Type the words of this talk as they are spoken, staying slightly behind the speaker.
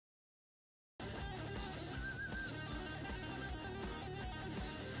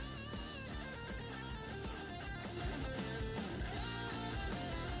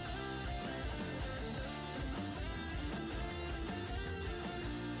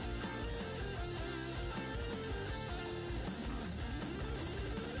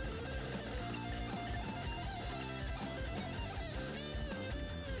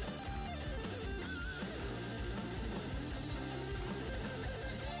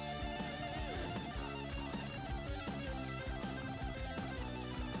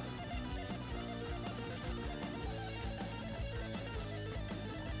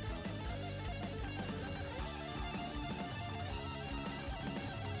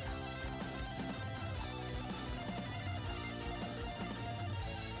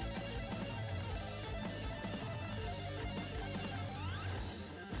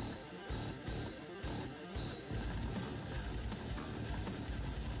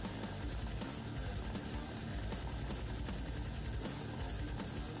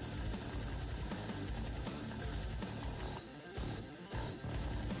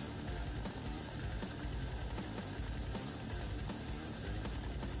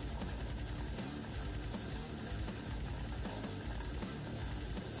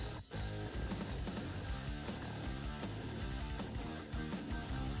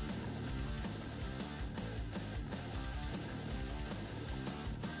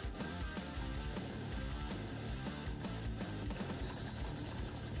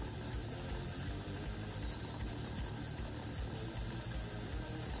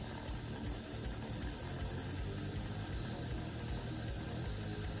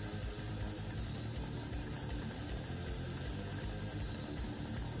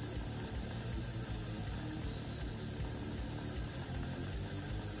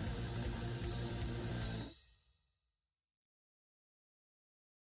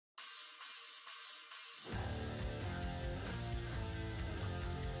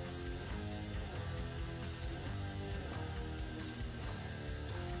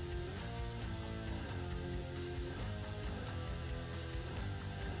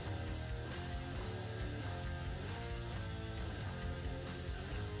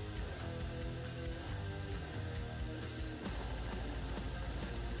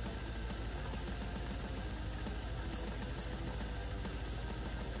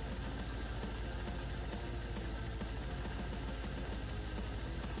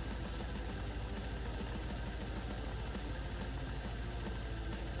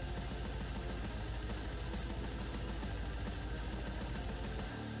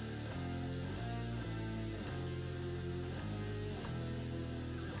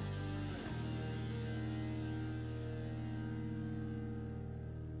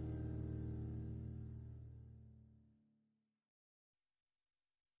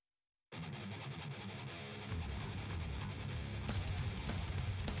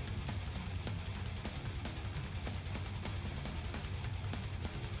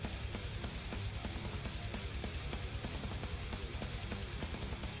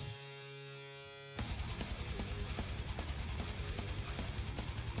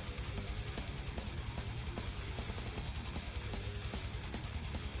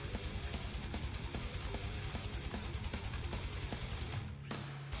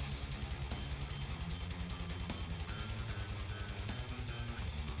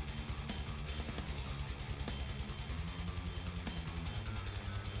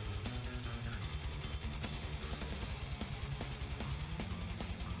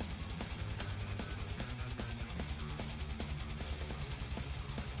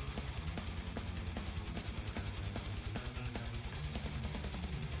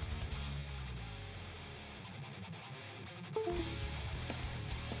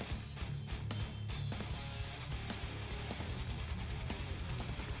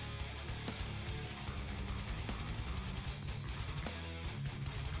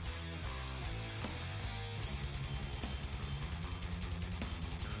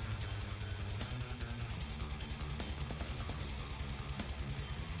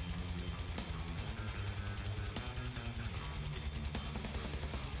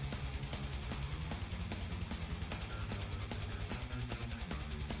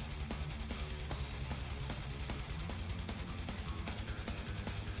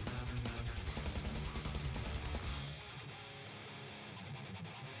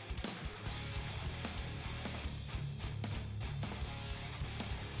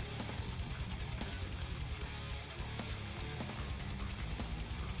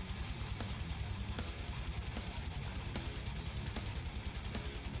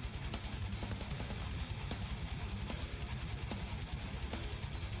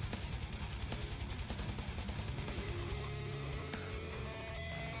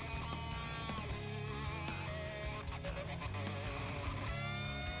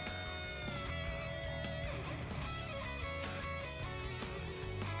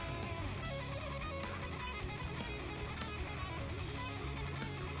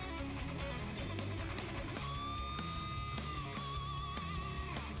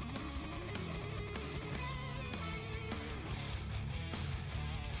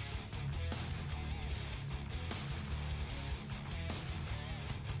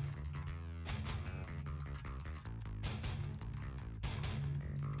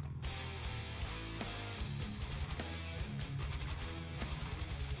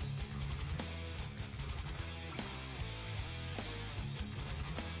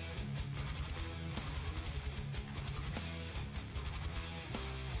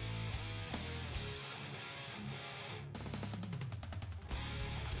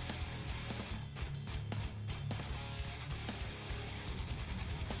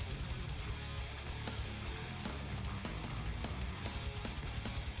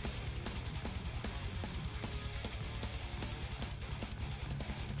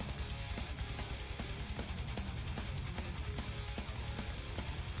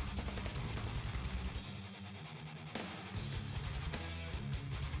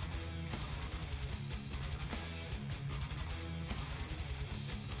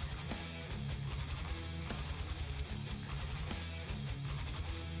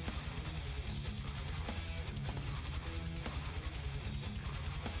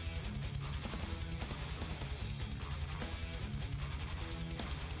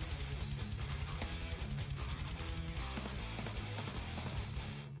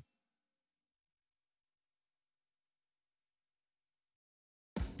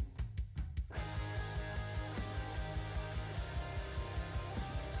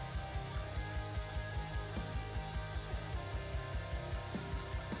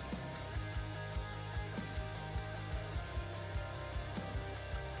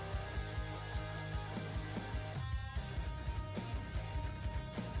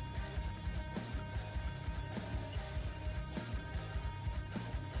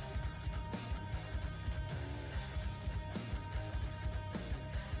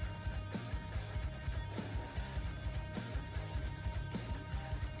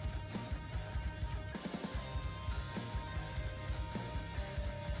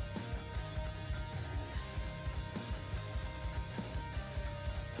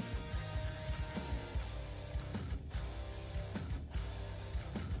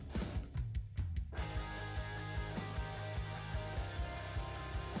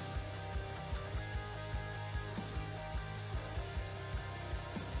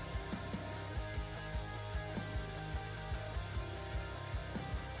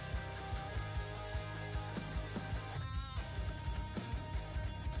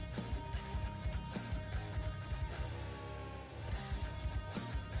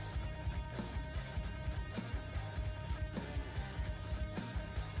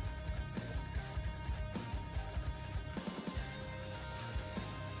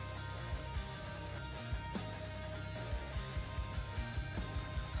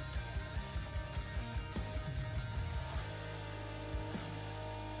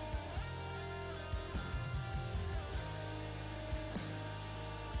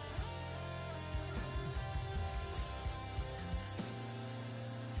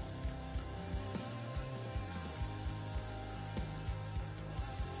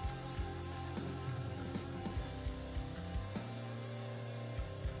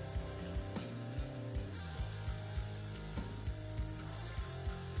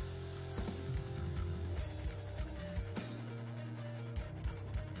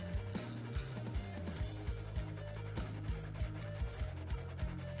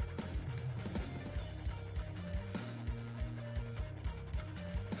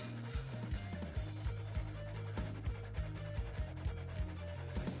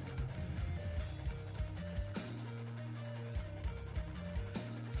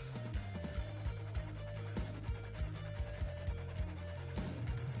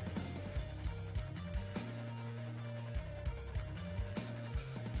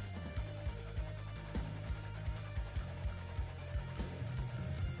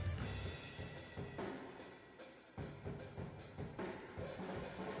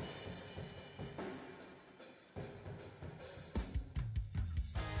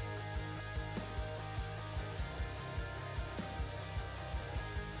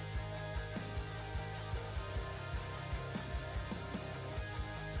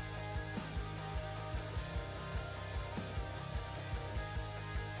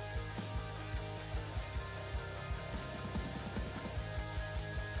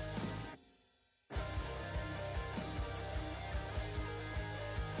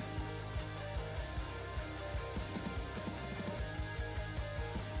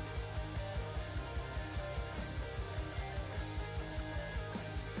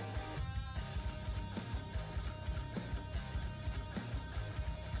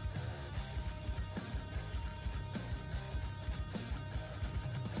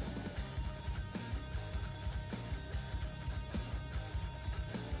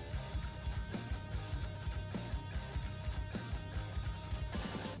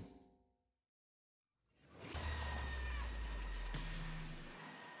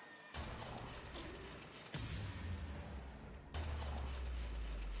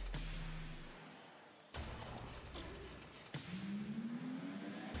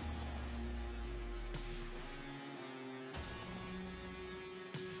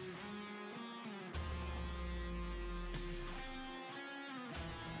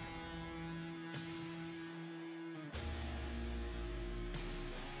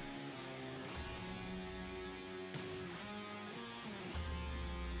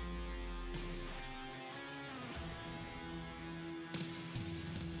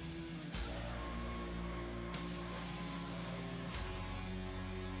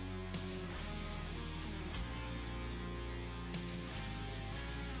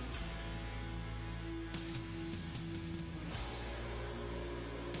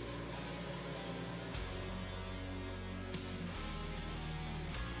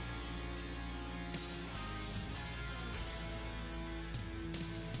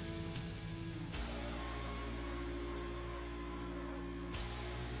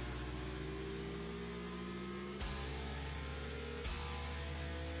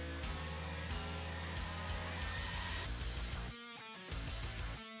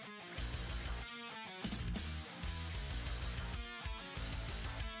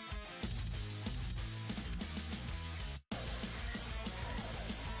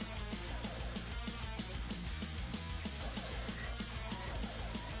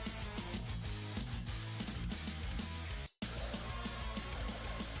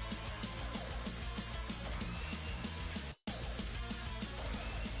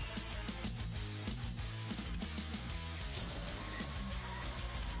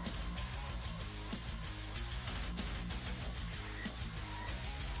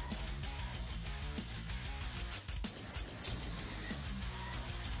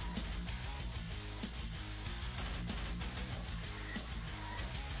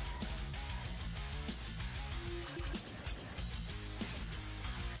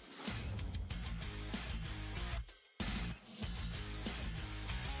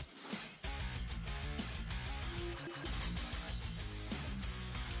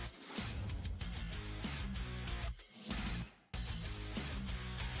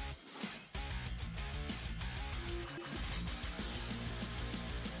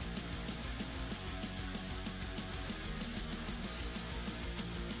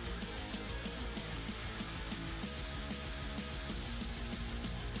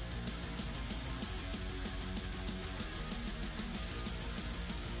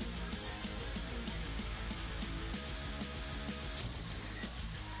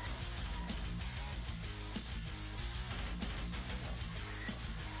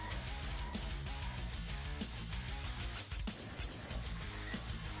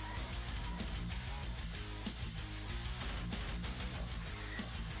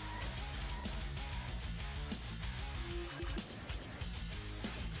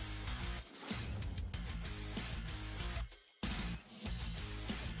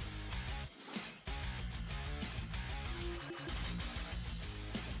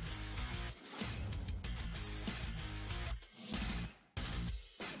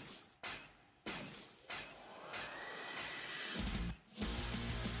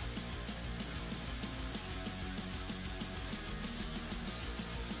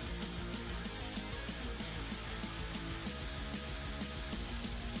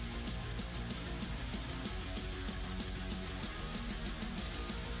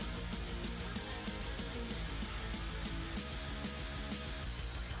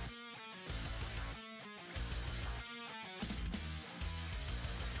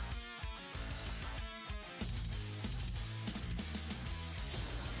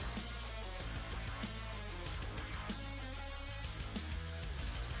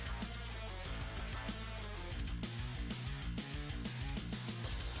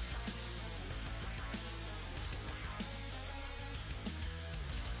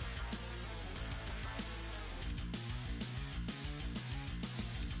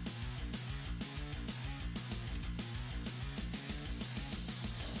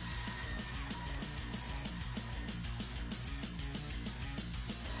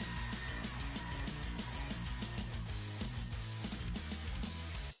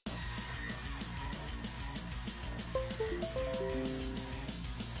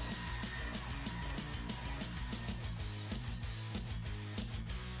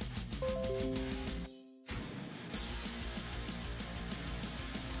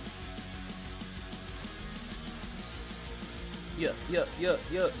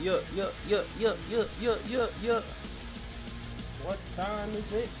Yeah. What time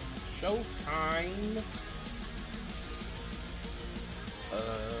is it? Showtime.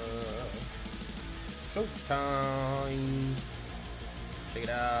 Showtime. Check it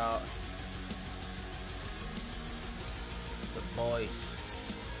out. The boys.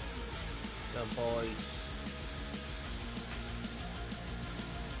 The boys.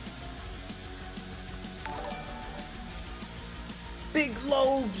 Big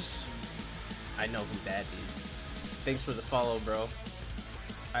Lobes! I know who that is. Thanks for the follow, bro.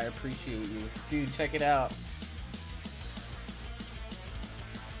 I appreciate you. Dude, check it out.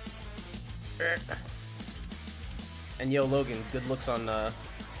 And yo, Logan, good looks on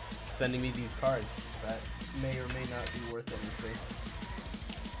sending me these cards. That may or may not be worth anything.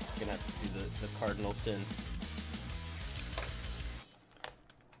 Gonna have to do the cardinal sin.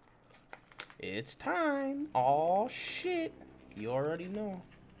 It's time. Aw, shit. You already know.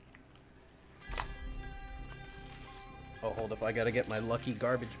 Oh, hold up. I gotta get my lucky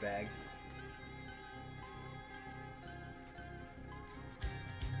garbage bag.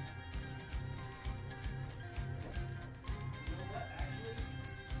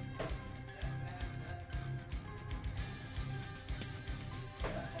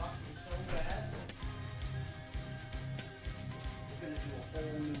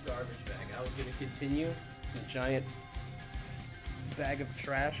 Continue the giant bag of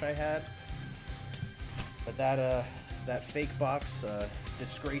trash I had, but that fake box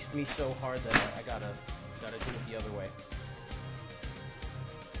disgraced me so hard that I gotta do it the other way.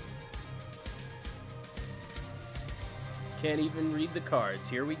 Can't even read the cards.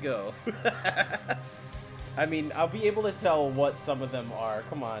 Here we go. I mean, I'll be able to tell what some of them are.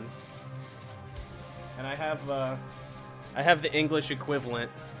 Come on. And I have the English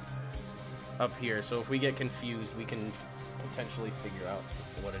equivalent up here, so if we get confused, we can potentially figure out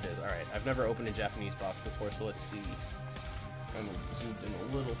what it is. Alright, I've never opened a Japanese box before, so let's see. I'm zoomed in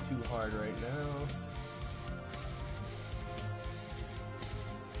a little too hard right now.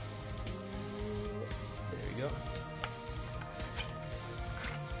 There we go.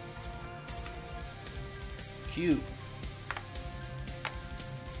 Cute.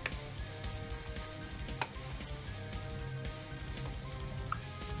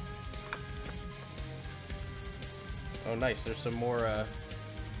 Oh, nice. There's some more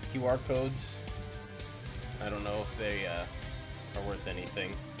QR codes. I don't know if they are worth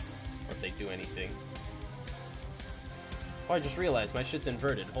anything, or if they do anything. Oh, I just realized my shit's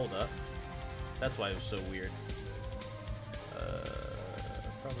inverted. Hold up. That's why it was so weird.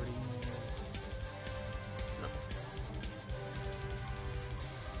 Properties. No.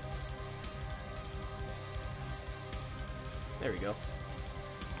 There we go.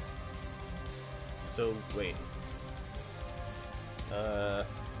 So, wait.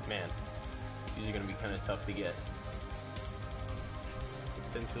 Man, these are gonna be kind of tough to get.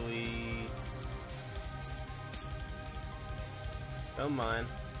 Potentially, come on.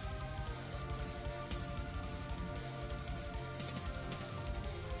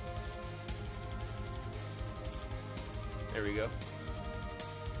 There we go.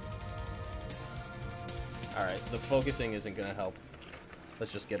 All right, the focusing isn't gonna help.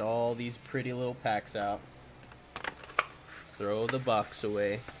 Let's just get all these pretty little packs out. Throw the box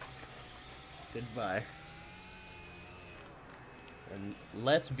away. Goodbye. And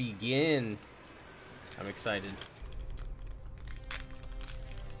let's begin. I'm excited.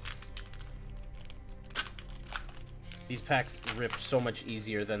 These packs rip so much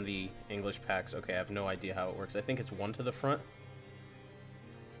easier than the English packs. Okay, I have no idea how it works. I think it's one to the front.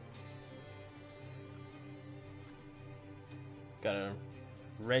 Got a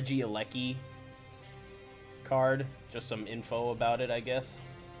Reggie Alecki card, just some info about it, I guess.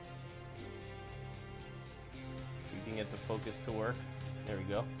 We can get the focus to work. There we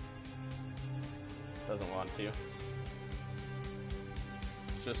go. Doesn't want to.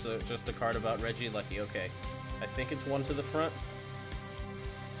 Just a card about Reggie Alecki. Okay, I think it's one to the front.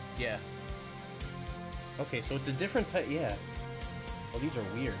 Yeah. Okay, so it's a different type. Yeah. Well, these are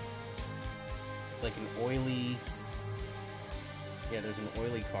weird. It's like an oily. Yeah, there's an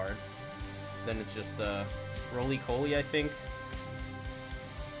oily card. Then it's just Roly-Coly, I think.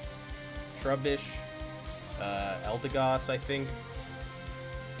 Trubbish. Eldegoss, I think.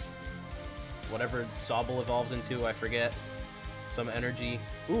 Whatever Sobble evolves into, I forget. Some energy.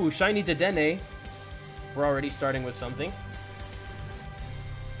 Ooh, Shiny Dedenne. We're already starting with something.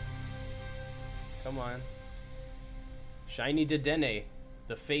 Come on. Shiny Dedenne,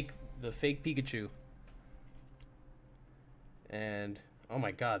 the fake Pikachu. And oh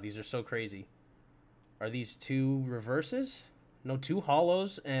my god, these are so crazy. Are these two reverses? No, two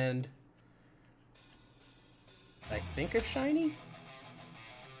hollows and I think a shiny?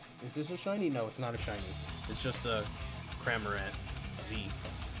 Is this a shiny? No, it's not a shiny. It's just a Cramorant V.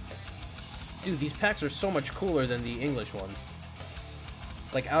 Dude, these packs are so much cooler than the English ones.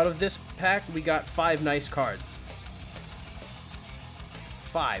 Like, out of this pack, we got 5 nice cards.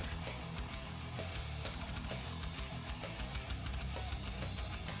 5.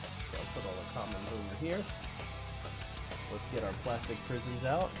 Okay, I'll put all the commons over here. Let's get our plastic prisms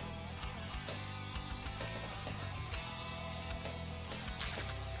out.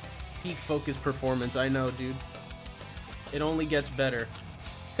 Peak focus performance, I know, dude. It only gets better.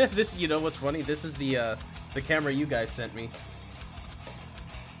 This, you know what's funny? This is the camera you guys sent me.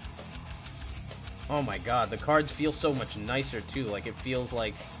 Oh my god, the cards feel so much nicer too. Like, it feels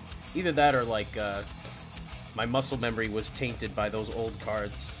like either that or like my muscle memory was tainted by those old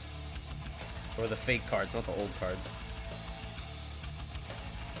cards. Or the fake cards, not the old cards.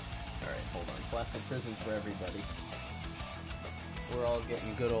 Alright, hold on. Plastic prisms for everybody. We're all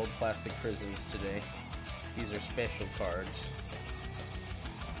getting good old plastic prisms today. These are special cards.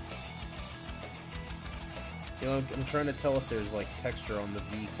 You know, I'm trying to tell if there's like texture on the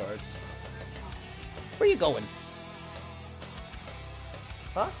V card. Where you going?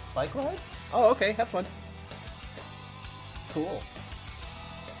 Huh? Bike ride? Oh, okay, have fun. Cool.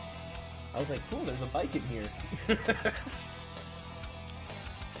 I was like, cool, there's a bike in here.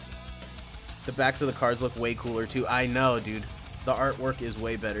 The backs of the cards look way cooler too. I know, dude. The artwork is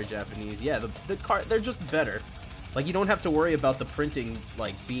way better Japanese. Yeah, the card, they're just better. Like, you don't have to worry about the printing,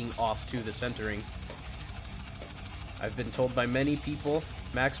 like, being off to the centering. I've been told by many people,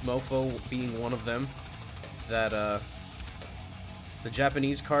 Max Mofo being one of them, that the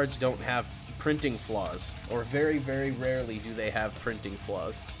Japanese cards don't have printing flaws. Or very, very rarely do they have printing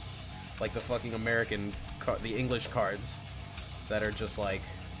flaws. Like the fucking American, the English cards that are just like,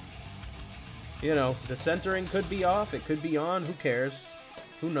 you know, the centering could be off, it could be on, who cares?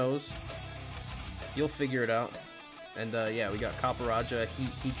 Who knows? You'll figure it out. And yeah, we got Kaparaja,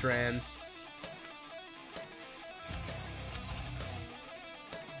 Heatran.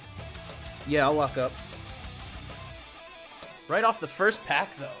 Yeah, I'll lock up. Right off the first pack,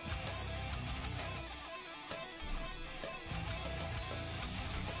 though.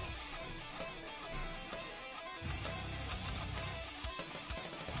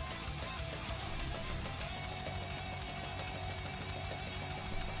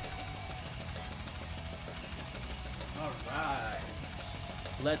 Alright.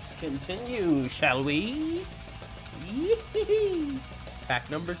 Let's continue, shall we? Yee-hee-hee. Pack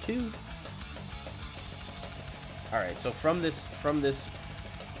number 2. Alright, so from this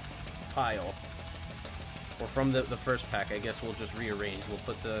pile, or from the first pack, I guess we'll just rearrange. We'll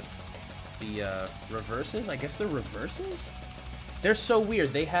put the reverses. I guess they're reverses? They're so weird.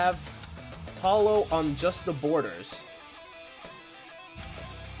 They have hollow on just the borders.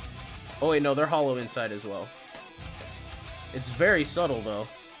 Oh wait, no, they're hollow inside as well. It's very subtle, though.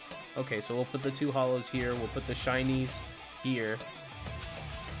 Okay, so we'll put the 2 hollows here. We'll put the shinies here.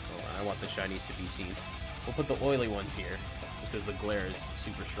 Hold on, I want the shinies to be seen. We'll put the oily ones here, just because the glare is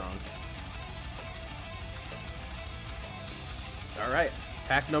super strong. Alright,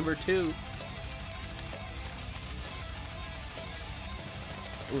 pack number 2.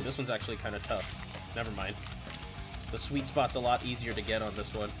 Ooh, this one's actually kind of tough. Never mind. The sweet spot's a lot easier to get on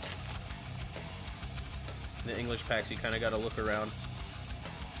this one. In the English packs, you kind of got to look around.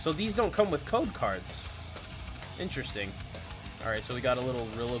 So these don't come with code cards. Interesting. Alright, so we got a little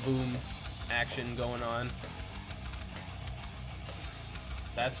Rillaboom action going on.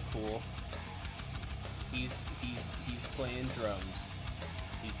 That's cool. He's playing drums.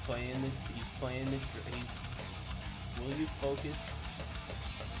 He's playing the will you focus?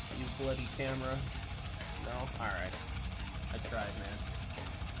 You bloody camera. No? Alright. I tried, man.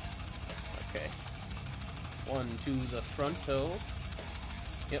 Okay. 1 to the fronto.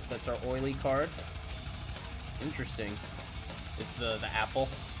 Yep, that's our oily card. Interesting. It's the apple.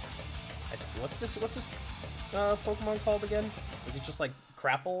 What's this Pokemon called again? Is it just like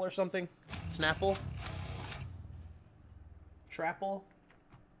Crapple or something? Snapple? Trapple?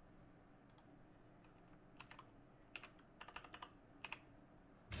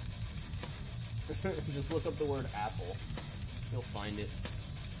 Just look up the word apple. You'll find it.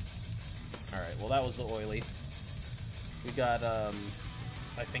 Alright, well that was the oily. We got,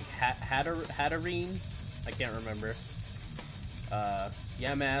 I think Hatterene I can't remember.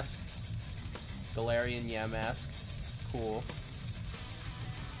 Yamask. Galarian Yamask. Cool.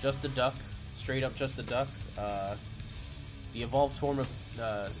 Just a duck. Straight up just a duck. The evolved form of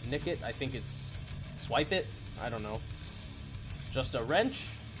Nickit, I think it's Swipe It. I don't know. Just a wrench.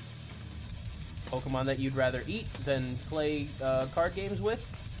 Pokemon that you'd rather eat than play card games with.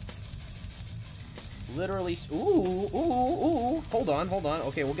 Literally. Ooh. Hold on.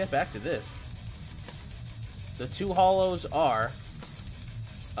 Okay, we'll get back to this. The two hollows are.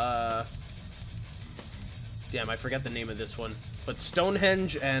 Damn, I forgot the name of this one. But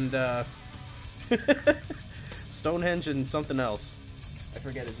Stonehenge and. Stonehenge and something else. I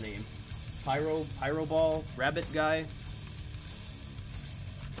forget his name. Pyro Ball? Rabbit guy?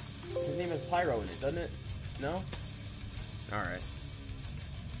 His name has Pyro in it, doesn't it? No? Alright.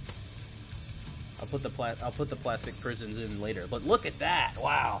 I'll put the plastic prisons in later. But look at that!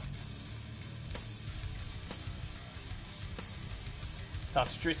 Wow!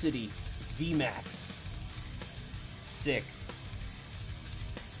 Toxtricity. VMAX. Sick.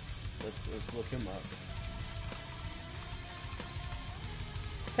 Let's look him up.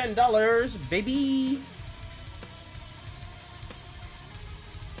 $10, baby!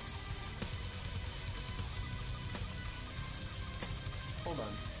 Hold on.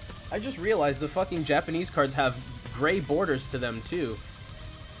 I just realized the fucking Japanese cards have gray borders to them, too.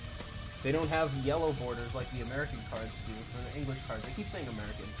 They don't have yellow borders like the American cards do, or the English cards. I keep saying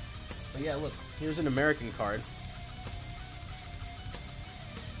American. But yeah, look. Here's an American card.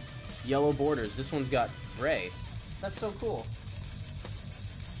 Yellow borders. This one's got gray. That's so cool.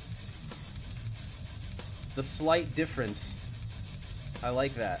 The slight difference. I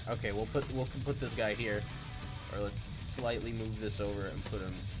like that. Okay, we'll put this guy here, or let's slightly move this over and put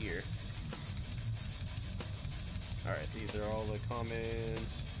him here. All right, these are all the comments.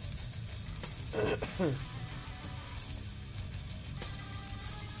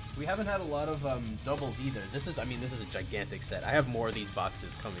 We haven't had a lot of doubles either. This is a gigantic set. I have more of these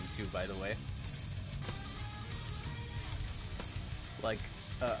boxes coming too, by the way. Like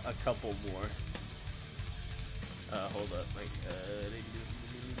a couple more. Hold up, like,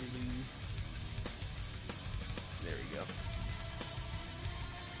 there we go.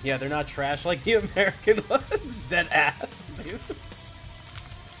 Yeah, they're not trash like the American ones. Dead ass, dude.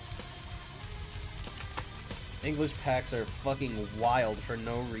 English packs are fucking wild for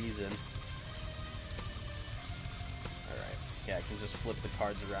no reason. Alright, yeah, I can just flip the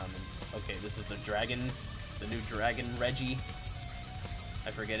cards around. And, okay, this is the new Dragon Reggie. I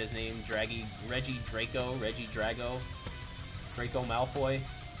forget his name. Reggie Drago. Draco Malfoy.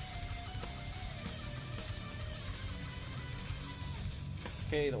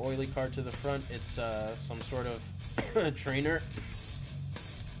 Okay, the oily card to the front. It's some sort of trainer.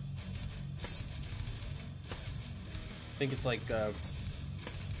 I think it's like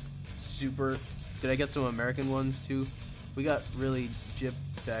super. Did I get some American ones too? We got really gypped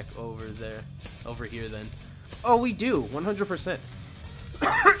back over here then. Oh, we do 100%.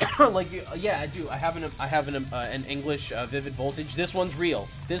 Like, yeah, I do. I have an English Vivid Voltage. This one's real.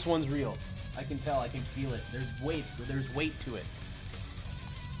 I can tell. I can feel it. There's weight to it.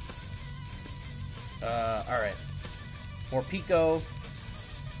 All right. More Pico.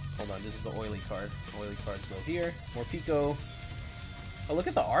 Hold on. This is the oily card. Oily cards go here. More Pico. Oh, look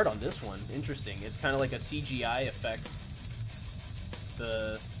at the art on this one. Interesting. It's kind of like a CGI effect.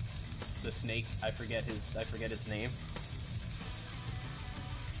 The snake. I forget its name.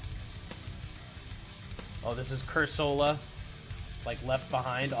 Oh, this is Cursola. Like, left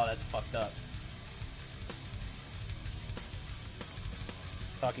behind. Oh, that's fucked up.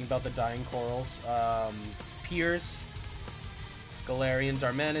 Talking about the dying corals. Piers. Galarian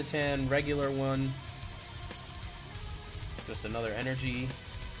Darmanitan. Regular one. Just another energy.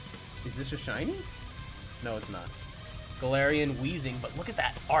 Is this a shiny? No, it's not. Galarian Wheezing. But look at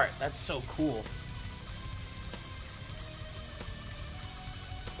that art. That's so cool.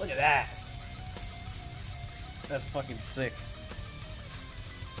 Look at that. That's fucking sick.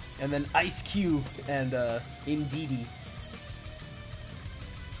 And then Ice Cube and Indeedee.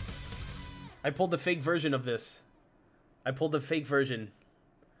 I pulled the fake version of this. I pulled the fake version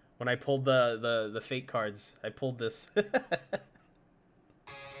when I pulled the fake cards. I pulled this. Alright,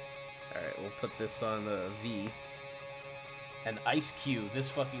 we'll put this on the V. And Ice Cube, this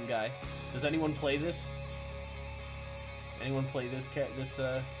fucking guy. Does anyone play this? Anyone play this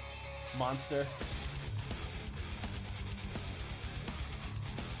monster?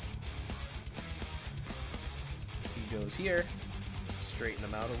 He goes here. Straighten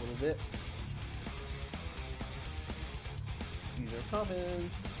them out a little bit. These are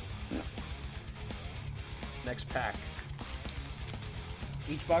comments. Next pack.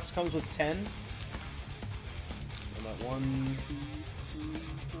 Each box comes with 10. I'm at 1, 2, 3,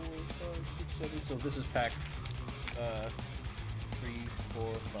 4, 5, 6, 7. So this is pack 3, 4,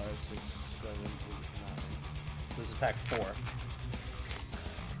 5, 6, 7, 8, 9. This is pack 4.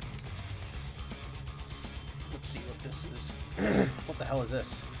 Let's see what this is. What the hell is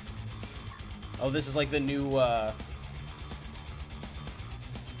this? Oh, this is like the new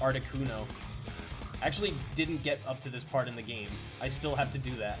Articuno. I actually didn't get up to this part in the game. I still have to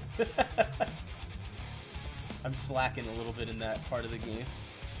do that. I'm slacking a little bit in that part of the game.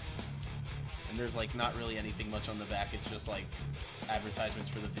 And there's like not really anything much on the back. It's just like advertisements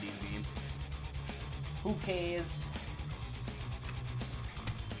for the video game. Who cares?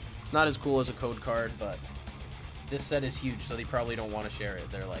 Not as cool as a code card, but this set is huge, so they probably don't want to share it.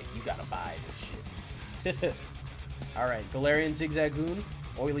 They're like, you gotta buy this shit. Alright, Galarian Zigzagoon,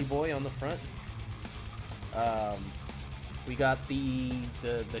 Oily Boy on the front. We got the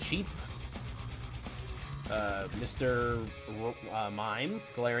sheep. Mr. Mime,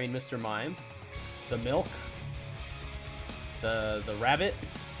 Galarian Mr. Mime. The milk. The rabbit.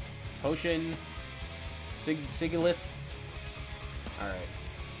 Potion. Sigilith. Alright.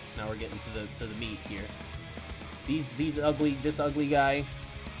 Now we're getting to the meat here. This ugly guy,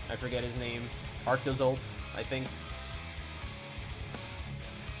 I forget his name. Arctozolt, I think.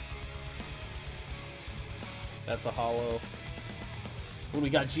 That's a holo. Ooh, we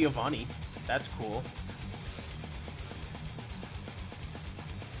got Giovanni. That's cool.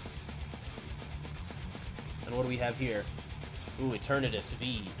 And what do we have here? Ooh, Eternatus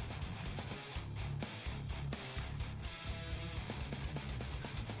V.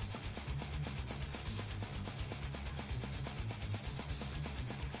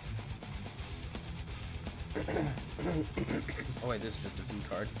 Oh wait, this is just a V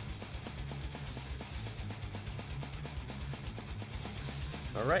card.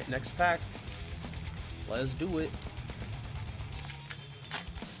 Alright, next pack. Let's do it.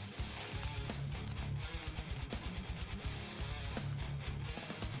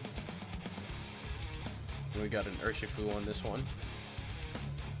 We got an Urshifu on this one.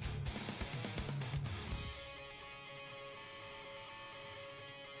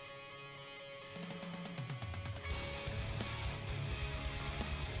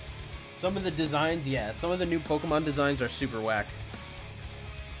 Some of the designs, yeah, some of the new Pokemon designs are super whack.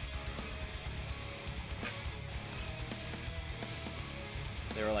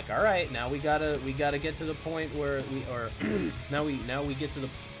 They were like, all right, now we gotta get to the point where now we get to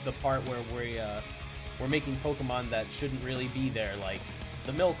the part where we're making Pokemon that shouldn't really be there, like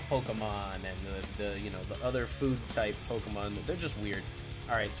the milk Pokemon and the you know, the other food type Pokemon. They're just weird.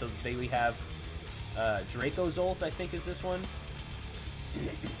 All right, so we have Dracozolt, I think is this one.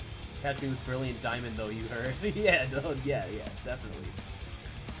 Catch me with Brilliant Diamond, though, you heard. Yeah, no, yeah, definitely.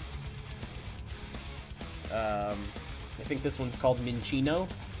 I think this one's called Minccino.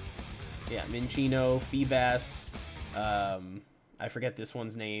 Yeah, Minccino, Feebas. I forget this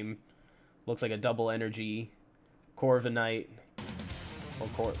one's name. Looks like a double energy. Corviknight.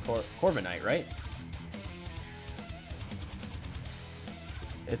 Or Corviknight, right?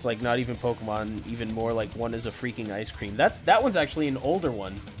 It's like not even Pokemon, even more like one is a freaking ice cream. That one's actually an older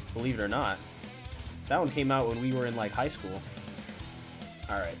one, believe it or not. That one came out when we were in like high school.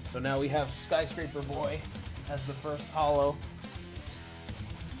 Alright, so now we have Skyscraper Boy as the first holo.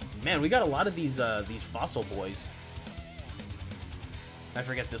 Man, we got a lot of these fossil boys. I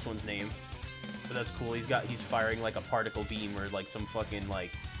forget this one's name, but that's cool. He's firing like a particle beam or like some fucking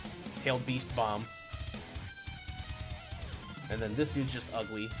like tailed beast bomb. And then this dude's just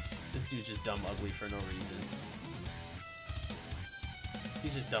ugly. This dude's just dumb ugly for no reason.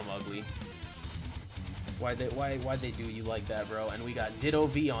 He's just dumb ugly. Why'd they do you like that, bro? And we got Ditto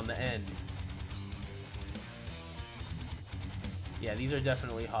V on the end. Yeah, these are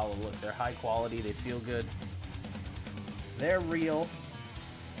definitely holo. Look, they're high quality. They feel good. They're real.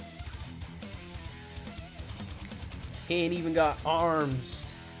 He ain't even got arms.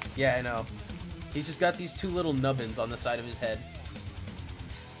 Yeah, I know. He's just got these two little nubbins on the side of his head.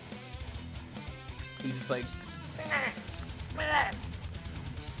 He's just like...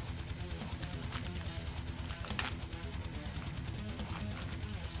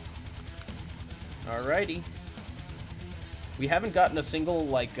 Alrighty. We haven't gotten a single,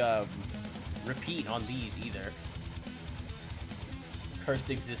 like, repeat on these, either. Cursed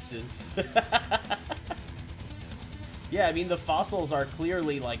existence. Yeah, I mean, the fossils are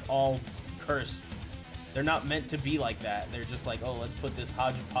clearly, like, all cursed. They're not meant to be like that. They're just like, oh, let's put this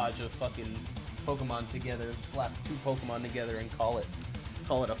hodgepodge of fucking Pokemon together, slap two Pokemon together and call it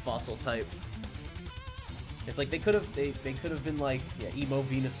a fossil type. It's like they could have been like, yeah, emo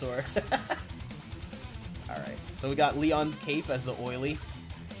Venusaur. All right, so we got Leon's cape as the oily.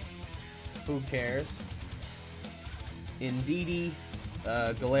 Who cares? Indeedee,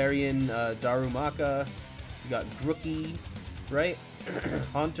 Galarian, Darumaka. We got Grookey, right?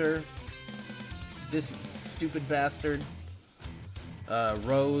 Haunter. This stupid bastard.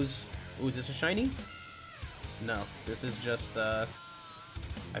 Rose. Ooh, is this a shiny? No, this is just, I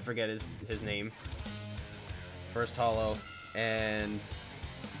forget his name. First holo. And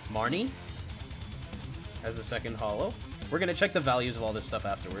Marnie as the second holo. We're gonna check the values of all this stuff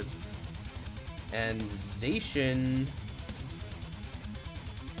afterwards. And Zacian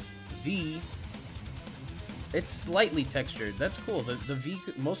V. It's slightly textured. That's cool. The V,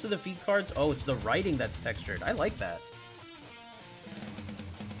 most of the V cards. Oh, it's the writing that's textured. I like that.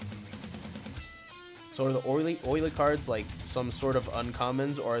 So are the oily cards like some sort of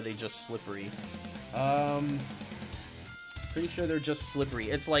uncommons, or are they just slippery? Pretty sure they're just slippery.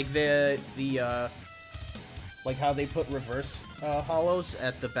 It's like the like how they put reverse holos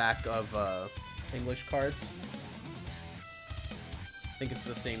at the back of English cards. I think it's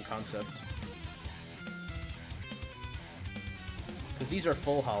the same concept. Because these are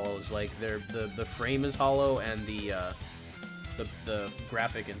full holos, like the frame is hollow and the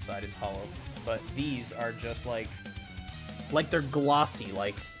graphic inside is hollow. But these are just like they're glossy.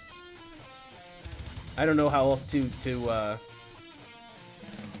 Like, I don't know how else to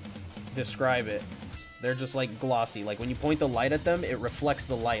describe it. They're just like glossy. Like when you point the light at them, it reflects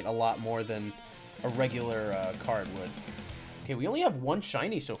the light a lot more than a regular card would. Okay, we only have one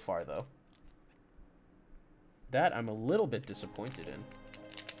shiny so far, though. That I'm a little bit disappointed in.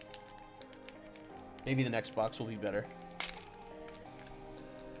 Maybe the next box will be better.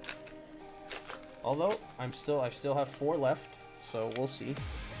 Although I still have 4 left, so we'll see.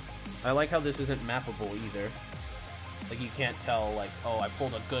 I like how this isn't mappable either. Like you can't tell, like, oh, I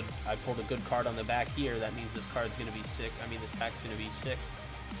pulled a good card on the back here. That means this card's gonna be sick. I mean, this pack's gonna be sick.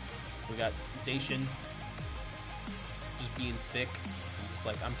 We got Zacian just being thick. I'm just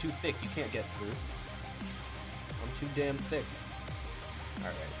like, I'm too thick. You can't get through. I'm too damn thick. All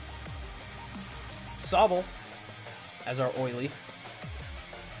right. Sobble as our oily.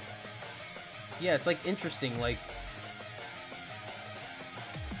 Yeah, it's like interesting. Like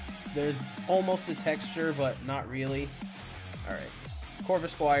there's almost a texture, but not really. All right.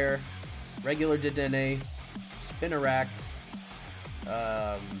 Corvisquire, regular Dedenne, Spinarak,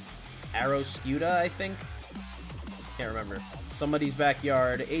 Arrowscuda, I think. Can't remember. Somebody's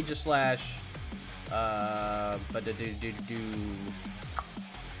backyard, Aegislash,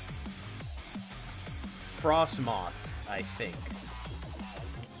 Frostmoth, I think.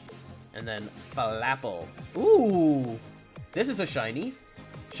 And then Falapple. Ooh! This is a shiny.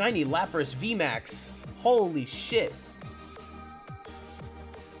 Shiny Lapras VMAX. Holy shit.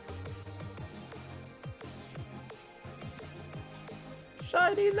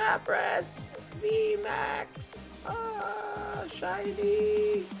 Shiny Lapras VMAX.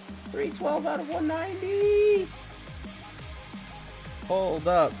 Shiny. 312 out of 190. Hold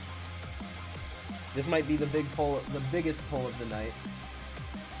up. This might be the biggest pull of the night.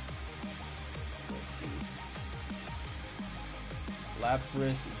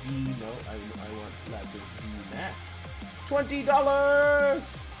 Lapras V, no, I want Lapras V Max. $20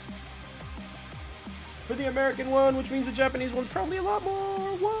 for the American one, which means the Japanese one's probably a lot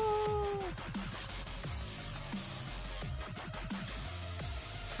more. Whoa!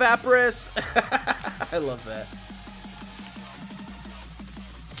 Fapris! I love that.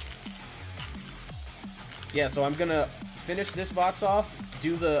 Yeah, so I'm gonna finish this box off,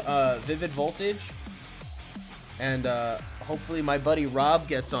 do the Vivid Voltage, and hopefully my buddy Rob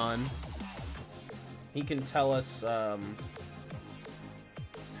gets on. He can tell us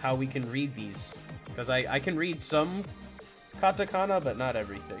how we can read these. Because I can read some katakana, but not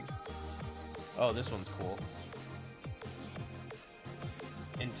everything. Oh, this one's cool.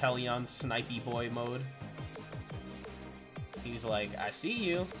 Inteleon Snipey Boy mode. He's like, I see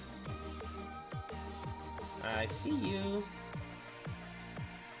you. I see you.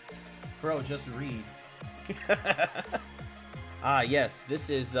 Bro, just read. Ah, yes, this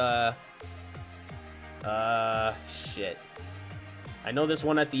is, shit. I know this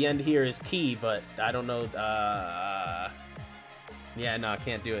one at the end here is key, but I don't know, yeah, no, I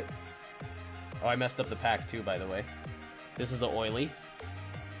can't do it. Oh, I messed up the pack too, by the way. This is the oily.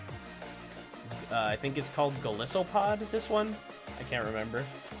 I think it's called Galissopod, this one. I can't remember.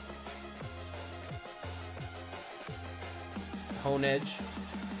 Honedge,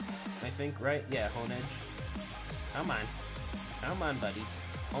 I think, right? Yeah, Honedge. Come on. Come on, buddy.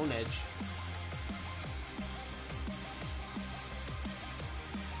 Honedge.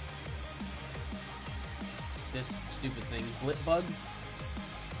 this stupid thing? Blitbug?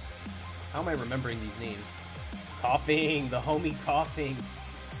 How am I remembering these names? Coughing! The homie coughing!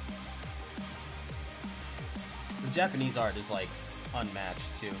 The Japanese art is, like,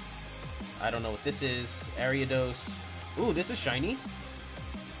 unmatched, too. I don't know what this is. Ariados. Ooh, this is shiny.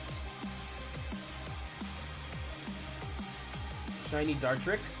 Shiny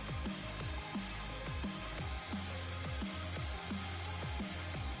Dartrix.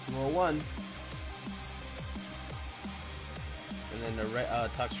 Roll 1. And then a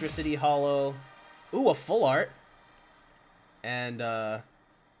Toxtricity Hollow. Ooh, a full art. And,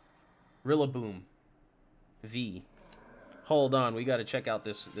 Rillaboom. V. Hold on, we gotta check out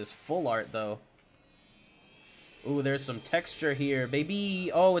this full art, though. Ooh, there's some texture here,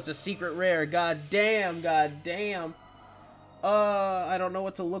 baby! Oh, it's a secret rare. God damn, god damn. I don't know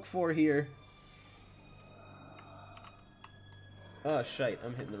what to look for here. Oh, shite,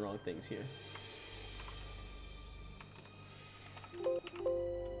 I'm hitting the wrong things here.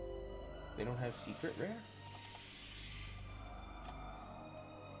 They don't have secret rare?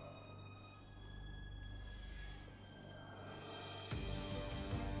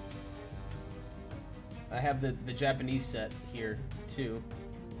 I have the Japanese set here, too.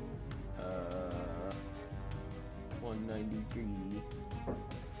 193.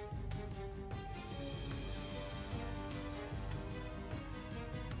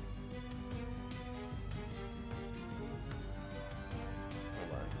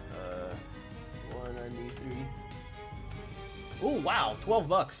 Hold on. 193. Oh, wow, 12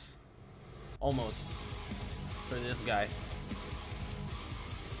 bucks. Almost. For this guy.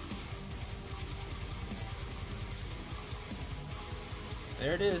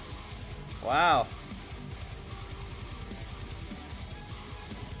 There it is. Wow.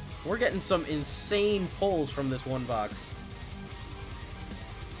 We're getting some insane pulls from this one box.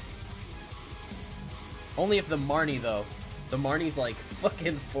 Only if the Marnie, though. The Marnie's like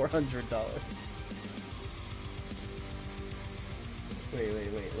fucking $400. Wait,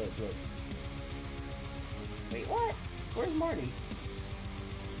 look. Wait, what? Where's Marnie?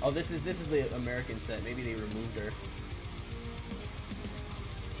 Oh, this is the American set. Maybe they removed her.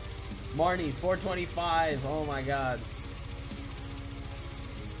 Marnie, 425. Oh my god.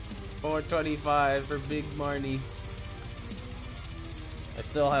 425 for Big Marnie. I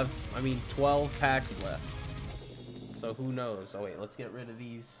still have, 12 packs left. So who knows? Oh wait, let's get rid of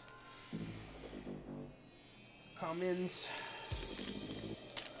these commons.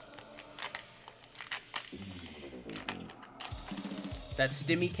 That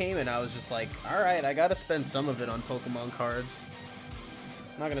Stimmy came and I was just like, alright, I gotta spend some of it on Pokemon cards.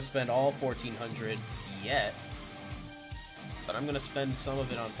 I'm not gonna spend all 1,400 yet, but I'm gonna spend some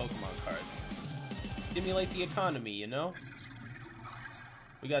of it on Pokemon cards. Stimulate the economy, you know?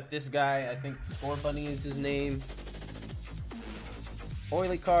 We got this guy, I think Scorbunny is his name.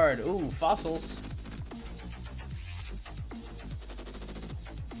 Oily card, ooh, fossils.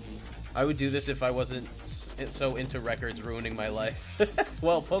 I would do this if I wasn't so into records ruining my life.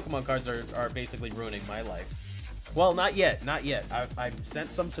 Well, Pokemon cards are basically ruining my life. Well, not yet, not yet. I've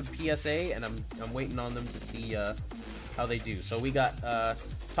sent some to PSA, and I'm waiting on them to see how they do. So we got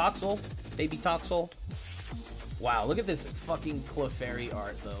Toxel, baby Toxel. Wow, look at this fucking Clefairy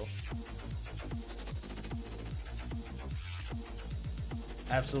art, though.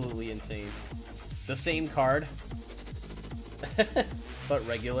 Absolutely insane. The same card, but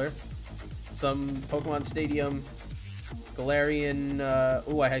regular. Some Pokemon Stadium, Galarian.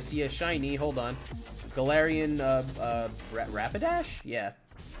 Ooh, I see a shiny. Hold on. Galarian Rapidash? Yeah.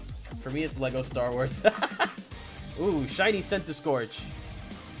 For me, it's Lego Star Wars. Ooh, shiny Centiskorch.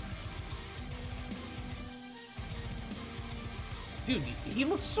 Dude, he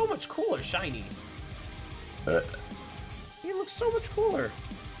looks so much cooler, shiny. He looks so much cooler.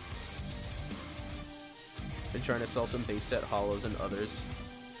 Been trying to sell some base set hollows and others.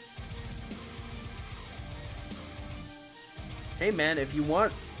 Hey man, if you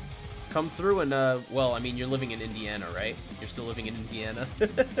want, come through and, well, you're living in Indiana, right? You're still living in Indiana?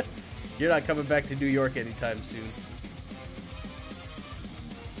 You're not coming back to New York anytime soon.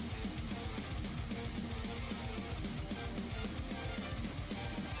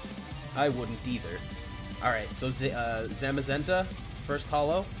 I wouldn't either. Alright, so Zamazenta, first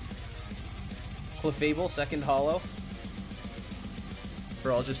hollow. Clefable, second hollow.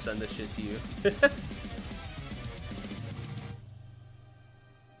 Or I'll just send this shit to you.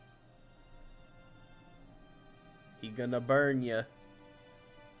 He gonna burn ya.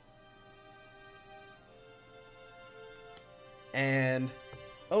 And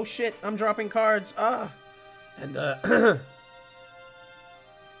oh shit, I'm dropping cards. Ah, and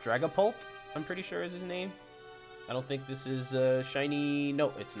Dragapult, I'm pretty sure is his name. I don't think this is shiny.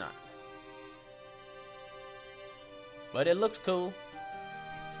 No, it's not. But it looks cool.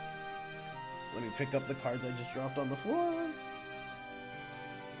 Let me pick up the cards I just dropped on the floor.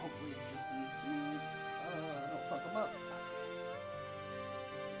 Hopefully it's just these two. Don't fuck them up.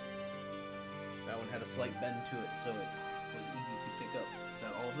 That one had a slight bend to it, so it was easy to pick up. Is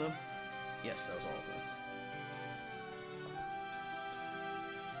that all of them? Yes, that was all of them.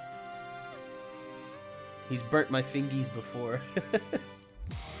 He's burnt my fingies before.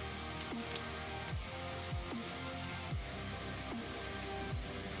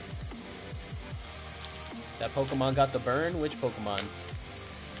 That Pokemon got the burn? Which Pokemon?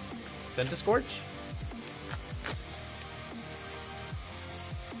 Scentiscorch?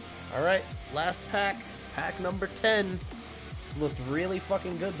 Alright, last pack. Pack number 10. This looked really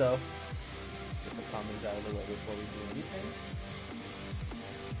fucking good, though. Get the commons out of the way before we do anything.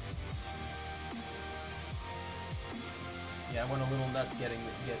 Yeah, I went a little nuts getting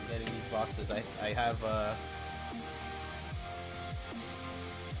these boxes. I have, I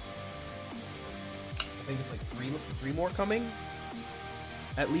think it's like three more coming.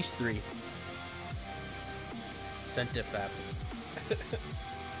 At least 3. Centifap.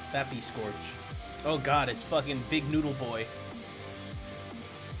 Fappy Scorch. Oh god, it's fucking Big Noodle Boy.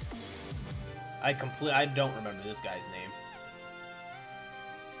 I don't remember this guy's name.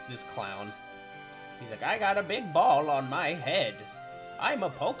 This clown. He's like, I got a big ball on my head. I'm a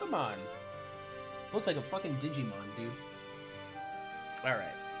Pokemon. Looks like a fucking Digimon, dude.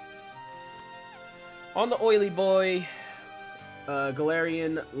 Alright. On the Oily Boy,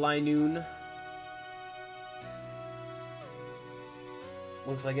 Galarian Linoon.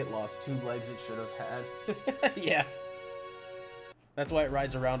 Looks like it lost 2 legs it should have had. Yeah. That's why it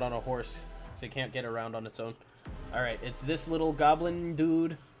rides around on a horse, so it can't get around on its own. Alright, it's this little goblin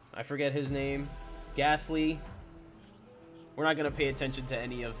dude. I forget his name. Ghastly. We're not going to pay attention to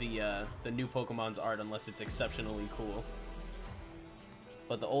any of the new Pokemon's art unless it's exceptionally cool.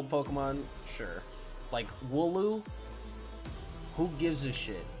 But the old Pokemon, sure. Like Wooloo, who gives a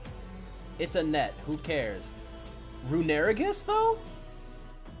shit? It's a net, who cares? Runerigus, though?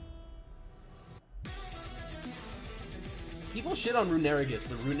 People shit on Runerigus,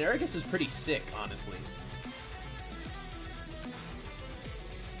 but Runerigus is pretty sick, honestly.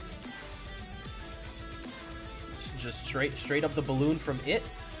 Just straight up the balloon from it.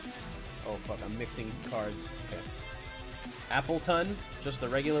 Oh fuck, I'm mixing cards. Okay. Appleton, just the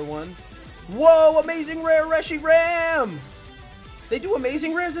regular one. Whoa, amazing rare Reshiram! They do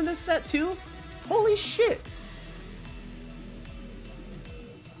amazing rares in this set too? Holy shit!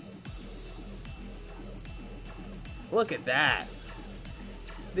 Look at that.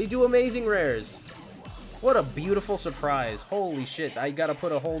 They do amazing rares. What a beautiful surprise. Holy shit, I gotta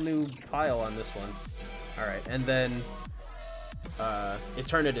put a whole new pile on this one. Alright, and then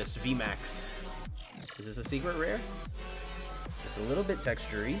Eternatus VMAX. Is this a secret rare? It's a little bit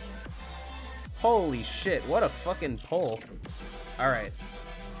textury. Holy shit, what a fucking pull. Alright.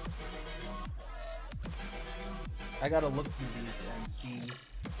 I gotta look through these and see.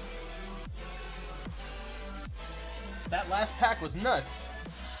 That last pack was nuts.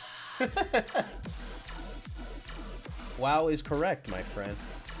 Wow is correct, my friend.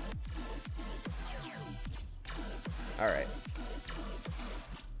 Alright.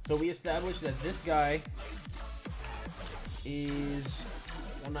 So we established that this guy is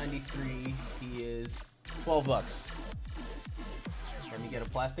 193. He is 12 bucks. Let me get a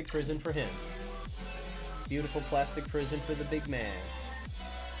plastic prison for him. Beautiful plastic prison for the big man.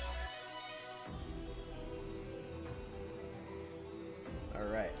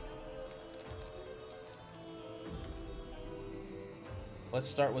 Alright. Let's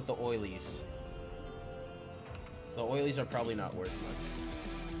start with the oilies. The oilies are probably not worth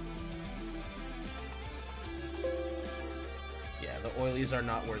much. Yeah, the oilies are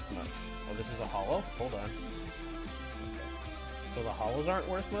not worth much. Oh, this is a holo? Hold on. So the holos aren't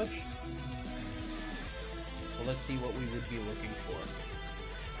worth much? Well, let's see what we would be looking for.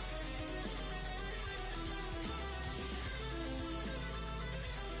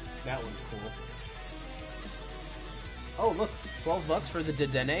 That one's cool. Oh, look! 12 bucks for the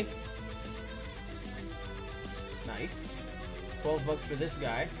Dedenne. Nice. 12 bucks for this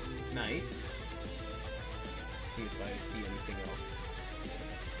guy. Nice. See if I see anything else.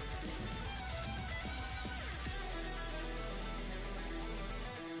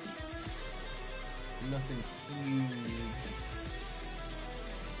 Nothing huge.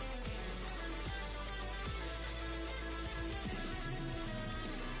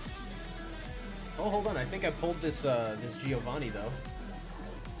 Oh, hold on. I think I pulled this this Giovanni though.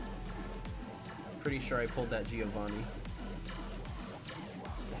 Pretty sure I pulled that Giovanni.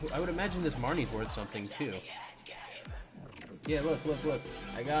 I would imagine this Marnie's worth something too. Yeah, look, look, look.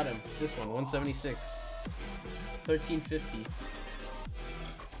 I got him. This one, 176. 1350.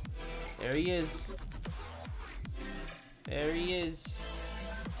 There he is. There he is.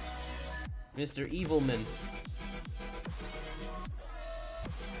 Mr. Evilman.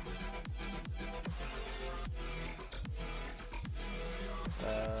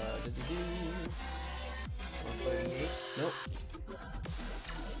 Do-do-do. 138. Nope.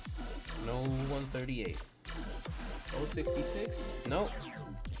 No 138. 066? Nope.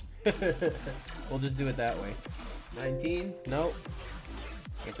 We'll just do it that way. 19? Nope.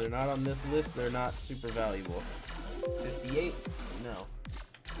 If they're not on this list, they're not super valuable. 58? No.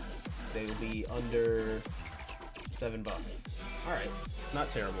 They will be under $7. Alright, not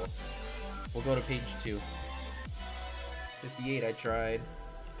terrible. We'll go to page 2. 58, I tried.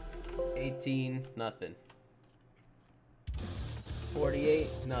 18, nothing. 48,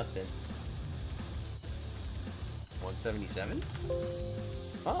 nothing. 177?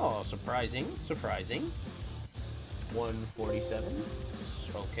 Oh, surprising, surprising. 147?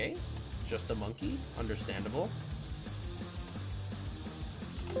 Okay. Just a monkey, understandable.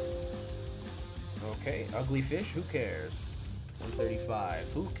 Okay, ugly fish, who cares?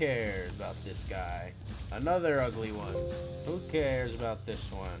 135, who cares about this guy? Another ugly one, who cares about this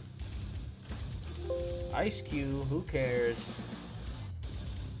one? Ice Cube, who cares?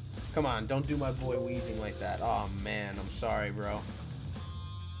 Come on, don't do my boy wheezing like that. Oh man, I'm sorry, bro.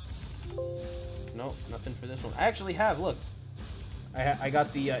 Nope, nothing for this one. I actually have, look. I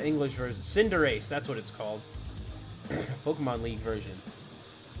got the English version. Cinderace, that's what it's called. Pokemon League version.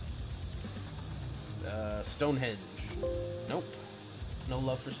 Stonehenge. Nope. No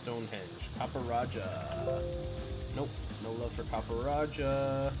love for Stonehenge. Paparaja. Nope. No love for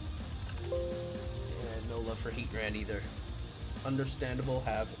Paparaja. And no love for Heatran either. Understandable.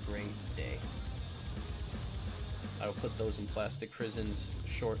 Have a great day. I will put those in plastic prisons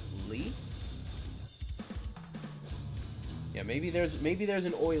shortly. Yeah, maybe there's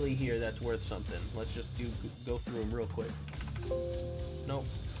an oily here that's worth something. Let's just go through them real quick. Nope.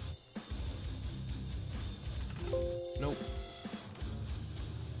 Nope.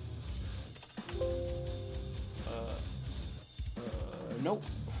 Nope.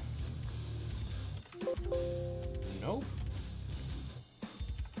 Nope.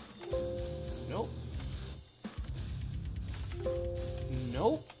 Nope.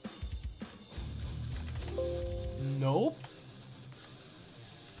 Nope. Nope.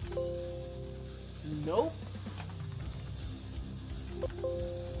 Nope.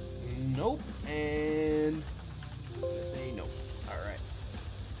 Nope. And say nope. Alright.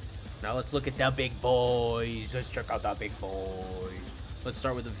 Now let's look at the big boys. Let's check out the big boys. Let's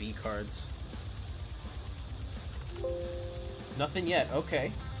start with the V cards. Nothing yet.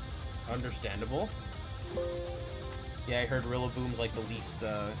 Okay. Understandable. Yeah, I heard Rillaboom's like the least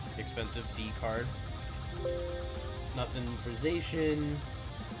expensive V card. Nothing for Zacian.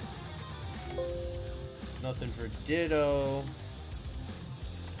 Nothing for Ditto.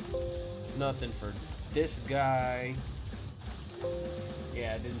 Nothing for this guy.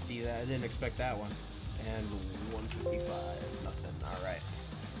 Yeah, I didn't see that. I didn't expect that one. And 155. Nothing. Alright.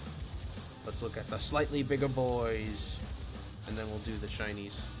 Let's look at the slightly bigger boys. And then we'll do the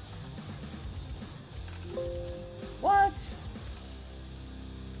shinies. What?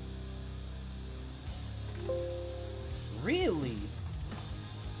 Really?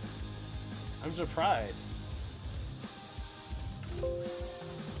 I'm surprised.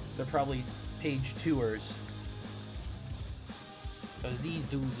 They're probably page 2ers. Because these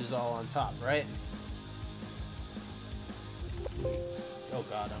dudes is all on top, right? Oh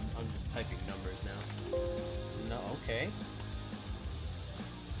god, I'm just typing numbers now. No, okay.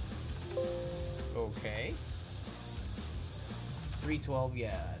 Okay. 312,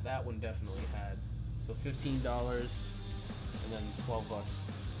 yeah, that one definitely had. So $15 and then $12.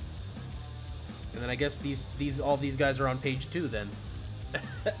 And then I guess all these guys are on page 2 then.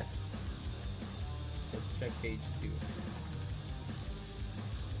 Let's check page 2.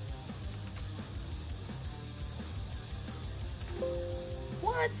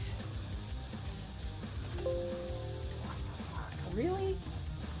 What? Really?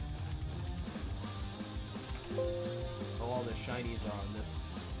 Oh, all the shinies are on this.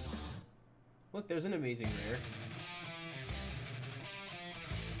 Look, there's an amazing rare.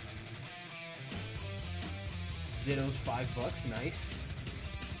 Ditto's $5, nice.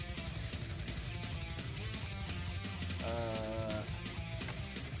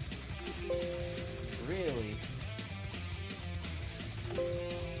 Really?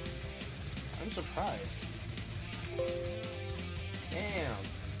 I'm surprised. Damn.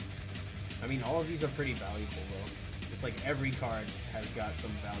 I mean, all of these are pretty valuable, though. It's like every card has got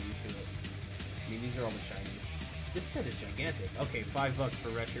some value to it. I mean, these are all the shinies. This set is gigantic. Okay, $5 for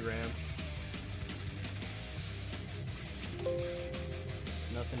Reshiram.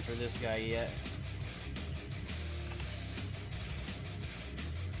 Nothing for this guy yet.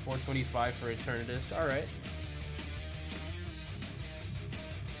 $4.25 for Eternatus. All right.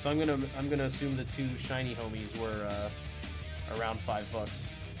 So I'm gonna assume the two shiny homies were around $5. So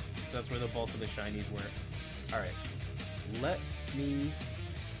that's where the bulk of the shinies were. All right. Let me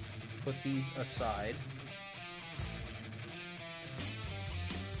put these aside.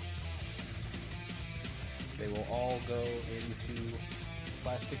 They will all go into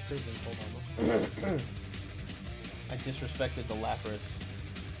plastic prison. Hold on. I disrespected the Lapras.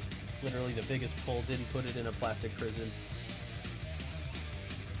 Literally the biggest pull, didn't put it in a plastic prison.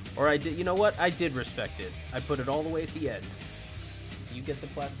 Or I did, you know what? I did respect it. I put it all the way at the end. You get the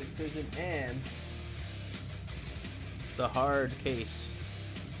plastic prison and the hard case.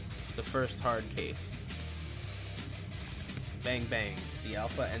 The first hard case. Bang bang. The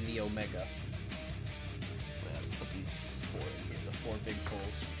Alpha and the Omega. Put these four in here, the four big pulls.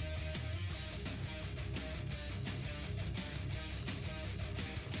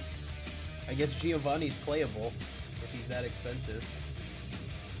 I guess Giovanni's playable if he's that expensive.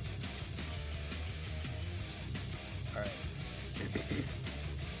 Alright.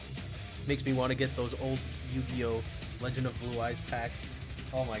 Makes me want to get those old Yu-Gi-Oh! Legend of Blue Eyes packs.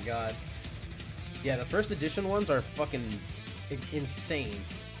 Oh my god. Yeah, the first edition ones are fucking insane.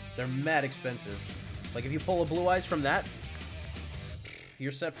 They're mad expensive. Like, if you pull a Blue Eyes from that,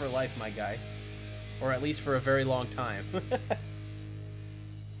 you're set for life, my guy. Or at least for a very long time.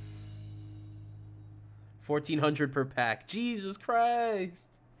 1,400 per pack. Jesus Christ!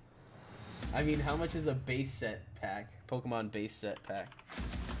 I mean, how much is a base set pack? Pokemon base set pack.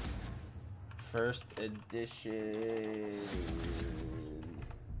 First edition...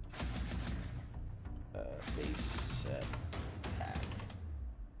 base set pack.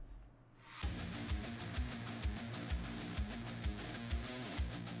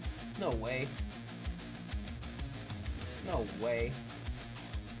 No way. No way.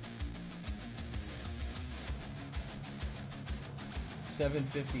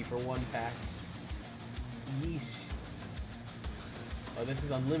 $7.50 for one pack. Yeesh. Oh, this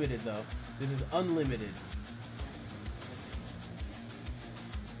is unlimited though. This is unlimited.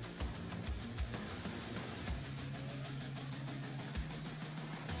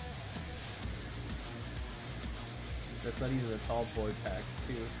 That's not even a tall boy pack,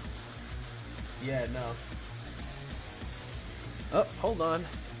 too. Yeah, no. Oh, hold on.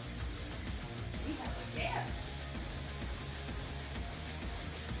 We have a gas.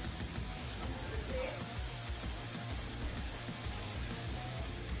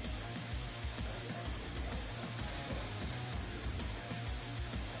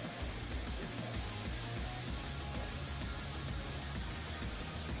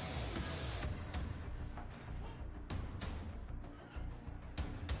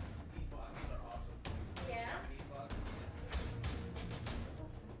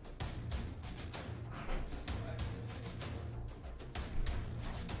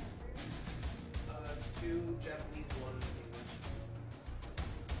 Japanese, one English.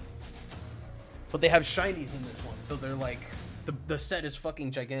 But they have shinies in this one, so they're like the set is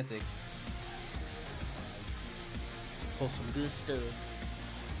fucking gigantic. Pull some good stuff.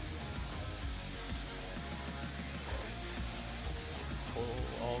 Pull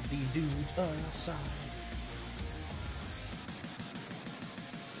all these dudes aside.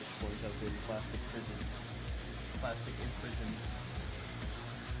 This boys have been plastic prison. Plastic in prison.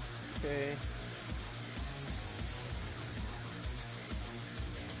 Okay.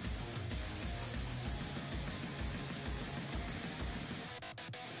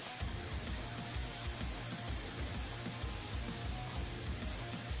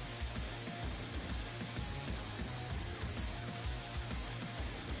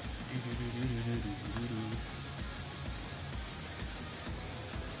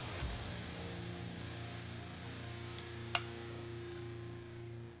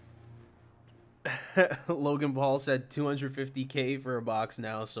 Logan Paul said $250K for a box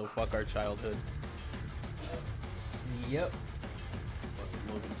now, so fuck our childhood. Yep.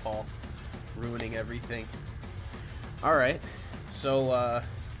 Fucking Logan Paul. Ruining everything. Alright. So,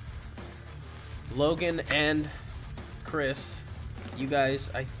 Logan and Chris, you guys,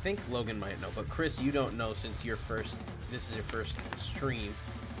 I think Logan might know, but Chris, you don't know since this is your first stream.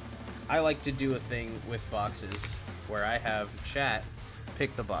 I like to do a thing with boxes where I have chat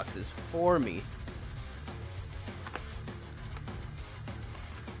pick the boxes for me.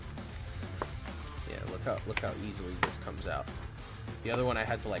 Yeah, look how easily this comes out. The other one I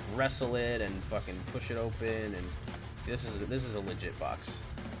had to like wrestle it and fucking push it open, and this is a legit box.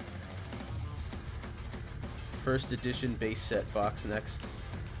 First edition base set box next.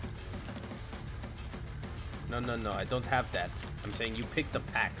 No, I don't have that. I'm saying you pick the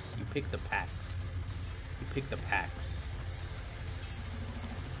packs. You pick the packs. You pick the packs.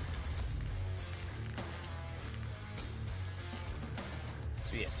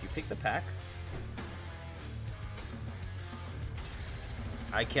 So yes, you pick the pack.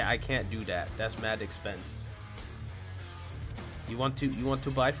 I can't do that. That's mad expense. You want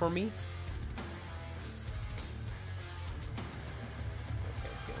to buy for me?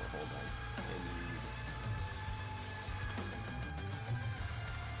 Okay, hold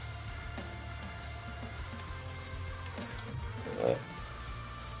on.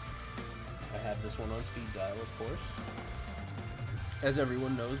 I have this one on speed dial, of course. As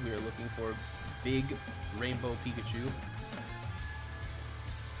everyone knows, we are looking for big rainbow Pikachu.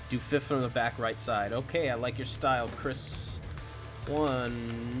 Do fifth from the back right side. Okay, I like your style, Chris.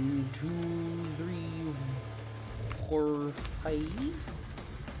 1, 2, 3, 4, 5.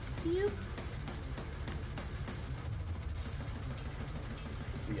 Yep.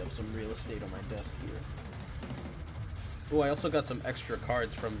 Free up some real estate on my desk here. Oh, I also got some extra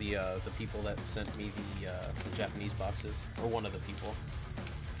cards from the people that sent me the Japanese boxes, or one of the people.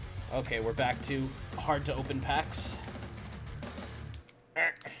 Okay, we're back to hard to open packs.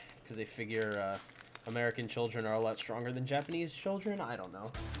 Because they figure American children are a lot stronger than Japanese children? I don't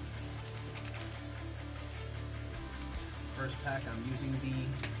know. First pack, I'm using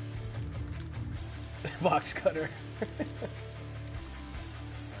the box cutter.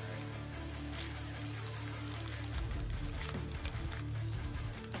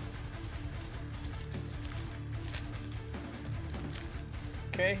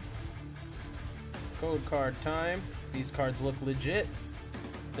 Okay. Code card time. These cards look legit.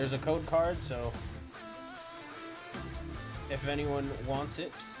 There's a code card, so if anyone wants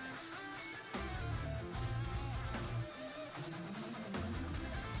it.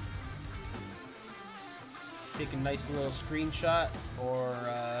 Take a nice little screenshot or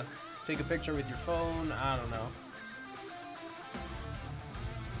take a picture with your phone. I don't know.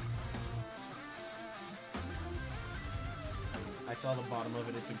 I saw the bottom of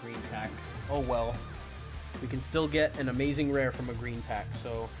it. It's a green pack. Oh well. We can still get an amazing rare from a green pack,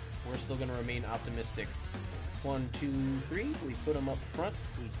 so we're still going to remain optimistic. 1, 2, 3. We put them up front.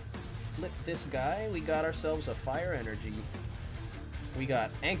 We flip this guy. We got ourselves a Fire Energy. We got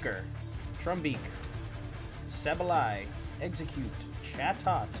Anchor, Trumbeak, Sableye, Execute,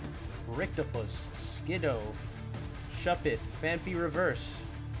 Chatot, Rictopus, Skiddo, Shuppet, Phanpy Reverse.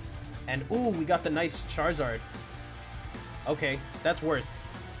 And ooh, we got the nice Charizard. Okay, that's worth.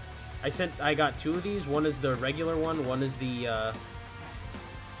 I got 2 of these. One is the regular one is the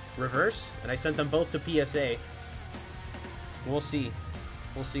reverse, and I sent them both to PSA. We'll see.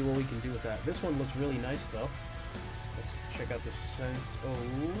 We'll see what we can do with that. This one looks really nice, though. Let's check out the scent. Oh,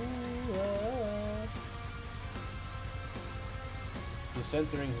 the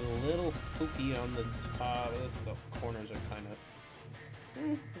centering's a little pooky on the top. The corners are kind of...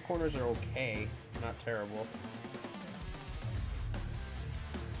 the corners are okay, not terrible.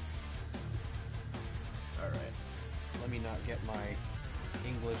 Alright, let me not get my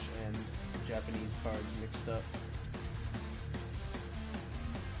English and Japanese cards mixed up.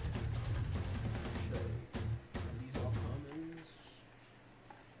 Okay. Are these all commons?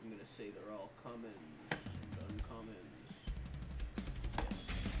 I'm gonna say they're all commons and uncommons. Yes.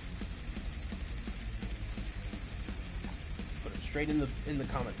 Put it straight in the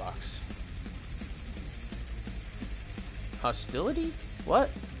comment box. Hostility? What?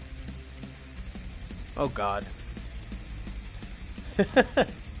 Oh god.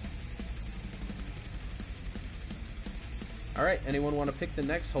 Alright, anyone want to pick the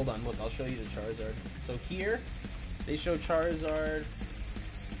next? Hold on, look, I'll show you the Charizard. So here, they show Charizard.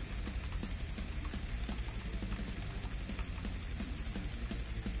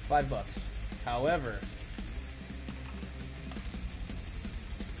 $5. However,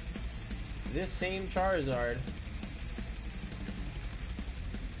 this same Charizard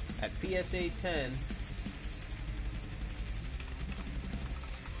at PSA 10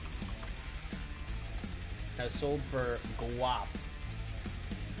 has sold for guap.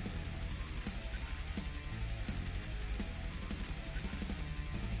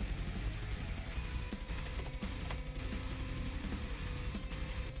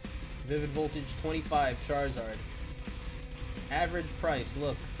 Vivid Voltage 25 Charizard. Average price,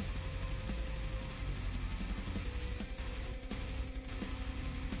 look.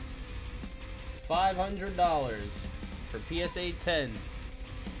 $500 for PSA 10.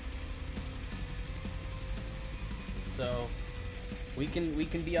 So we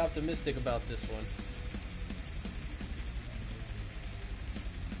can be optimistic about this one.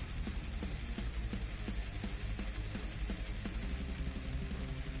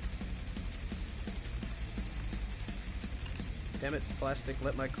 Damn it, plastic,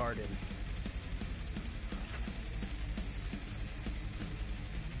 let my card in.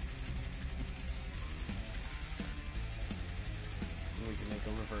 We can make a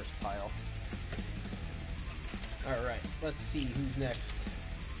reverse pile. Alright, let's see who's next.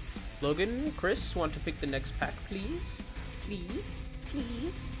 Logan, Chris, want to pick the next pack, please? Please?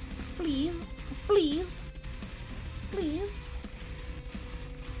 Please? Please? Please? Please?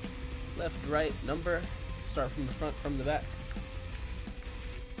 Left, right, number. Start from the front, from the back.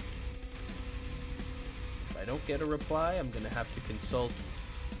 If I don't get a reply, I'm gonna have to consult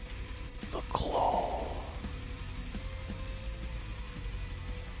the claw.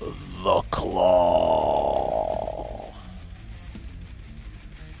 The claw.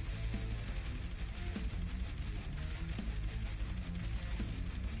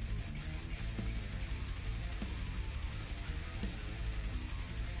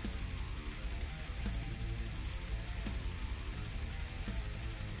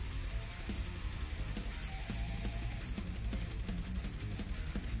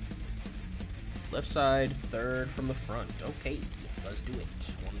 Left side, third from the front. Okay, let's do it.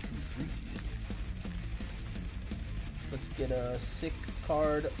 1, 2, 3. Let's get a sick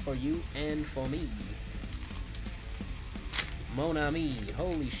card for you and for me. Mon ami.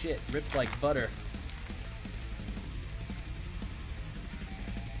 Holy shit, ripped like butter.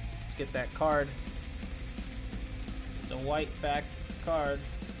 Let's get that card. It's a white back card.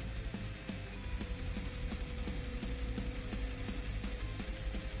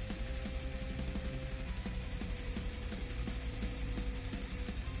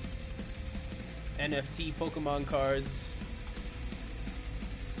 NFT Pokemon cards.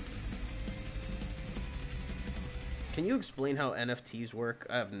 Can you explain how NFTs work?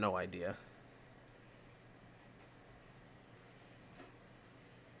 I have no idea.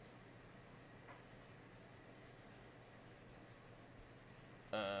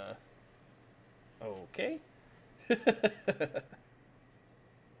 Okay.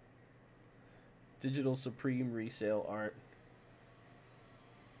 Digital Supreme resale art.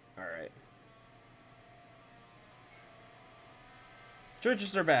 Alright.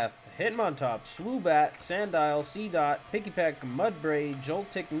 Chichester Bath, Hitmontop, Swoobat, Sandile, Seedot, Pikipek, Mudbray,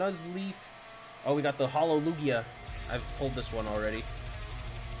 Joltik, Nuzleaf. Oh, we got the Hollow Lugia. I've pulled this one already.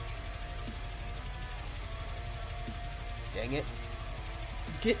 Dang it.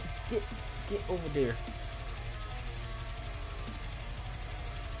 Get over there.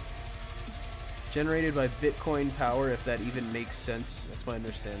 Generated by Bitcoin power, if that even makes sense. That's my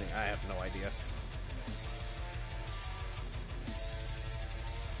understanding. I have no idea.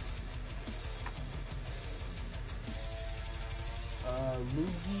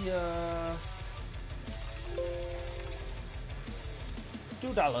 Lugia.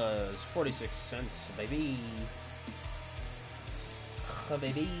 $2.46, baby.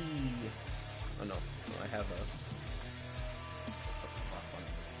 Baby. Oh no, I have a on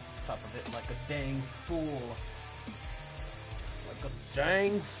top of it like a dang fool. Like a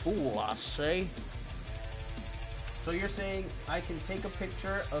dang fool, I say. So you're saying I can take a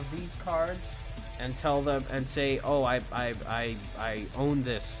picture of these cards and tell them and say, "Oh, I own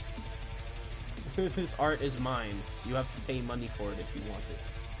this. This art is mine. You have to pay money for it if you want it."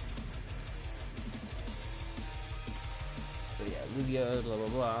 So yeah, Lugia, blah blah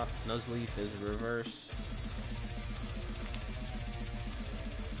blah. Nuzleaf is reverse.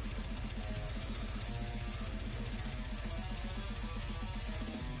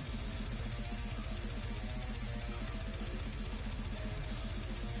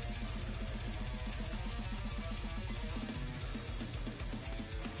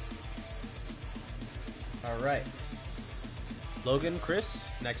 Alright. Logan, Chris,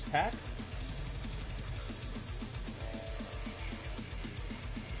 next pack.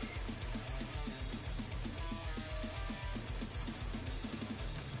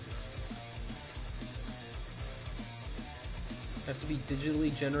 Has to be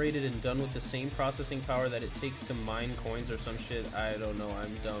digitally generated and done with the same processing power that it takes to mine coins or some shit. I don't know,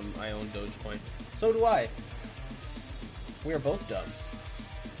 I'm dumb. I own Dogecoin. So do I. We are both dumb.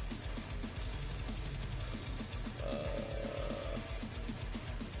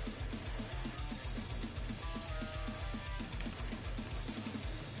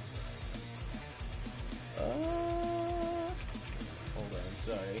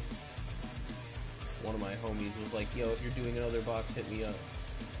 my homies was like, yo, if you're doing another box, hit me up.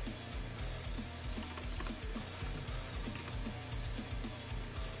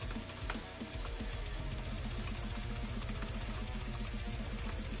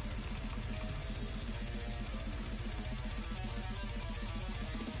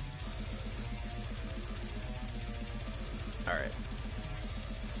 Alright.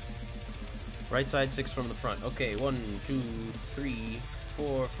 Right side, 6 from the front. Okay, 1, 2, 3,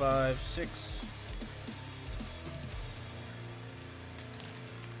 4, 5, 6.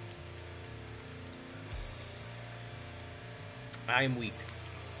 I am weak.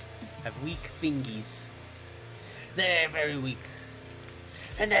 Have weak fingies. They're very weak.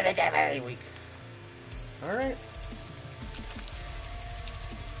 And they're very weak. Alright.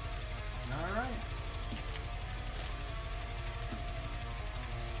 Alright.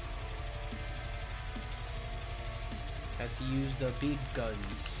 Had to use the big guns.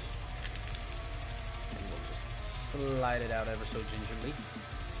 And we'll just slide it out ever so gingerly.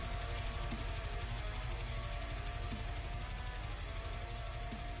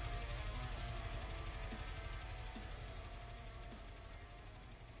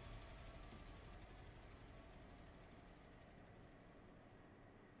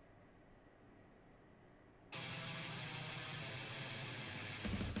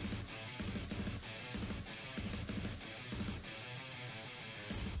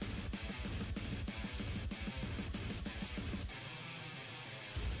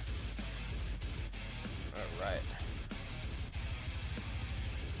 Alright.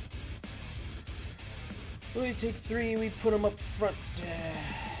 We take 3, we put them up front.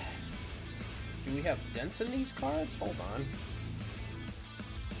 Do we have dents in these cards? Hold on.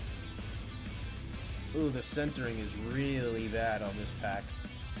 Ooh, the centering is really bad on this pack.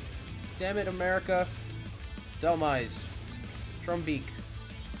 Damn it, America. Delmise, Trumbeak,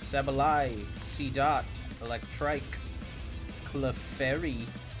 Sableye, C-Dot, Electrike, Clefairy,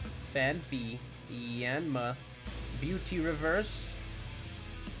 Fanpy, Yanma, Beauty Reverse.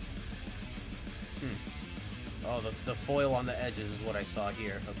 Oh, the foil on the edges is what I saw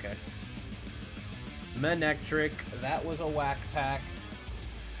here. Okay. Manectric, that was a whack pack.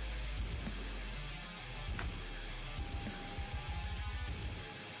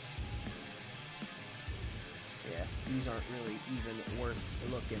 Yeah, these aren't really even worth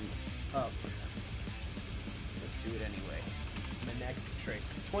looking up. Let's do it anyway. Manectric,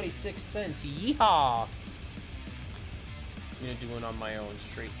 26 cents. Yeehaw! I'm gonna do one on my own,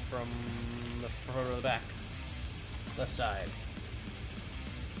 straight from the front or the back. Left side.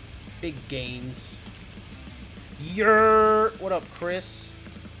 Big gains. Yer! What up, Chris?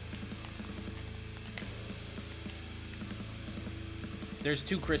 There's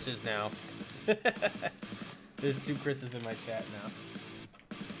 2 Chris's now. There's 2 Chris's in my chat now.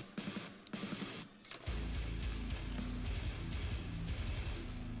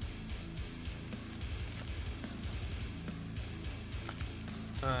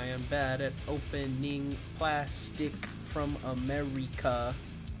 I am bad at opening plastic from America.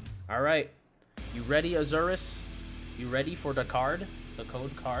 Alright. You ready, Azurus? You ready for the card? The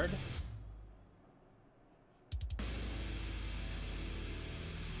code card?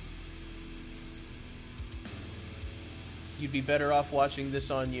 You'd be better off watching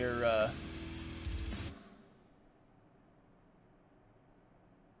this on your,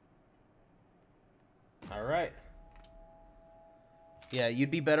 Alright. Yeah,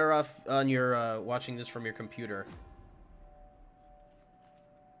 you'd be better off on your, watching this from your computer.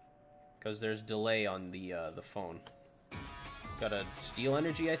 Because there's delay on the phone. Got a Steel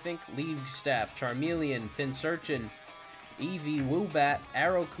Energy, I think. League Staff, Charmeleon, Pinsirchin, Eevee, Woobat,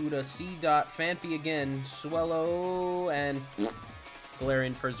 Arrokuda, C-Dot, Fanpy again, Swellow, and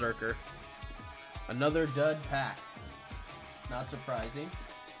Galarian Berserker. Another dud pack. Not surprising.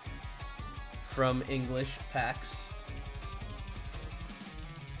 From English packs.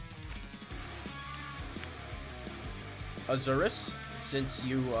 Azurus, since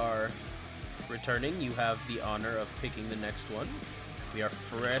you are returning, you have the honor of picking the next one. We are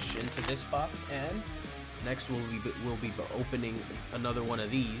fresh into this box, and next we'll be opening another one of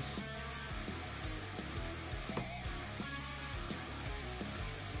these.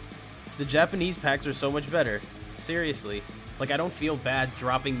 The Japanese packs are so much better. Seriously. Like, I don't feel bad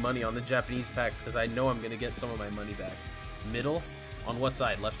dropping money on the Japanese packs because I know I'm going to get some of my money back. Middle? On what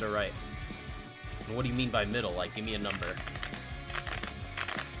side? Left or right? And what do you mean by middle? Like, give me a number.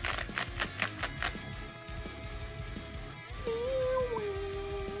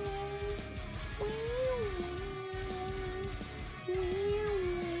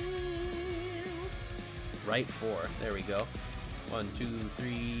 Right 4. There we go. 1, 2,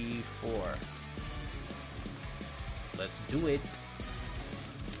 3, 4. Let's do it.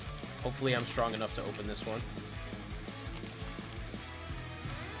 Hopefully I'm strong enough to open this one.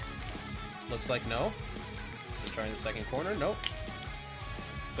 Looks like no. So trying the second corner, nope.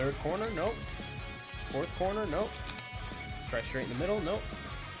 Third corner, nope. Fourth corner, nope. Try straight in the middle, nope.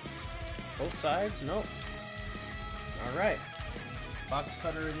 Both sides, nope. Alright. Box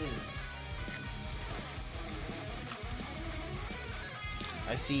cutter it is.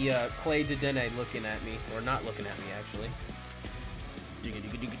 I see Clay Dedenne looking at me. Or not looking at me, actually.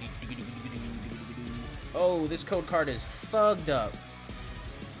 Oh, this code card is fucked up.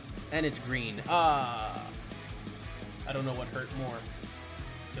 And it's green. Ah. I don't know what hurt more.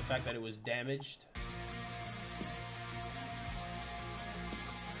 The fact that it was damaged.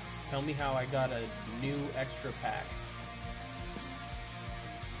 Tell me how I got a new extra pack.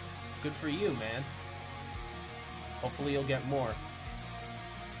 Good for you, man. Hopefully you'll get more.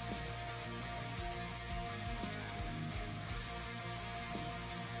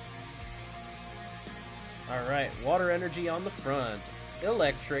 Alright, water energy on the front.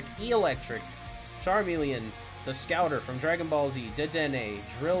 Electric, E-Electric, Charmeleon, the Scouter from Dragon Ball Z, Dedenne,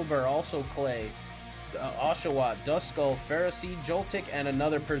 Drillbur, also Clay, Oshawott, Duskull, Pharisee, Joltik, and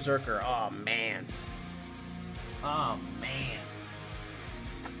another Berserker. Oh man. Oh man.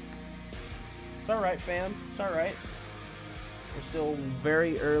 It's alright, fam. It's alright. We're still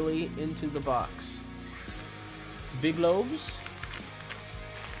very early into the box. Big Lobes.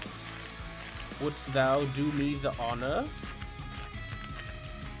 Wouldst thou do me the honor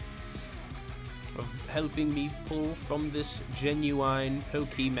of helping me pull from this genuine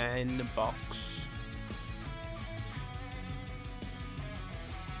Pokemon box?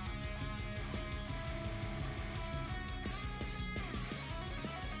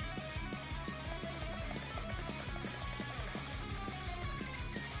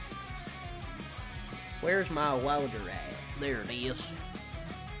 Where's my water at? There it is.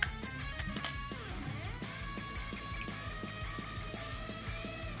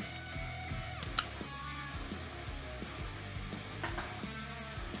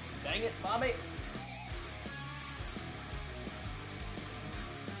 Dang it, Bobby!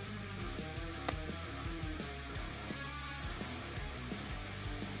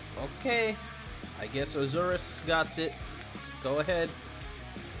 Okay, I guess Azurus got it. Go ahead.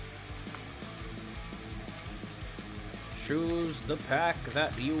 Choose the pack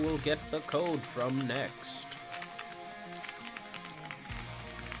that you will get the code from next.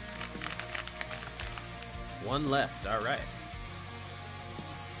 One left, alright.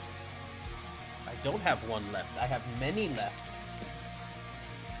 I don't have one left, I have many left.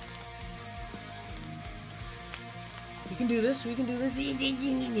 We can do this, we can do this.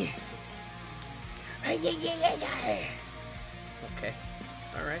 Okay,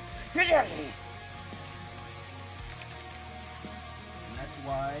 alright.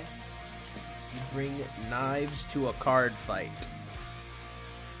 Why you bring knives to a card fight.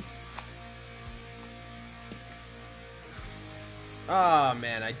 Ah,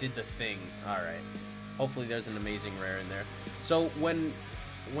 man, I did the thing. Alright. Hopefully there's an amazing rare in there. So when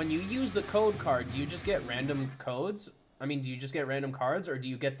you use the code card, do you just get random codes? I mean, do you just get random cards, or do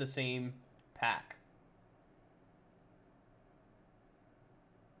you get the same pack?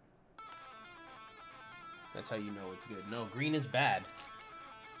 That's how you know it's good. No, green is bad.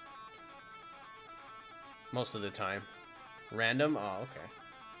 Most of the time. Random? Oh, okay.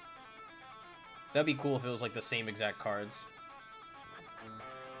 That'd be cool if it was like the same exact cards.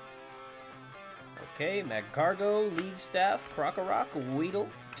 Okay, Magcargo, League Staff, Krokorok, Weedle,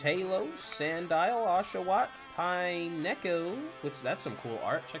 Talos, Sandile, Oshawott, Pineco. That's some cool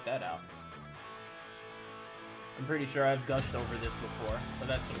art. Check that out. I'm pretty sure I've gushed over this before, but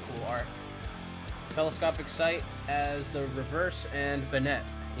that's some cool art. Telescopic Sight as the reverse, and Bennett.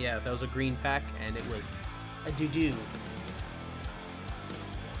 Yeah, that was a green pack, and it was a doo-doo. Yep.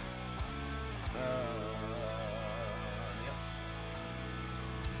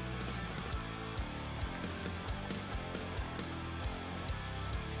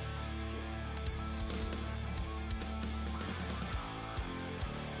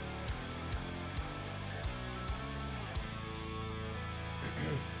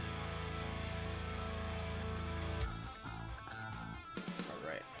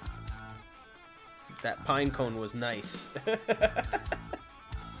 That pine cone was nice.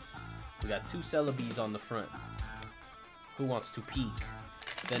 We got two Celebees on the front. Who wants to peek?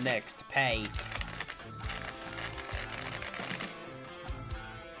 The next pay.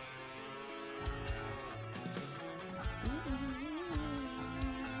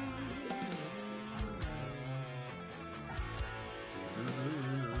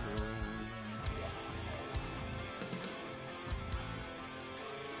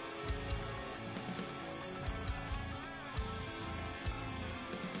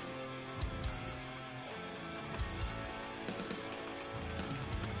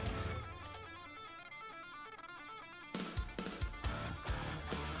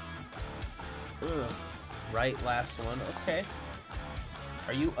 Ugh. Right, last one. Okay.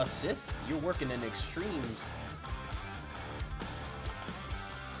 Are you a Sith? You're working in extremes.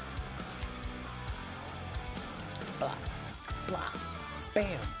 Blah, blah,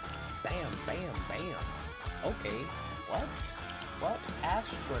 bam, bam, bam, bam. Okay. What? What?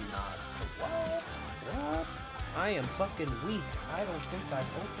 Astronaut? What? I am fucking weak. I don't think I've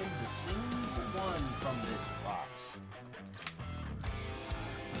opened a single one from this box.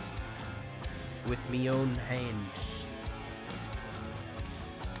 With me own hands.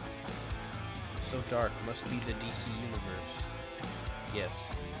 So dark. Must be the DC universe. Yes.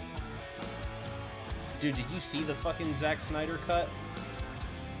 Dude, did you see the fucking Zack Snyder cut?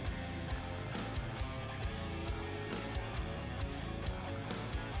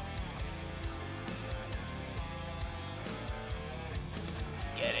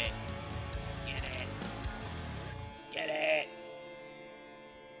 Get it. Get it. Get it.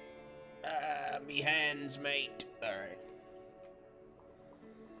 Me hands, mate. Alright.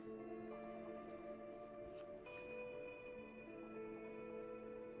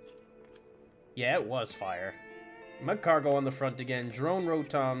 Yeah, it was fire. Mud Cargo on the front again. Drone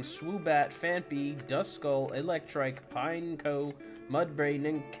Rotom, Swoobat, Phanpy, Duskull, Electrike, Pineco, Mudbray,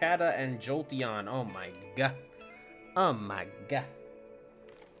 Nincada, and Jolteon. Oh my god. Oh my god.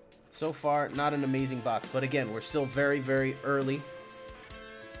 So far, not an amazing box. But again, we're still very, very early.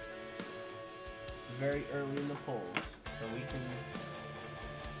 Very early in the polls. So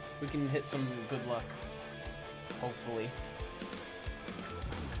we can hit some good luck. Hopefully.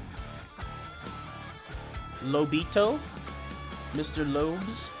 Lobito, Mr.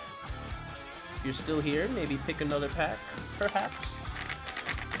 Lobes, if you're still here, maybe pick another pack, perhaps.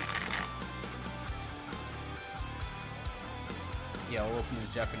 Yeah, we'll open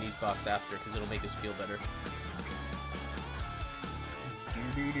the Japanese box after, because it'll make us feel better.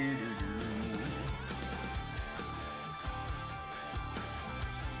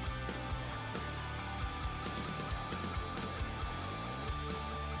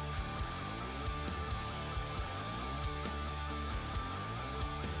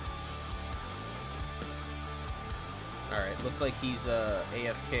 Alright, looks like he's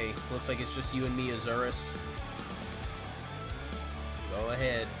AFK. Looks like it's just you and me, Azurus. Go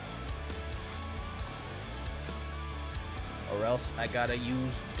ahead. Or else I gotta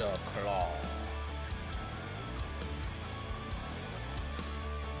use the claw.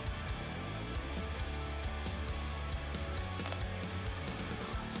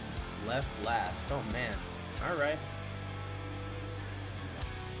 Left last. Oh man. Alright.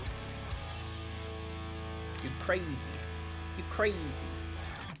 You're crazy. You're crazy.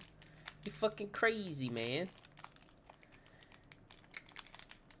 You're fucking crazy, man.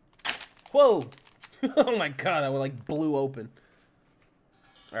 Whoa! Oh my god, that one like blew open.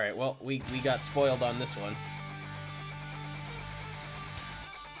 Alright, well, we got spoiled on this one.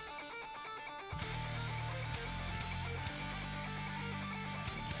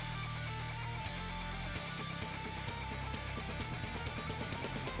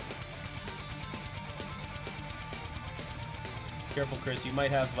 Careful, Chris. You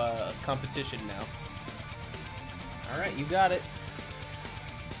might have competition now. Alright, you got it.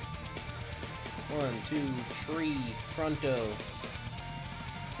 1, 2, 3, Fronto.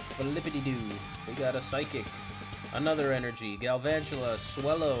 Flippity-doo. We got a Psychic. Another Energy. Galvantula.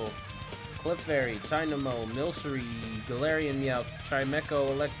 Swellow. Clefairy. Tynamo. Milcery. Galarian Meowth.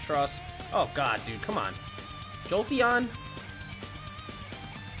 Chimecho. Electros. Oh god, dude. Come on. Jolteon?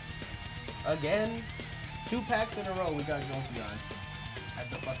 Again? 2 packs in a row, we got Jolteon at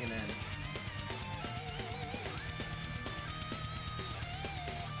the fucking end.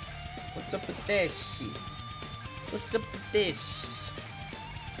 What's up with this shit? What's up with this?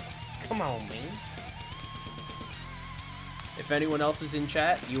 Come on, man. If anyone else is in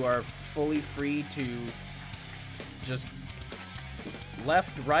chat, you are fully free to just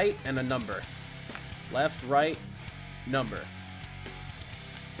left, right, and a number. Left, right, number.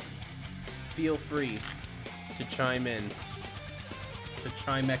 Feel free to chime in, to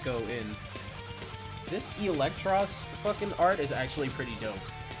chime echo in. This Electros fucking art is actually pretty dope.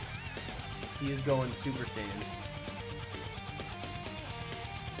 He is going Super Saiyan.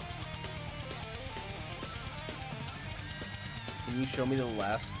 Can you show me the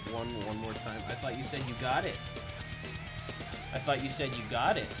last one more time? I thought you said you got it. I thought you said you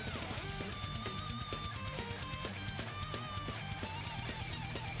got it.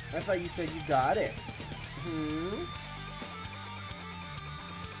 I thought you said you got it. Hmm?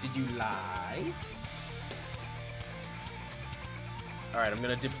 Did you lie? Alright, I'm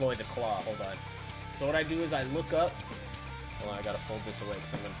gonna deploy the claw. Hold on. So what I do is I look up Well, I gotta fold this away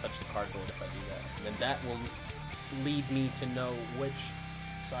because I'm gonna touch the cardboard if I do that. And then that will lead me to know which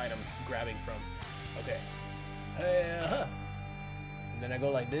side I'm grabbing from. Okay. And then I go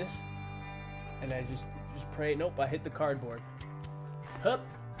like this. And I just pray. Nope, I hit the cardboard. Hup.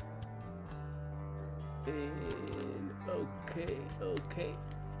 And okay.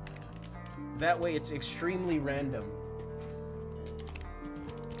 That way it's extremely random.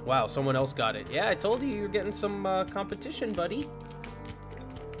 Wow, someone else got it. Yeah, I told you you're getting some competition, buddy.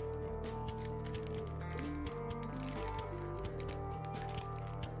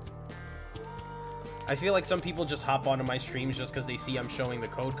 I feel like some people just hop onto my streams just because they see I'm showing the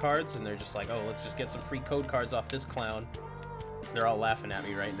code cards, and they're just like, oh, let's just get some free code cards off this clown. They're all laughing at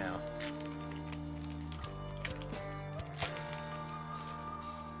me right now.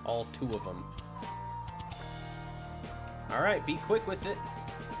 All 2 of them. Alright, be quick with it.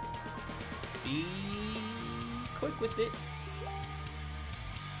 Be quick with it.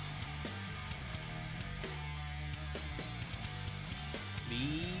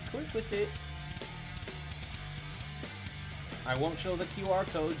 Be quick with it. I won't show the QR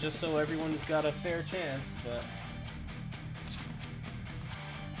code just so everyone's got a fair chance, but...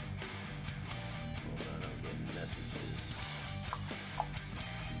 Hold on, I'm getting messages.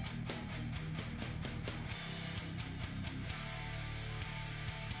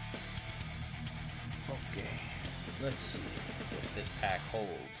 Okay, let's see if this pack holds.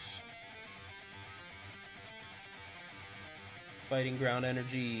 Fighting ground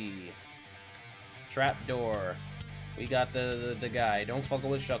energy. Trapdoor. We got the guy. Don't fuckle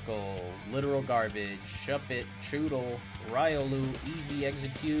with Shuckle. Literal garbage. Shuppet. Choodle. Ryolu. Easy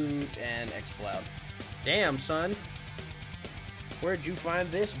execute. And Xcloud. Damn, son. Where'd you find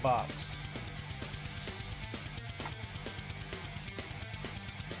this box?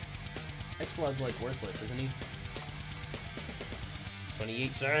 Xcloud's like worthless, isn't he?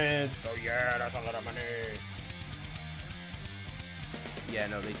 28 cents. Oh yeah, that's a lot of money. Yeah,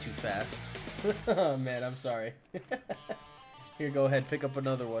 no, they too fast. Oh man, I'm sorry. Here, go ahead, pick up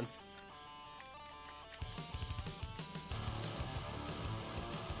another one.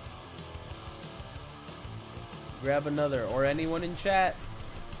 Grab another, or anyone in chat.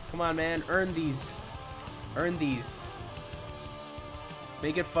 Come on, man, earn these. Earn these.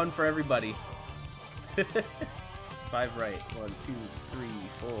 Make it fun for everybody. 5 right. 1, 2, 3,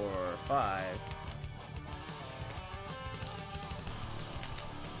 4, 5.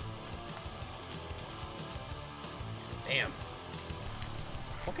 Damn.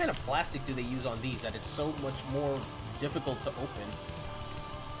 What kind of plastic do they use on these that it's so much more difficult to open?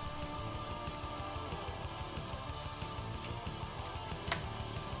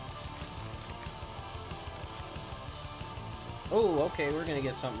 Oh, okay, we're gonna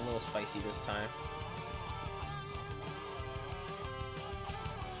get something a little spicy this time.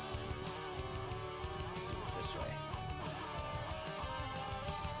 This way.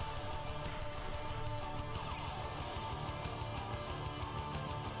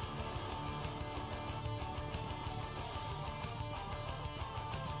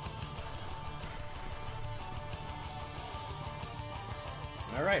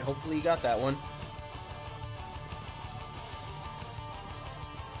 Alright, hopefully you got that one.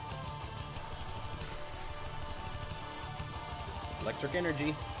 Electric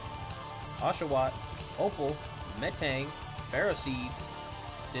Energy, Oshawott, Opal, Metang, Ferroseed,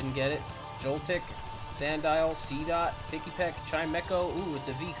 didn't get it, Joltik, Sandile, Seedot, Pikipek, Chimecho, ooh, it's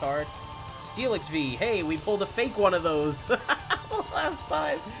a V card, Steelix V, hey, we pulled a fake one of those, last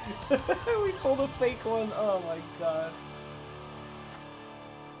time, we pulled a fake one, oh my god,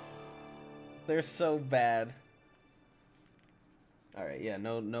 they're so bad. Alright, yeah,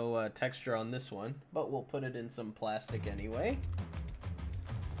 no texture on this one, but we'll put it in some plastic anyway.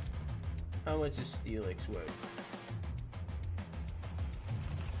 How much is Steelix worth?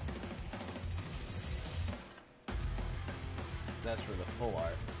 That's for the full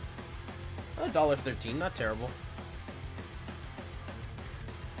art. $1.13, not terrible.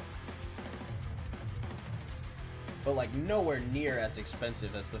 But like nowhere near as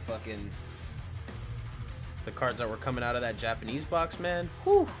expensive as the fucking... the cards that were coming out of that Japanese box, man.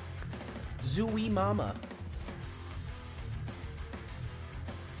 Whew. Zooey Mama.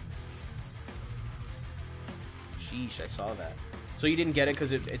 Sheesh, I saw that. So you didn't get it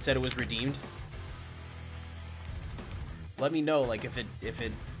because it said it was redeemed? Let me know, like, if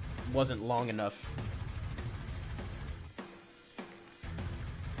it wasn't long enough.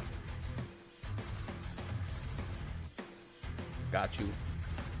 Got you.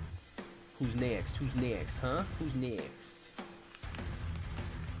 Who's next? Who's next, huh? Who's next?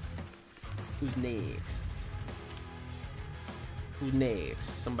 Who's next? Who's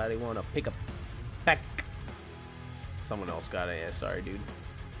next? Somebody want to pick a pack? Someone else got it. Yeah, sorry, dude.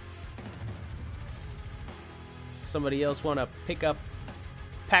 Somebody else want to pick up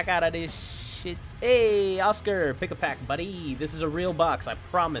pack out of this shit? Hey, Oscar, pick a pack, buddy. This is a real box. I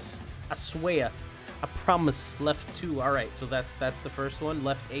promise. I swear. I promise. Left 2. All right, so that's the first one.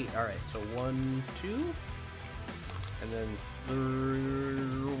 Left 8. All right, so 1, 2, and then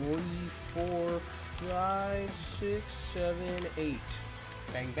 3, 4, 5, 6, 7, 8.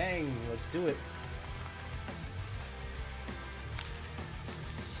 Bang, bang. Let's do it.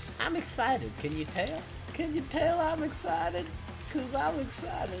 I'm excited. Can you tell? Can you tell I'm excited? Because I'm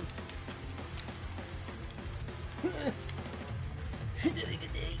excited.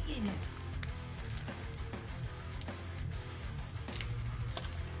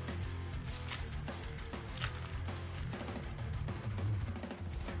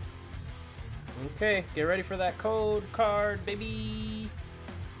 Okay, get ready for that code card, baby.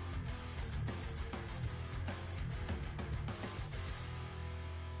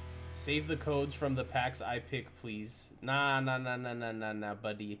 Save the codes from the packs I pick, please. Nah,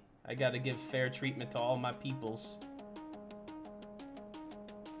 buddy. I gotta give fair treatment to all my peoples.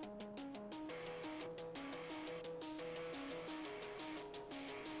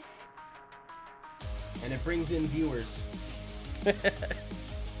 And it brings in viewers.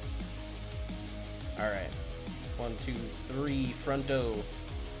 Alright. 1, 2, 3, fronto.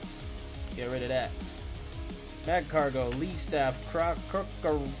 Get rid of that. Mag Cargo, League Staff,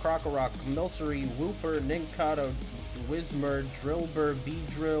 Crocorock, Milcery, Whooper, Ninkado, Wismer, Drillbur,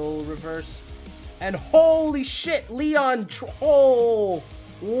 B-Drill, Reverse, and holy shit, Leon Troll!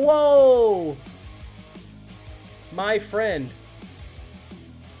 Whoa! My friend.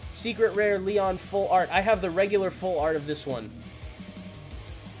 Secret Rare Leon full art. I have the regular full art of this one.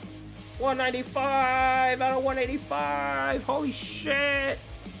 195 out of 185! Holy shit!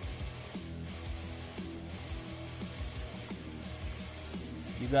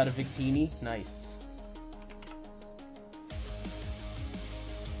 You got a Victini? Nice.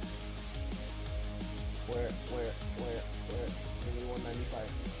 Where? Give me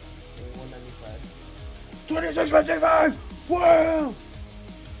 195. Give me 195. 26.55! Whoa!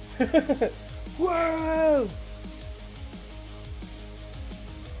 Whoa!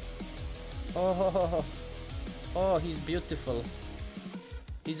 Oh, he's beautiful.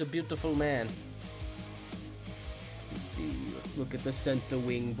 He's a beautiful man. Let's see. Look at the center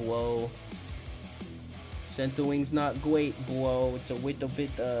wing, bro. Center wing's not great, bro. It's a little bit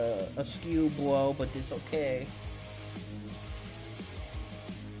askew, bro, but it's okay.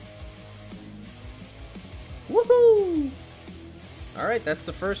 Woohoo! Alright, that's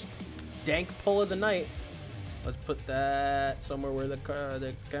the first dank pull of the night. Let's put that somewhere where the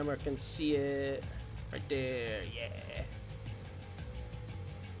camera can see it. Right there, yeah.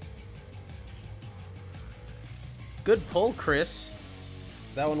 Good pull, Chris.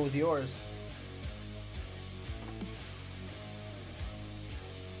 That one was yours.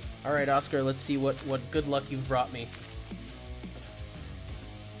 Alright, Oscar, let's see what good luck you've brought me.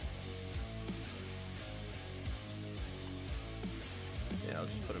 Yeah, I'll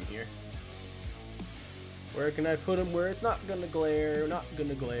just put him here. Where can I put him where it's not gonna glare, not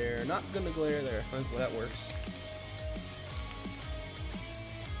gonna glare, not gonna glare? There, that works.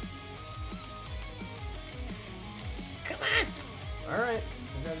 Come on! Alright,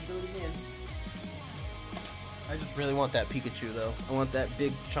 we gotta do it again. I just really want that Pikachu, though. I want that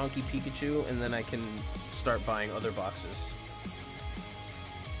big, chunky Pikachu, and then I can start buying other boxes.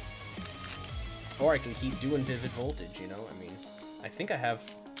 Or I can keep doing Vivid Voltage, you know? I mean, I think I have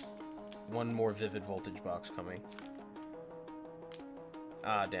one more Vivid Voltage box coming.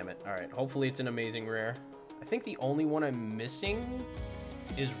 Ah, damn it. Alright, hopefully it's an amazing rare. I think the only one I'm missing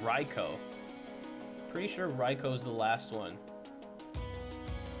is Raikou. Pretty sure Raikou's the last one. I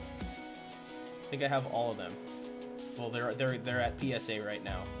think I have all of them. Well, they're at PSA right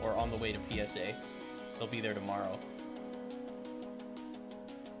now, or on the way to PSA. They'll be there tomorrow.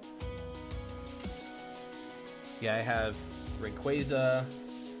 Yeah, I have Rayquaza,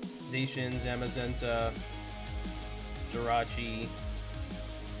 Zacian, Zamazenta, Jirachi.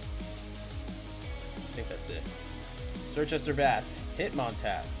 I think that's it. Sirchester Bath,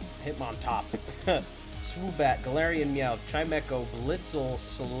 Hitmontop, Swoobat, Galarian Meowth, Chimecho, Blitzel,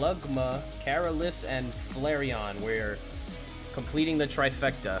 Slugma, Caralis, and Flareon. We're completing the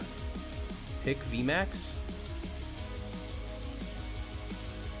trifecta. Pick VMAX?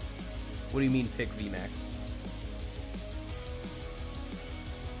 What do you mean pick VMAX?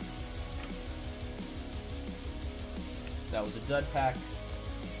 That was a dud pack.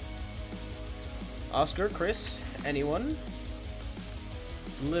 Oscar, Chris, anyone?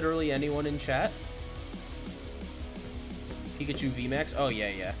 Literally anyone in chat. Pikachu VMAX. Oh yeah,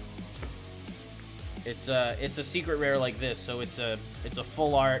 yeah. It's a secret rare like this, so it's a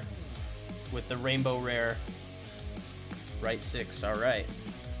full art with the rainbow rare. Right 6. All right. 2,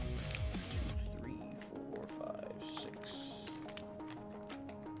 3, 4, 5, 6.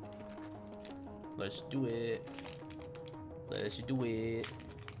 Let's do it. Let's do it.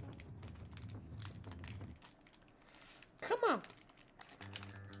 Come on.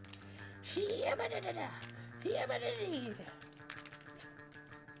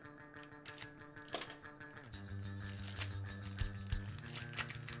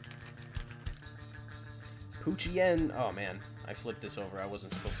 Poochien. Oh man, I flipped this over. I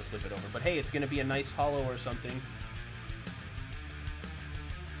wasn't supposed to flip it over. But hey, it's gonna be a nice hollow or something.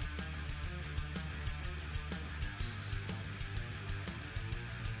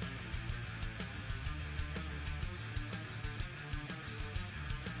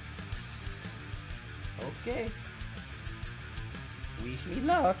 Okay. Wish me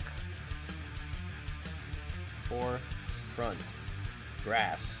luck. 4 front.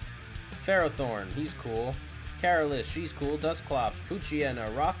 Grass. Ferrothorn, he's cool. Carolus, she's cool. Dusclops, Poochiena,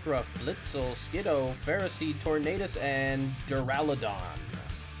 Rockruff, Blitzel, Skiddo, Pharisee, Tornadus, and Duraludon.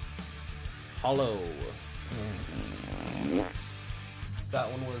 Hollow. That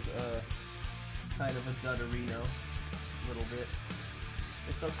one was kind of a dudderino. A little bit.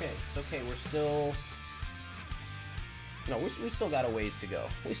 It's okay. It's okay. We're still... No, we still got a ways to go.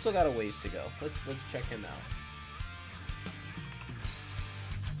 We still got a ways to go. Let's check him out.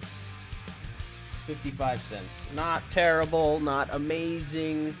 55 cents. Not terrible, not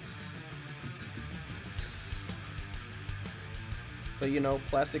amazing. But you know,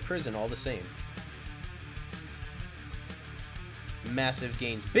 plastic prison all the same. Massive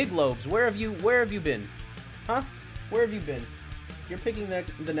gains. Big Lobes, where have you been? Huh? Where have you been? You're picking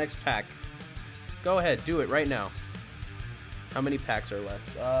the next pack. Go ahead, do it right now. How many packs are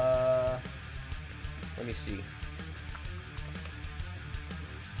left? Let me see. 1,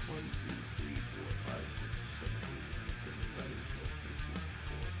 2, 3, 4, 5, 6, 7, 8, 9, 10, 11,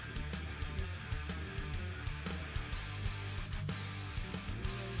 12,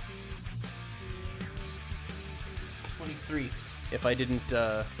 13, 14, 23, if I didn't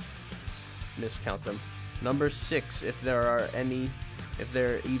miscount them. Number 6, if there are any, if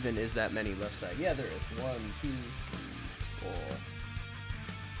there even is that many left side. Yeah, there is. 1, 2, 3, 4.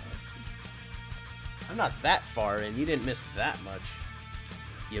 I'm not that far in. You didn't miss that much.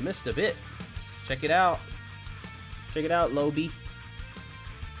 You missed a bit. Check it out. Check it out, Lobie.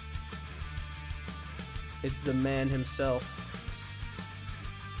 It's the man himself.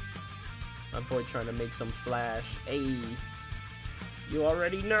 My boy trying to make some flash. Hey, you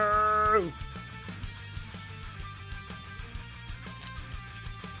already know.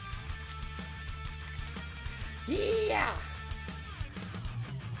 Yeah.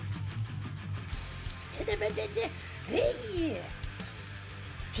 Hey.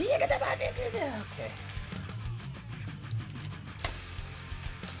 Okay.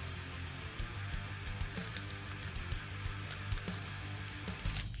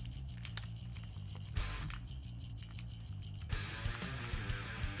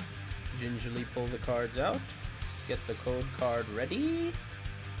 Gingerly pull the cards out. Get the code card ready.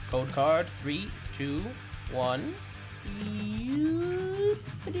 Code card 3, 2, 1.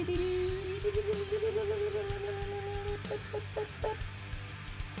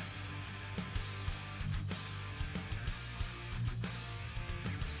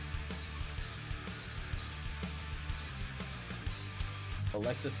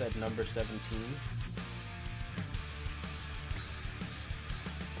 Alexa said number 17.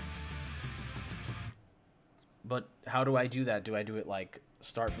 But how do I do that? Do I do it like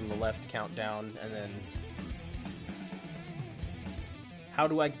start from the left, count down, and then how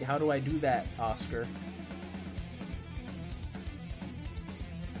do I do that, Oscar?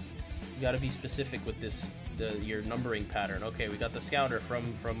 You got to be specific with this your numbering pattern. Okay, we got the Scouter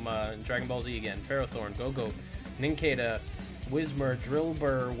from Dragon Ball Z again. Ferrothorn, Go-Go, Ninkata, Whismur,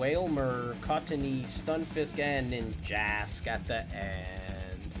 Drillbur, Whalmer, Cottony, Stunfisk, and Ninjask at the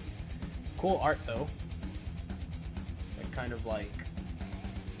end. Cool art though. It kind of like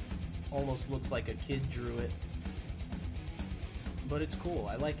almost looks like a kid drew it. But it's cool.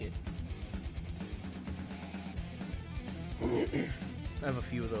 I like it. I have a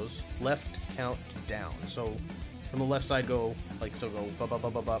few of those. Left count down. So from the left side go like so, go bup bup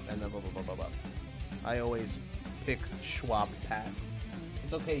bup bup bup, and then bup bup bup bup bup. I always pick Schwab Pat.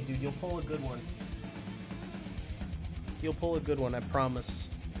 It's okay, dude. You'll pull a good one. You'll pull a good one. I promise.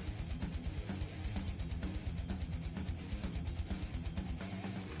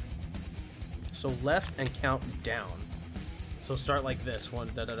 So left and count down. So start like this.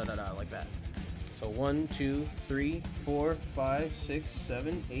 1, da da da da da, like that. So 1, 2, 3, 4, 5, 6,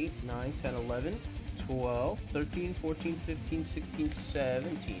 7, 8, 9, 10, 11, 12, 13, 14, 15, 16,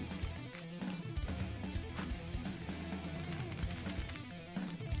 17.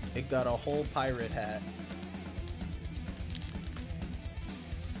 It got a whole pirate hat.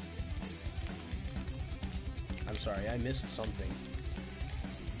 I'm sorry, I missed something.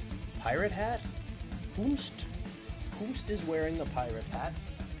 Pirate hat? Whomst is wearing a pirate hat?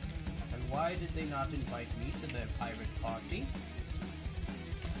 And why did they not invite me to their pirate party?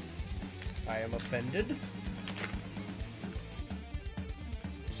 I am offended.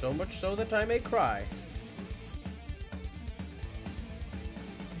 So much so that I may cry.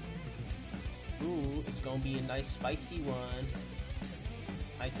 Ooh, it's gonna be a nice spicy one.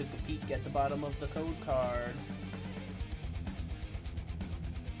 I took a peek at the bottom of the code card.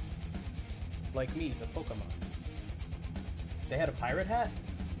 Like me, the Pokemon. They had a pirate hat?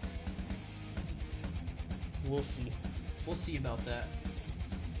 We'll see. We'll see about that.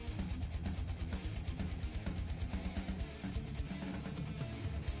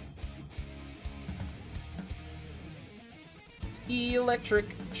 Electric,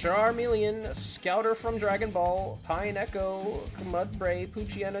 Charmeleon, Scouter from Dragon Ball, Pine Echo, Mudbray,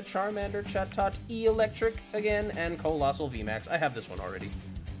 Poochyena, Charmander, Chatot, Electric again, and Colossal VMAX. I have this one already.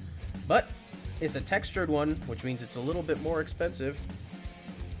 But it's a textured one, which means it's a little bit more expensive.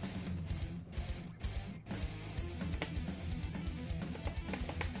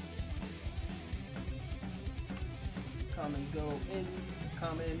 Come and go in,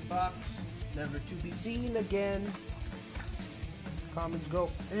 common box, never to be seen again. Commons go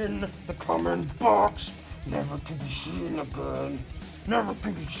in the common box, never to be seen again. Never to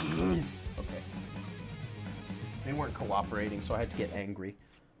be seen. Okay. They weren't cooperating, so I had to get angry.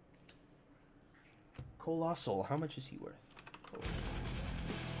 Colossal, how much is he worth? Oh.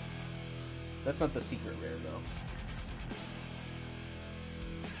 That's not the secret rare,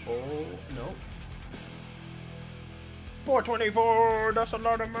 though. Oh, no. 424, that's a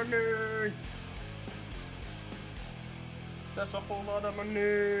lot of money. That's a whole lot of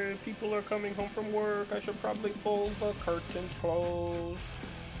money. People are coming home from work. I should probably pull the curtains closed.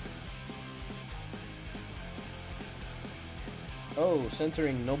 Oh,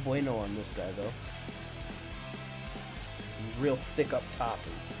 centering no bueno on this guy, though. Real thick up top.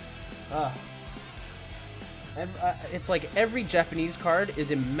 It's like every Japanese card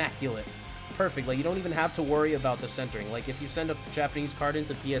is immaculate. Perfect. Like, you don't even have to worry about the centering. Like, if you send a Japanese card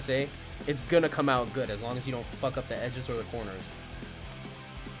into PSA, it's gonna come out good as long as you don't fuck up the edges or the corners.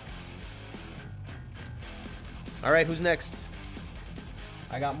 Alright, who's next?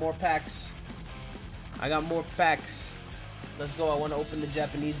 I got more packs. I got more packs. Let's go. I want to open the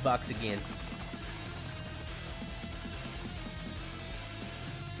Japanese box again.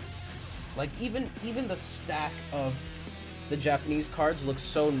 Like, even the stack of the Japanese cards looks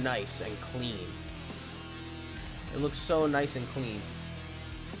so nice and clean. It looks so nice and clean.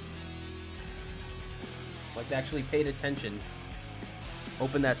 Like, they actually paid attention.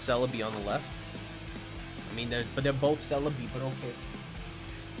 Open that Celebi on the left. I mean, they're both Celebi, but okay.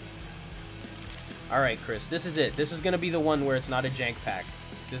 Alright, Chris, this is it. This is gonna be the one where it's not a jank pack.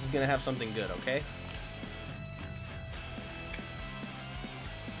 This is gonna have something good, okay?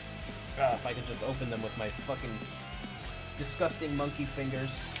 If I could just open them with my fucking disgusting monkey fingers.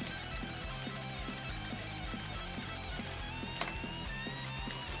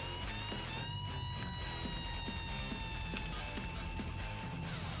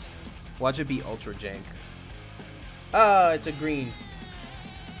 Watch it be ultra jank. Ah, it's a green.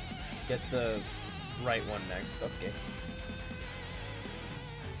 Get the right one next. Okay.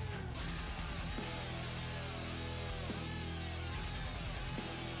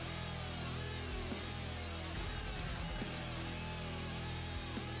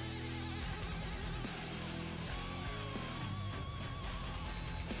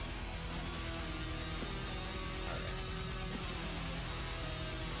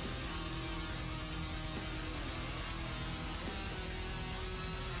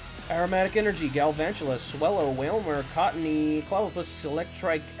 Aromatic Energy, Galvantula, Swellow, Whalmer, Cottony, Clobbopus,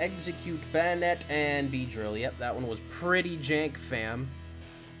 Electrike, Execute, Bayonet, and Beedrill. Yep, that one was pretty jank, fam.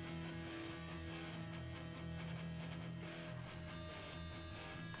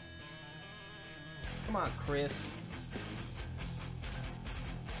 Come on, Chris.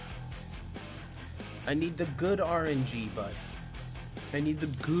 I need the good RNG, bud. I need the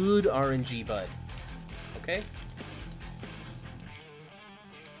good RNG, bud. Okay?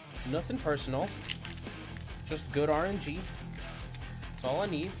 Nothing personal. Just good RNG. That's all I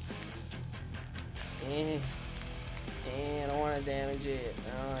need. I don't want to damage it.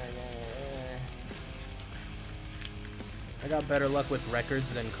 I got better luck with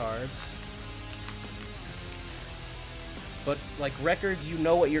records than cards. But, like, records, you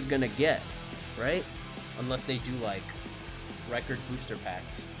know what you're gonna get, right? Unless they do, like, record booster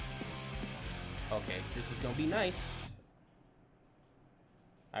packs. Okay, this is gonna be nice.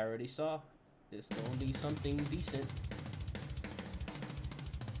 I already saw. This is gonna be something decent.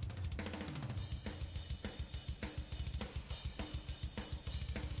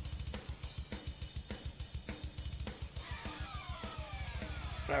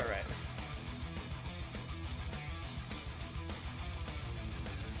 Alright.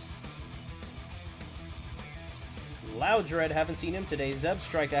 Loud Dread, haven't seen him today. Zeb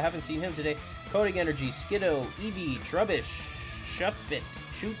Strike, I haven't seen him today. Coding Energy, Skiddo, Eevee, Trubbish, Shuffit,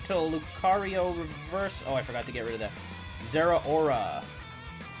 Chuto, Lucario, Reverse. Oh, I forgot to get rid of that. Zeraora,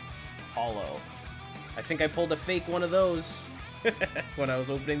 Hollow. I think I pulled a fake one of those when I was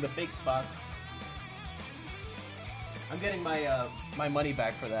opening the fake box. I'm getting my my money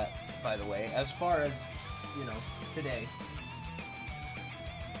back for that, by the way. As far as, you know, today.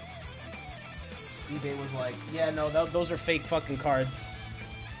 eBay was like, yeah, no, those are fake fucking cards.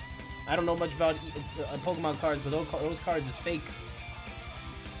 I don't know much about Pokemon cards, but those cards are fake.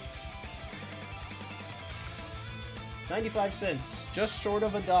 95 cents, just short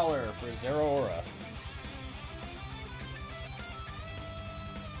of $1 for Zeraora.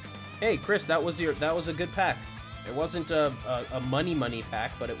 Hey, Chris, that was a good pack. It wasn't a money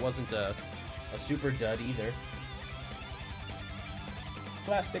pack, but it wasn't a super dud either.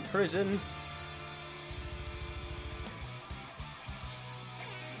 Plastic Prison.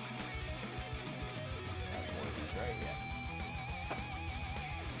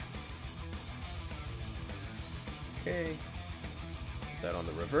 Okay, put that on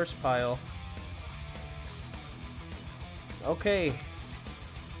the reverse pile. Okay,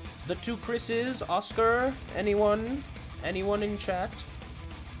 the two Chris's, Oscar, anyone in chat?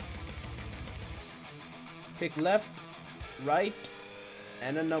 Pick left, right,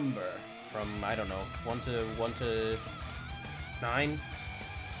 and a number from, I don't know, 1 to 9,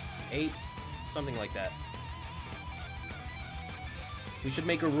 8, something like that. We should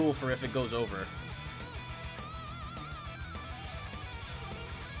make a rule for if it goes over.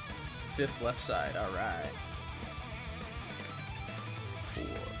 5th left side, alright. 4,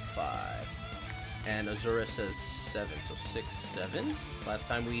 5. And Azura says 7, so 6, 7. Last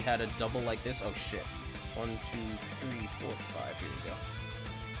time we had a double like this, oh shit. 1, 2, 3, 4, 5, here we go.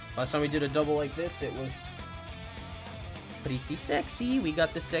 Last time we did a double like this, it was pretty sexy. We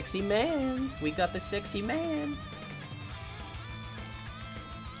got the sexy man. We got the sexy man.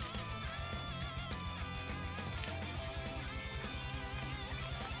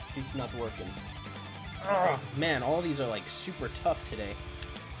 It's not working. Ugh, man, all these are like super tough today.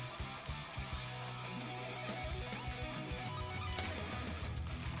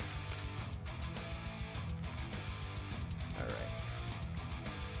 Alright.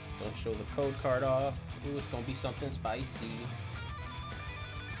 Don't show the code card off. Ooh, it's gonna be something spicy.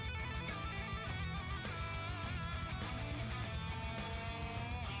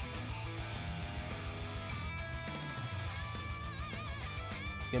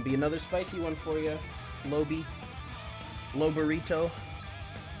 Gonna be another spicy one for you, Loby. Loburrito.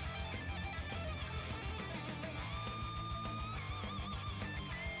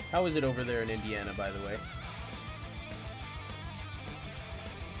 How is it over there in Indiana, by the way?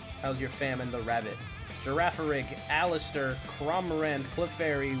 How's your famine, the rabbit? Giraffarig, Alistair, Cromorant,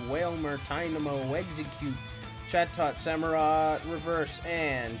 Clefairy, Whalmer, Tynamo, Execute, Chatot, Samurott, Reverse,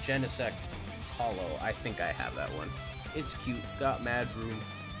 and Genesect Hollow. I think I have that one. It's cute. Got Mad Room.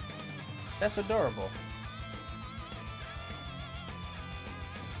 That's adorable.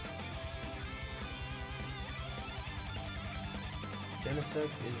 Genesect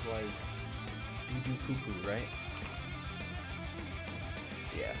is like doo-doo cuckoo, right?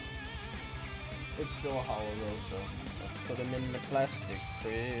 Yeah. It's still a hollow though, so let's put him in the plastic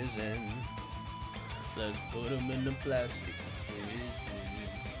prison. Let's put him in the plastic prison.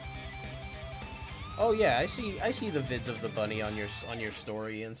 Oh yeah, I see the vids of the bunny on your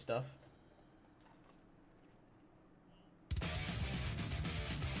story and stuff.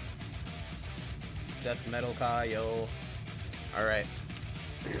 Death Metal Kaio. Alright.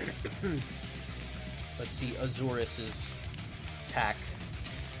 Let's see Azuris's pack.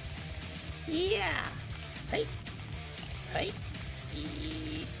 Yeah! Hey! Hey!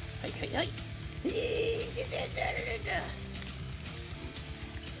 Hey, hey, hey!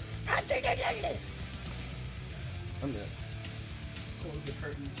 Close the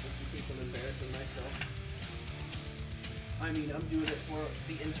curtains just to keep from embarrassing myself. I mean, I'm doing it for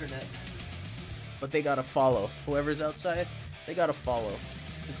the internet. But they gotta follow. Whoever's outside, they gotta follow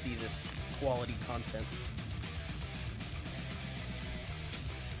to see this quality content.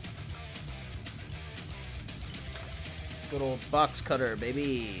 Good old box cutter,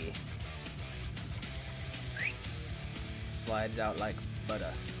 baby. Slide it out like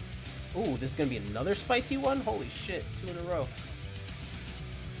butter. Ooh, this is gonna be another spicy one? Holy shit, 2 in a row.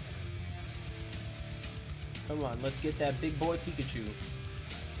 Come on, let's get that big boy Pikachu.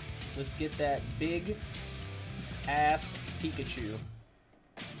 Let's get that big ass Pikachu.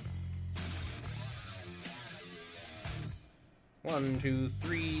 1, 2,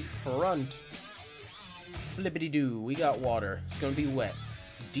 3, front. Flippity-doo, we got water. It's gonna be wet.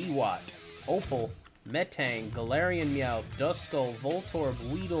 Dewott, Opal, Metang, Galarian Meowth, Duskull, Voltorb,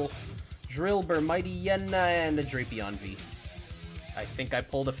 Weedle, Drillbur, Mighty Yenna, and a Drapion V. I think I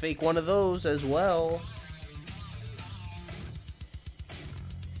pulled a fake one of those as well.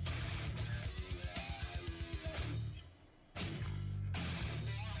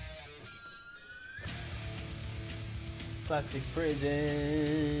 Plastic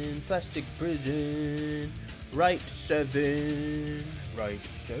prison, plastic prison, right 7, right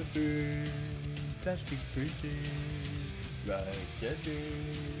 7, plastic prison, right 7,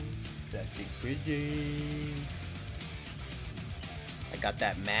 plastic prison. I got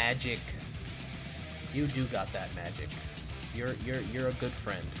that magic. You do got that magic. You're a good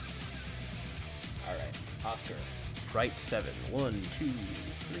friend. All right, Oscar, right 7, 1, 2, 3,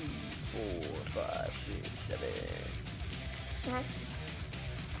 4, 5, 6, 7.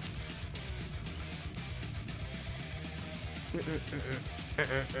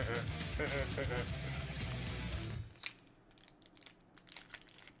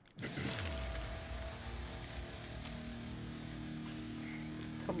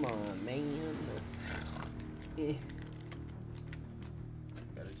 Come on, man.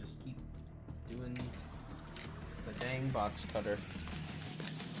 Gotta just keep doing the dang box cutter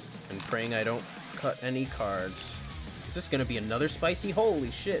and praying I don't cut any cards. Is this gonna be another spicy?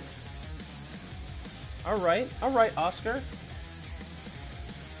 Holy shit. Alright, Oscar.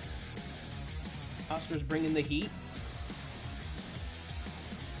 Oscar's bringing the heat.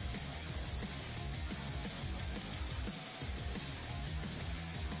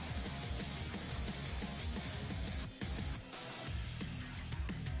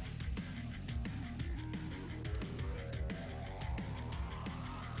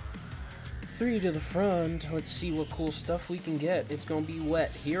 Three to the front. Let's see what cool stuff we can get. It's gonna be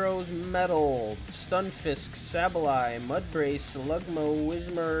wet. Heroes Metal, Stunfisk, Sableye, Mudbrace, Slugmo,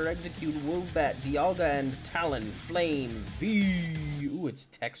 Whismur, Execute, Woobat, Dialga, and Talon. Flame V. Ooh, it's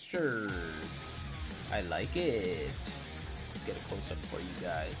textured. I like it. Let's get a close-up for you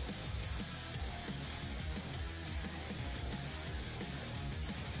guys.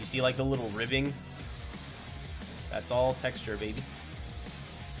 You see like the little ribbing? That's all texture, baby.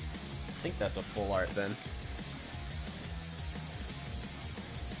 I think that's a full art then.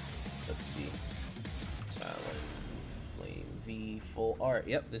 Let's see. Talon, Flame V, full art.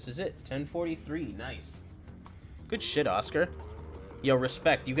 Yep, this is it. 1043. Nice. Good shit, Oscar. Yo,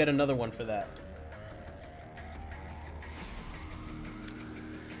 respect. You get another one for that.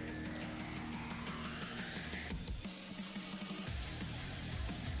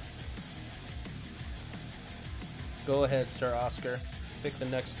 Go ahead, Sir Oscar. Pick the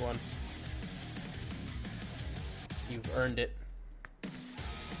next one. You've earned it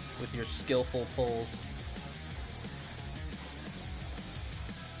with your skillful pulls.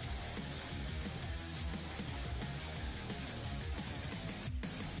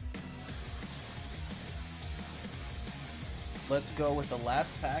 Let's go with the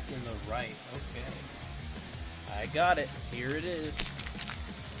last pack in the right. Okay. I got it. Here it is.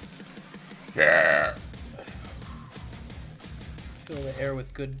 Yeah. Fill the air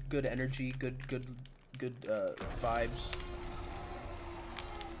with good energy, good vibes.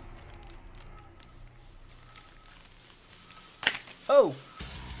 Oh!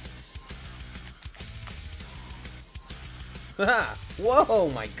 Haha! Whoa,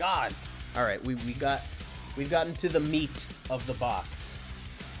 my God! All right, we've gotten to the meat of the box.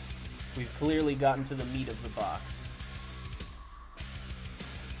 We've clearly gotten to the meat of the box.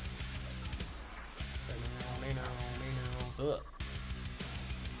 Ugh.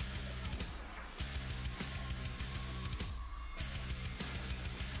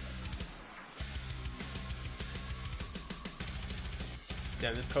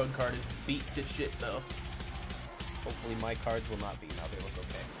 Yeah, this code card is beat to shit, though. Hopefully my cards will not be. Now they look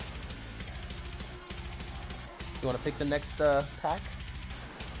okay. You want to pick the next pack?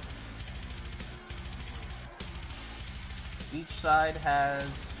 Each side has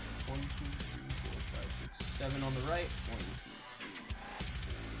 1, 2, 3, 4, 5, 6, 7 on the right. 1, 2, 3,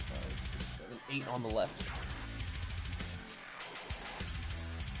 4, 5, 6, 7, 8 on the left.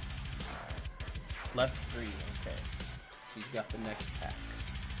 Left 3, okay. She's got the next pack.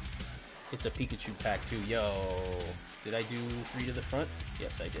 It's a Pikachu pack too. Yo, did I do 3 to the front?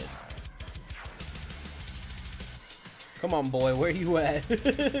 Yes, I did. Come on, boy, where you at?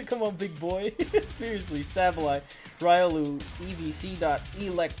 Come on, big boy. Seriously, Sableye, Riolu, EVC.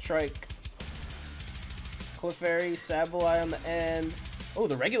 Electrike, Clefairy, Sableye on the end. Oh,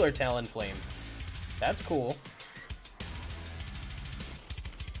 the regular Talonflame. That's cool.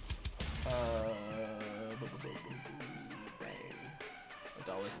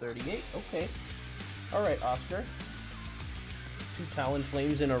 $1.38. Okay. All right, Oscar. 2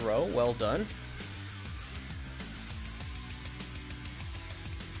 Talonflames in a row. Well done.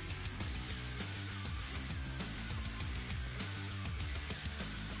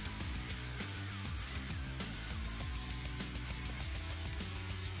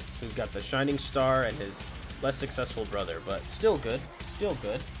 He's got the Shining Star and his less successful brother, but still good. Still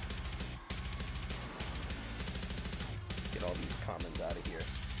good. Get all these commons out of here.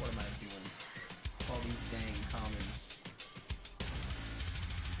 What am I doing? All these dang commons.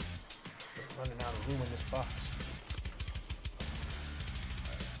 I'm running out of room in this box.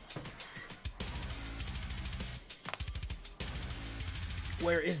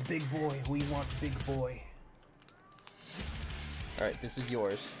 Where is Big Boy? We want Big Boy. Alright, this is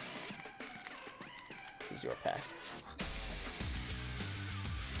yours. This is your pack.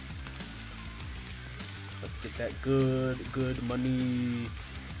 Let's get that good money.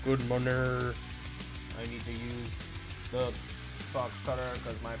 Good money. I need to use the box cutter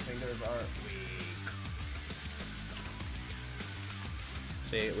because my fingers are weak.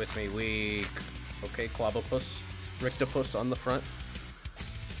 Say it with me, weak. Okay, Clobopus. Rictopus on the front.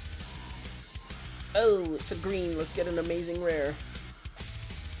 Oh, it's a green. Let's get an amazing rare.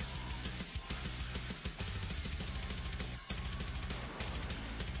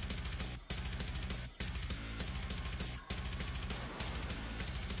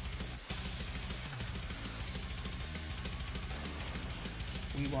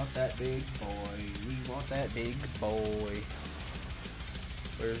 We want that big boy. We want that big boy.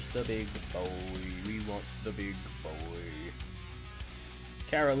 Where's the big boy? We want the big boy.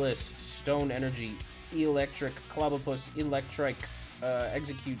 Carolus, Stone Energy, Electric, Clobopus, Electric,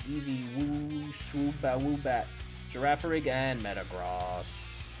 Execute, Eevee, Woo, Swoobat, Woobat, Girafarig, and Metagross.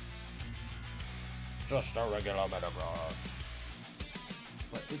 Just a regular Metagross.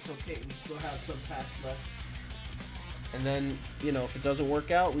 But it's okay, we still have some packs left. And then, you know, if it doesn't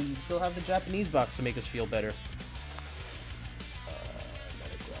work out, we still have the Japanese box to make us feel better.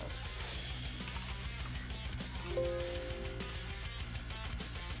 Metagross.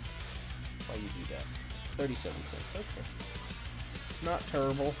 Why you do that? 37 cents, okay. Not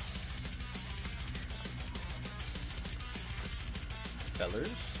terrible.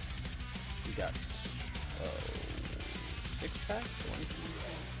 Fellers. We got 6 packs? 1, 2, 3,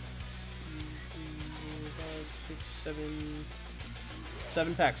 4, 5, 6, 7.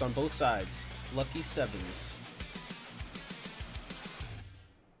 7 packs on both sides. Lucky 7s.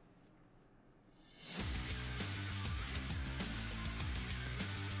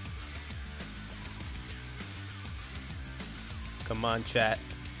 Come on, chat.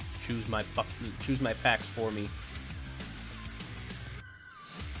 Choose my packs for me.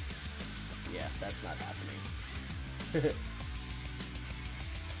 Yeah, that's not happening.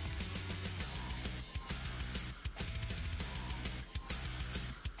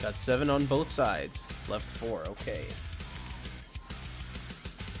 Got 7 on both sides. Left 4. Okay.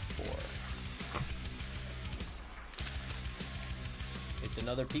 4. It's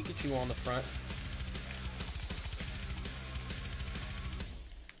another Pikachu on the front.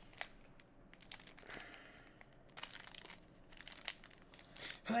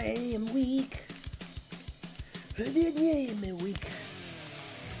 I am weak. I am weak.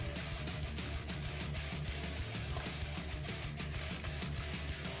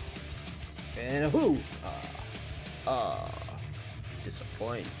 And whoo!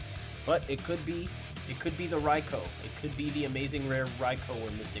 Disappoint. But it could be the Raikou. It could be the amazing rare Raikou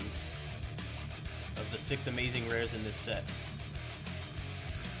we're missing. Of the 6 amazing rares in this set.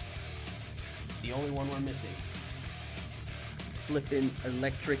 It's the only one we're missing. Flippin'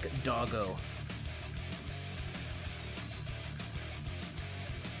 Electric Doggo.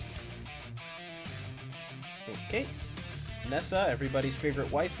 Okay. Nessa, everybody's favorite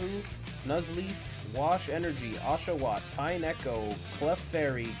waifu. Nuzleaf, Wash Energy, Oshawott, Pine Echo, Clef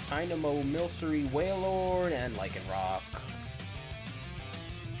Fairy, Dynamo, Milcery, Wailord, and Lycanroc.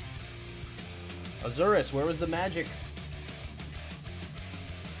 Azurus, where was the magic?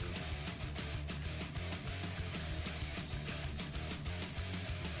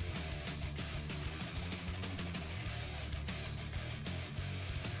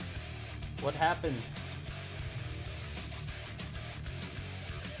 What happened?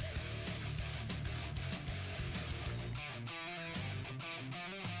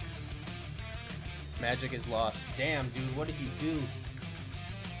 Magic is lost. Damn, dude, what did you do?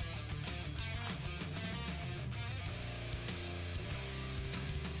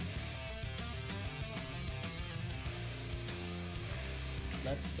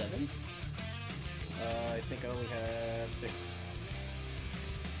 Left 7? I think I only have 6. 6.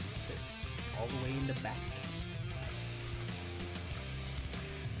 All the way in the back.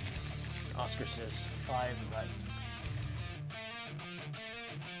 Oscar says 5 right.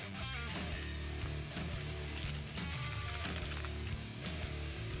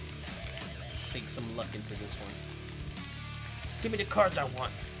 Shake some luck into this one. Give me the cards I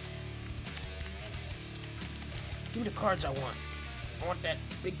want. Give me the cards I want. I want that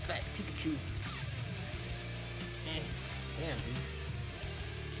big fat Pikachu. Damn, dude.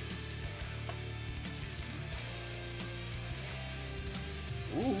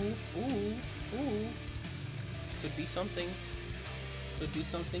 Ooh. Could be something. Could be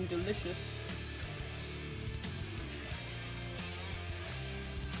something delicious.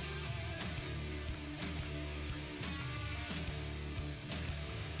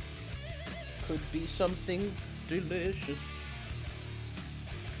 Could be something delicious.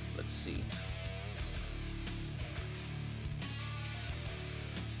 Let's see.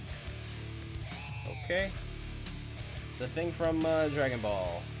 Okay. The thing from Dragon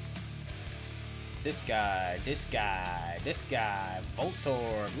Ball. This guy.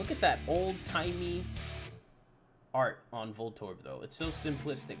 Voltorb. Look at that old-timey art on Voltorb, though. It's so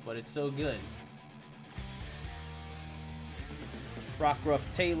simplistic, but it's so good. Rockruff,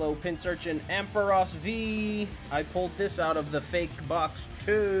 Tailo, Pinsirchin, Ampharos V. I pulled this out of the fake box,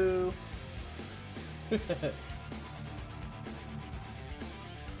 too. Is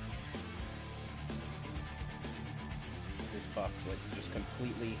this box, like, just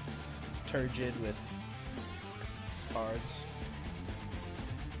completely turgid with cards?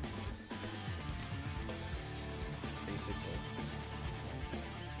 Basically.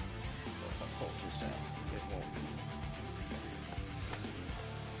 So if I culture set, it won't be.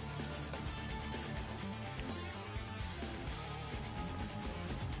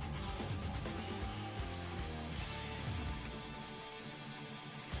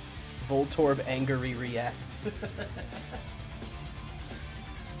 Voltorb angry react.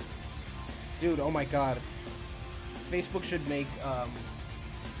 Dude, oh my god. Facebook should make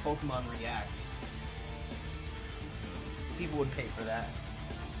Pokemon react. People would pay for that.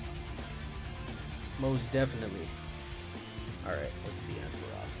 Most definitely. Alright, let's see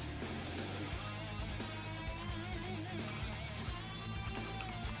Ampharos.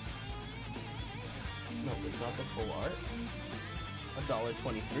 No, it's not the full art.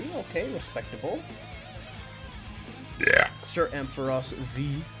 $1.23, okay, respectable. Yeah. Sir Ampharos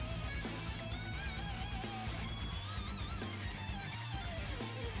V.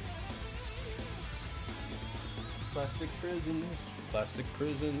 Plastic prisons, plastic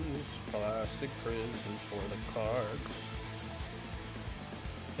prisons, plastic prisons for the cards.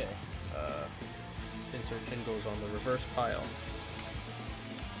 Okay, Pinsirchin goes on the reverse pile.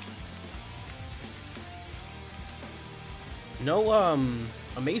 No,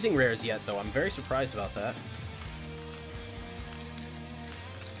 amazing rares yet, though. I'm very surprised about that.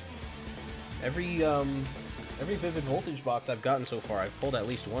 Every Vivid Voltage box I've gotten so far, I've pulled at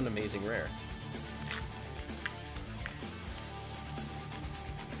least one amazing rare.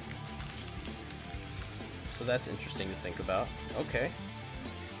 So that's interesting to think about. Okay.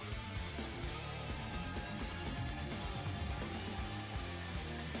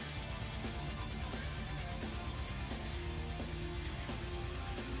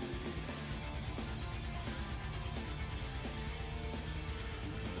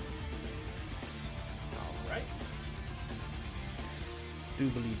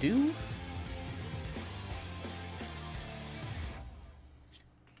 Doobly-doo.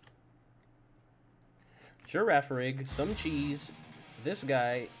 Girafarig, some cheese, this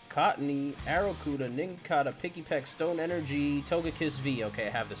guy, Cottony, Arrokuda, Ninkata, Pikipek, Stone Energy, Togekiss V. Okay,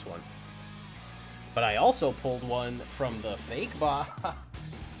 I have this one. But I also pulled one from the fake box.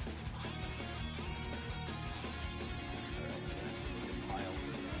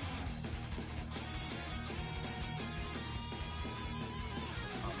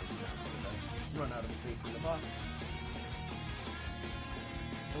 run out of space in the box.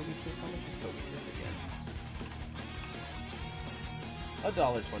 Holy shit, how much is Toby this again?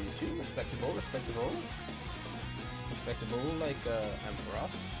 $1.22, respectable, respectable. Respectable like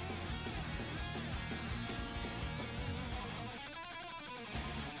Ampharos.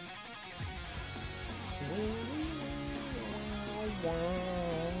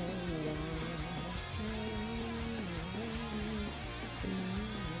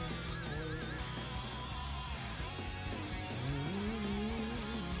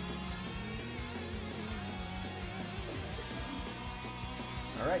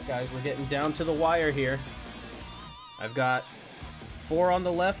 Alright guys, we're getting down to the wire here. I've got 4 on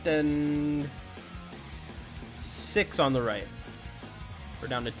the left and 6 on the right. We're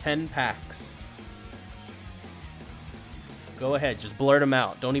down to 10 packs. Go ahead, just blurt them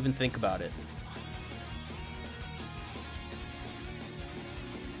out. Don't even think about it.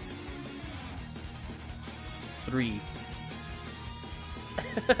 Three.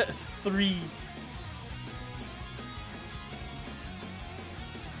 3.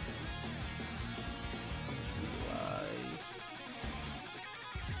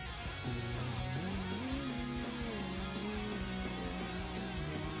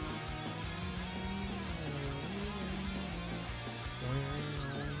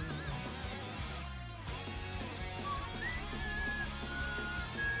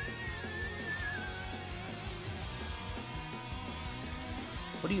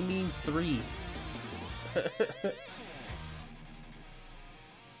 What do you mean 3?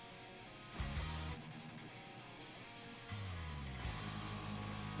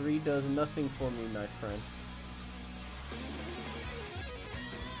 Three does nothing for me, my friend.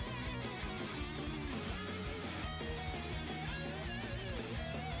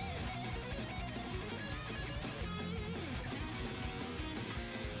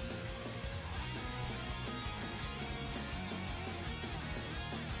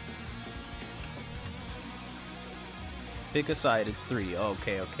 Pick a side, it's 3.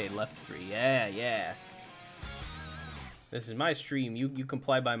 Okay, okay, left 3. Yeah, yeah. This is my stream. You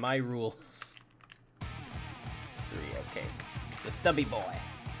comply by my rules. 3, okay. The stubby boy.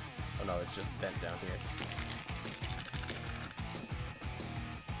 Oh no, it's just bent down here.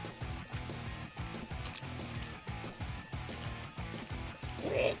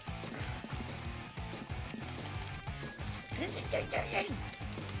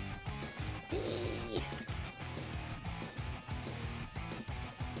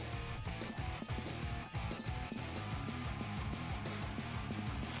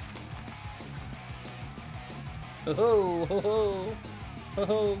 Ho ho ho ho ho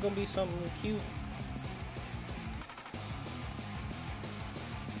ho, gonna be something cute.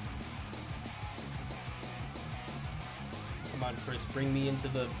 Come on, Chris, bring me into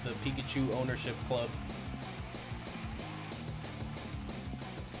the Pikachu ownership club.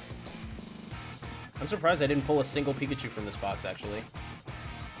 I'm surprised I didn't pull a single Pikachu from this box, actually.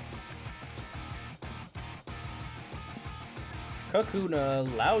 Kakuna,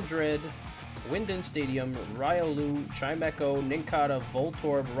 Loudred, Winden Stadium, Riolu, Chimecho, Nincada,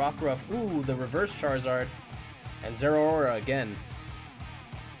 Voltorb, Rockruff, ooh, the reverse Charizard, and Zeraora again.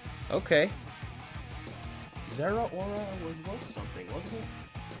 Okay. Zeraora was worth something, wasn't it?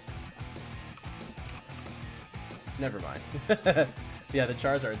 Never mind. Yeah, the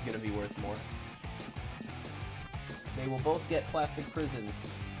Charizard's gonna be worth more. They will both get plastic prisons.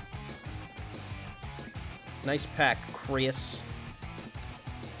 Nice pack, Chris.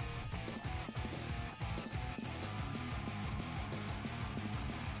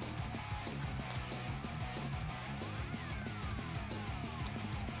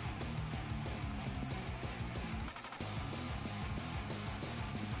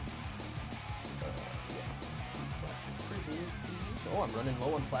 Oh, I'm running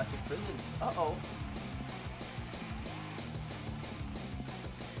low on plastic prisons. Uh-oh.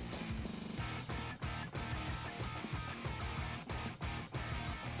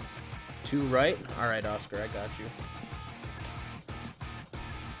 Two right? Alright, Oscar, I got you.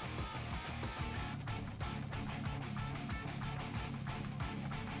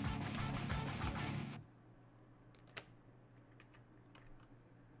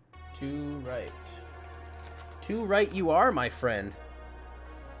 Two right. Two right you are, my friend.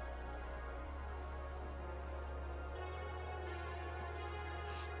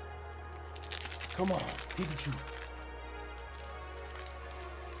 Come on, Pikachu.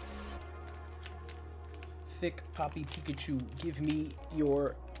 Thick Poppy Pikachu, give me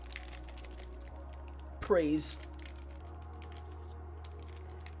your praise.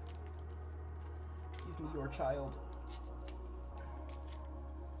 Give me your child.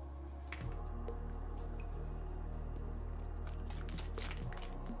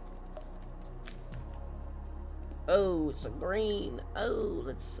 Oh, it's a green. Oh,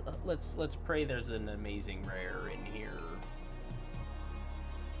 let's pray there's an amazing rare in here.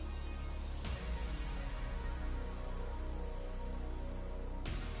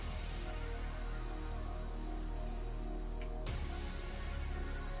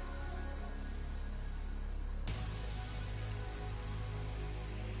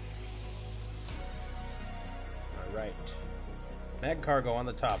 Right. Mag Cargo on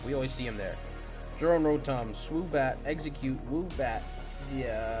the top. We always see him there. Drone Rotom, Swoobat, Execute, Woobat,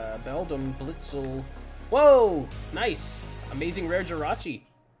 yeah, Beldum, Blitzel. Whoa! Nice! Amazing Rare Jirachi.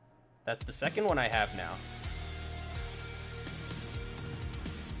 That's the second one I have now.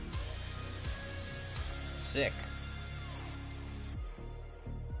 Sick.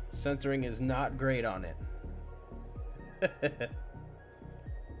 Centering is not great on it.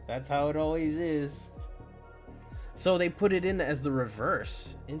 That's how it always is. So they put it in as the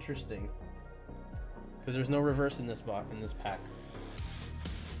reverse. Interesting. Because there's no reverse in this pack.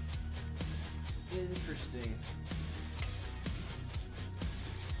 Interesting.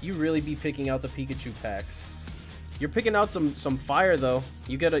 You really be picking out the Pikachu packs. You're picking out some fire though.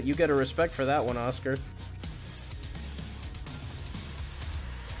 You get a respect for that one, Oscar.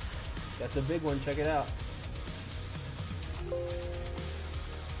 That's a big one. Check it out.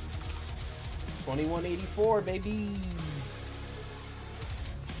 2184, baby.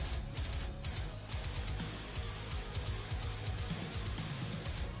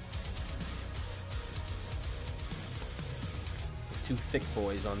 Two thick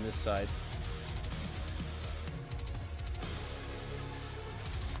boys on this side.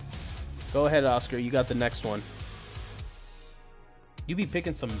 Go ahead, Oscar. You got the next one. You be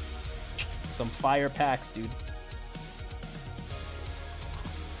picking some fire packs, dude.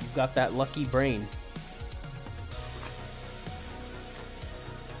 You've got that lucky brain.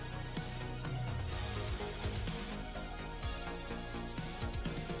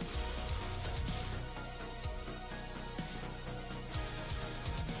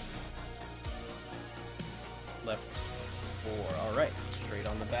 Left 4. All right, straight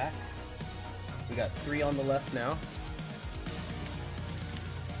on the back. We got 3 on the left now.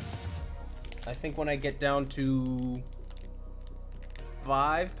 I think when I get down to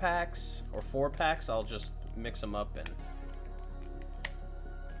 5 packs or 4 packs, I'll just mix them up and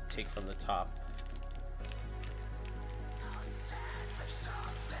take from the top.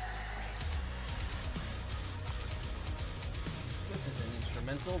 This is an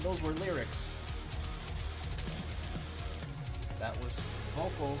instrumental. Those were lyrics. That was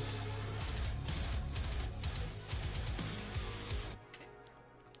vocals.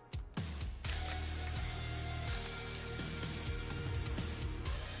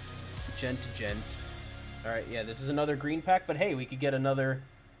 Gent to gent. Alright, yeah, this is another green pack, but hey, we could get another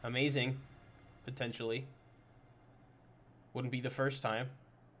amazing, potentially. Wouldn't be the first time.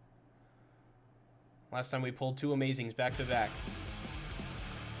 Last time we pulled 2 amazings back to back.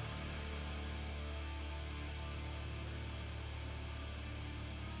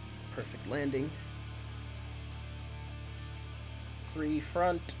 Perfect landing. 3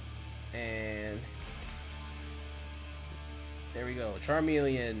 front, and there we go.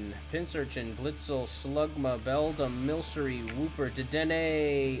 Charmeleon, Pinsirchin, Blitzel, Slugma, Beldum, Milcery, Wooper,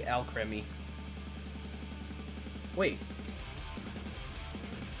 Dedenne, Alcremie. Wait.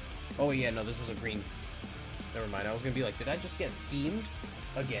 Oh yeah, no, this was a green. Never mind, I was gonna be like, did I just get schemed?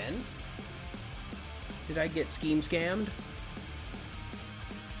 Again? Did I get scheme scammed?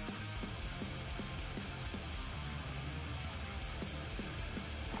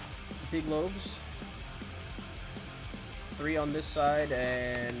 Big Lobes. 3 on this side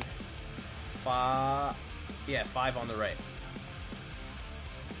and 5. Yeah, 5 on the right.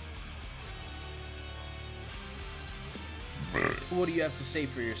 What do you have to say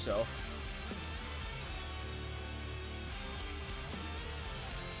for yourself?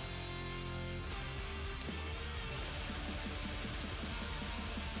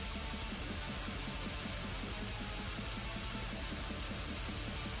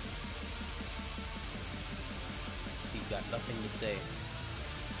 Got nothing to say.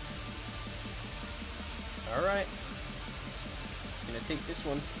 Alright. Just gonna take this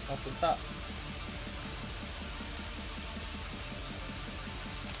one off the top.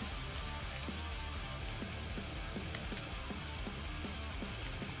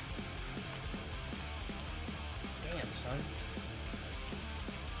 Damn, son.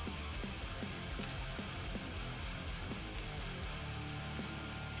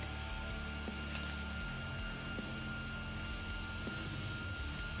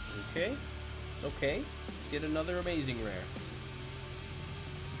 Okay, it's okay. Let's get another amazing rare.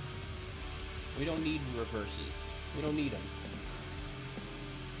 We don't need reverses. We don't need them.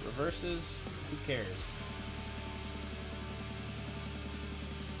 Reverses, who cares?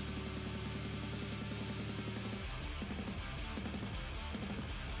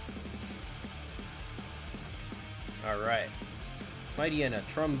 Alright. Mightyena,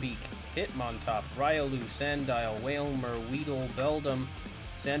 Trumbeak, Hitmontop, Ryalu, Sandile, Whalmer, Weedle, Beldum,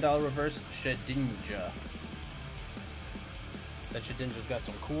 Sandile Reverse, Shedinja. That Shedinja's got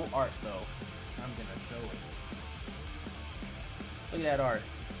some cool art, though. I'm gonna show it. Look at that art.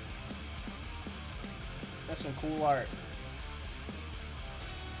 That's some cool art.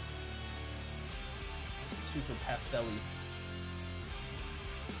 Super pastel-y.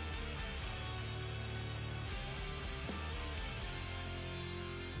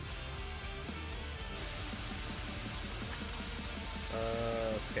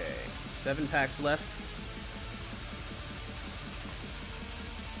 Okay. 7 packs left.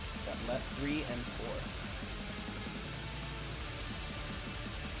 Got left 3 and 4.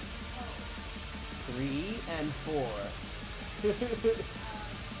 3 and 4.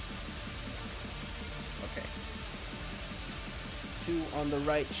 Okay. 2 on the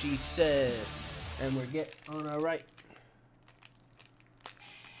right, she says. And we're getting on our right.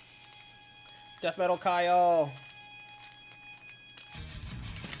 Death Metal Kyle.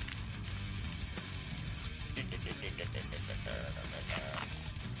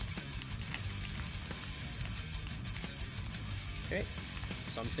 Okay,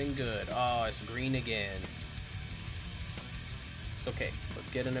 something good. Oh, it's green again. It's okay. Let's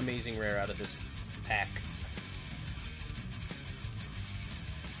get an amazing rare out of this pack.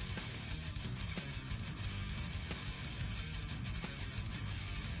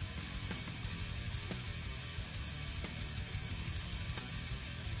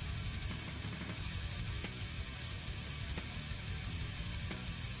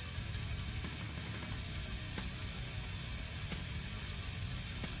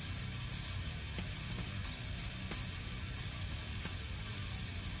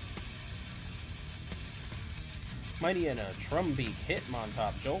 Mightyena, Trumbeak,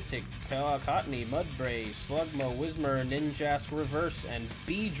 Hitmontop, Joltik, Cottony, Mudbray, Slugma, Whismer, Ninjask Reverse, and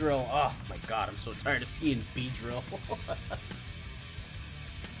Beedrill. Oh my god, I'm so tired of seeing Beedrill.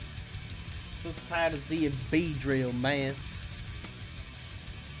 So tired of seeing Beedrill, man.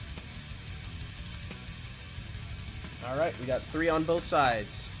 Alright, we got 3 on both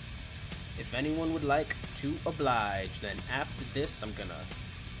sides. If anyone would like to oblige, then after this, I'm gonna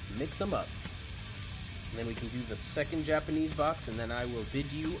mix them up. And then we can do the second Japanese box, and then I will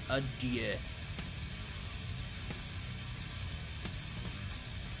bid you adieu.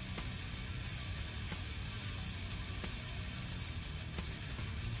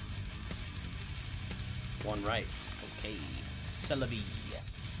 One right. Okay. Celebi.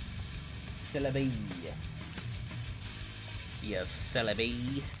 Celebi. Yes,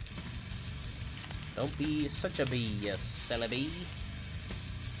 Celebi. Don't be such a bee, yes, Celebi.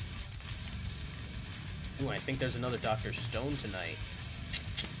 Ooh, I think there's another Dr. Stone tonight.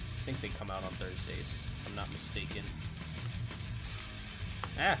 I think they come out on Thursdays, if I'm not mistaken.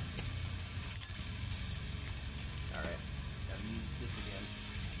 Ah! Alright, gotta use this again.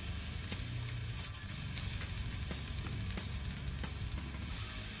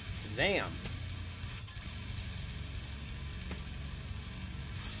 Zam!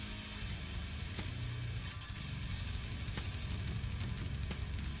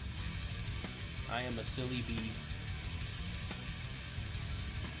 I am a silly bee.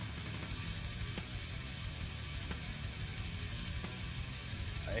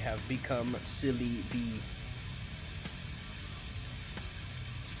 I have become silly bee.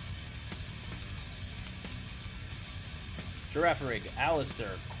 Girafarig,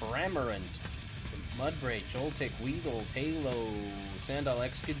 Alistair, Cramorant, Mudbray, Joltik, Weedle, Talo, Sandal,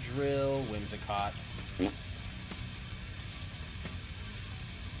 Excadrill, Whimsicott.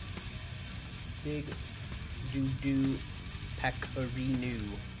 Big Doo-Doo Pack-A-Renew.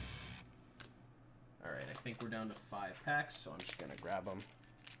 Alright, I think we're down to 5 packs, so I'm just gonna grab them.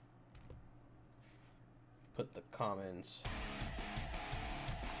 Put the commons.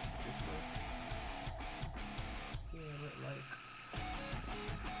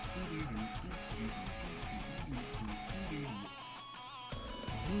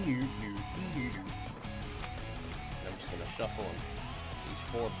 I'm just gonna shuffle them.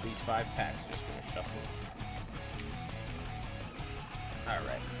 These 5 packs, I'm just gonna shuffle.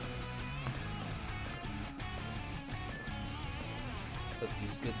 Alright. Put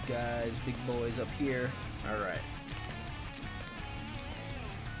these good guys, big boys up here. Alright.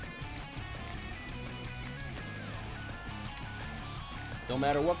 Don't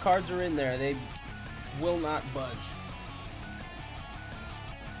matter what cards are in there, Will not budge.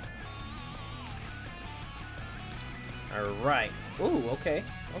 Alright. Ooh, okay.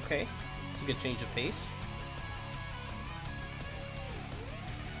 Okay. It's a good change of pace.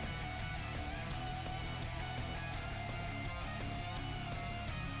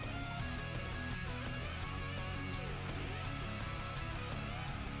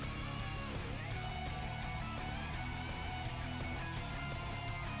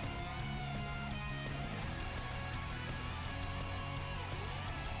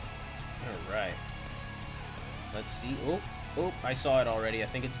 Alright. Let's see. Oh, oh, I saw it already. I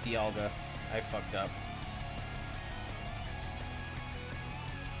think it's Dialga. I fucked up.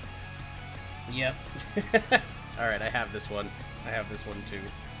 Yep. Alright, I have this one. I have this one too.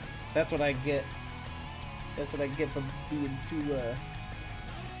 That's what I get. That's what I get for being too,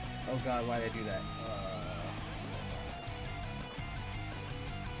 Oh god, why did I do that?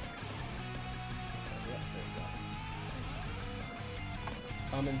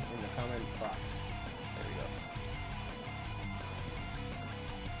 Comments in the comment box. There we go.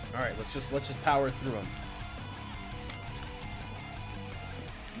 All right, let's just power through them.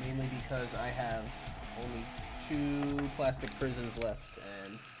 Mainly because I have only 2 plastic prisons left,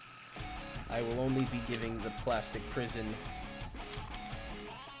 and I will only be giving the plastic prison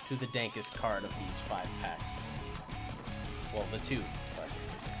to the dankest card of these 5 packs. Well, the 2 plastic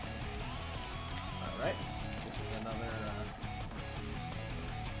prisons. All right, this is another.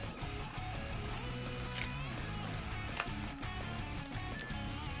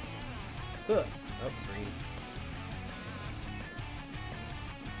 Oh, green.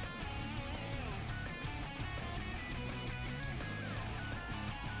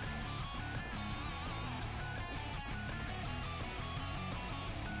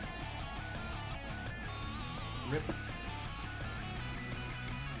 Rip.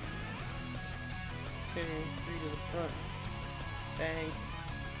 Okay, 3 to the front. Bang.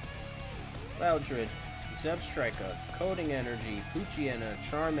 Loudred. Zebstrika, Coding Energy, Poochyena,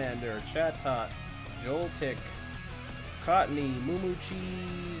 Charmander, Chatot, Joltik, Cottony, Moo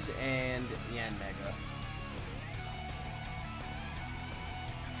Cheese, and Yanmega.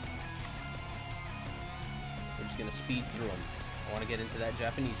 We're just gonna speed through them. I want to get into that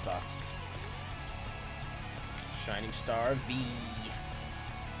Japanese box. Shining Star V.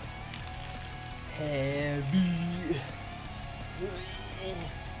 Heavy.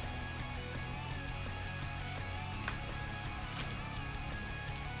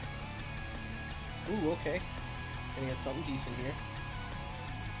 Ooh, okay. Gonna get something decent here.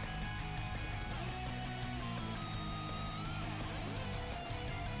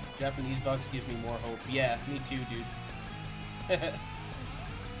 Japanese bucks give me more hope. Yeah, me too, dude.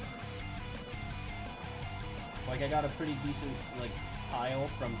 Like, I got a pretty decent, like, pile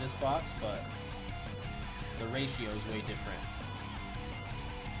from this box, but the ratio is way different.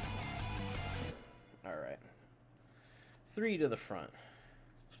 Alright. 3 to the front.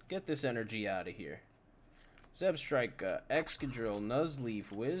 Get this energy out of here. Zebstrika, Excadrill, Nuzleaf,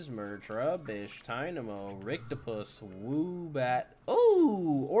 Whismur, Trubbish, Tynamo, Rictopus, Woobat.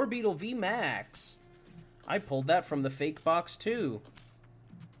 Oh! Orbeetle VMAX. I pulled that from the fake box too.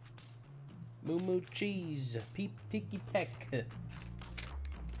 Moo Cheese, Picky Peck.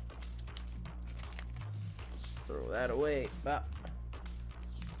 Throw that away. Ah.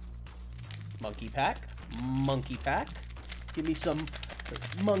 Monkey Pack. Monkey Pack. Give me some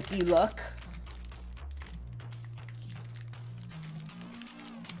monkey luck.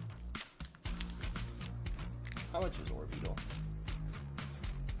 How much is Orbeetle?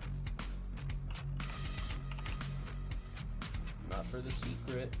 Not for the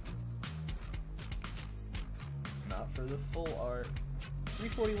secret. Not for the full art.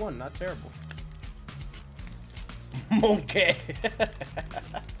 341, not terrible. Monkey.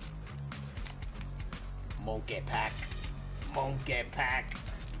 Monkey Pack. Monkey Pack.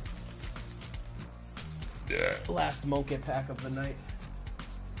 Yeah. Last Monkey Pack of the night.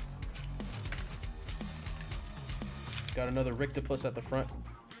 Got another Rictopus at the front.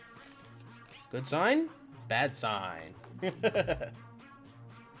 Good sign? Bad sign.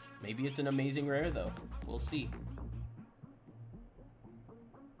 Maybe it's an amazing rare, though. We'll see.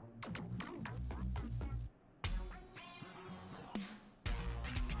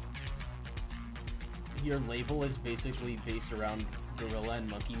 Your label is basically based around gorilla and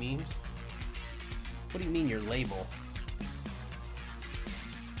monkey memes? What do you mean your label?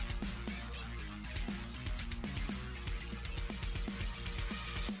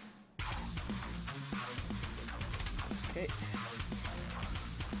 Okay.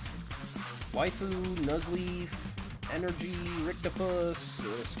 Waifu, Nuzleaf, Energy, Rictopus,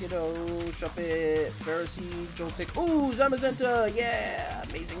 Skiddo, Shuppet, Pharisee, Joltik. Ooh, Zamazenta! Yeah!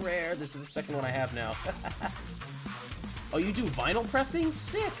 Amazing rare. This is the second one I have now. Oh, you do vinyl pressing?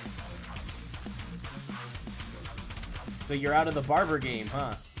 Sick! So you're out of the barber game,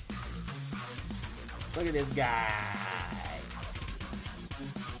 huh? Look at this guy.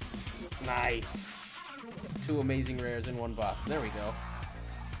 Nice. 2 amazing rares in 1 box. There we go.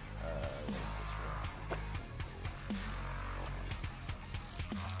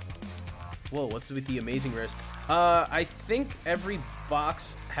 Whoa, what's with the amazing rares? I think every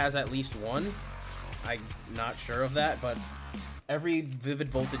box has at least one. I'm not sure of that, but every Vivid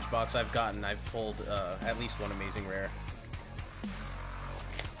Voltage box I've gotten, I've pulled at least one amazing rare.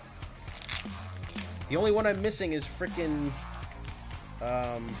 The only one I'm missing is frickin'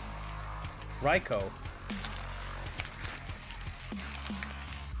 Raikou.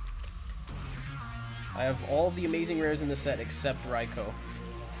 I have all the amazing rares in the set except Raikou.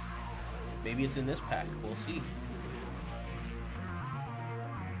 Maybe it's in this pack. We'll see.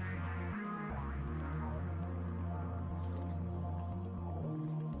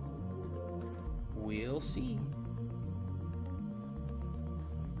 We'll see.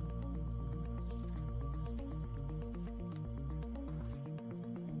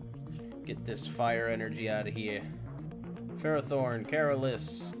 Get this fire energy out of here. Ferrothorn,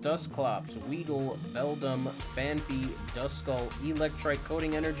 Carolus, Dusclops, Weedle, Beldum, Phanpy, Duskull, Electrike,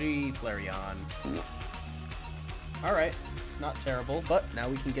 Coating Energy, Flareon. Alright, not terrible, but now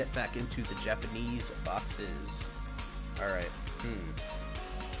we can get back into the Japanese boxes. Alright, This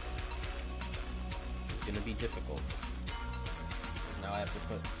is gonna be difficult. Now I have to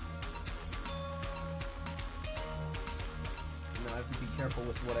put... Now I have to be careful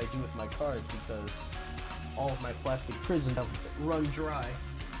with what I do with my cards because all of my plastic prisms have run dry.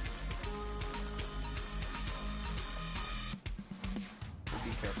 So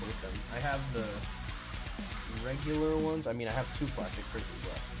be careful with them. I have the regular ones. I mean, I have 2 plastic prisms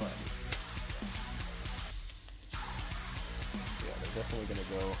left, but yeah, they're definitely gonna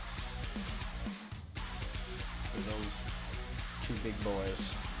go for those 2 big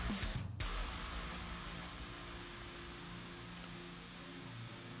boys.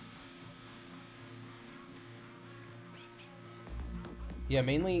 Yeah,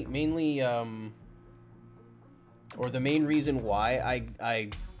 mainly, or the main reason why I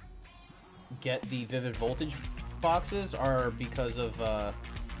get the Vivid Voltage boxes are because of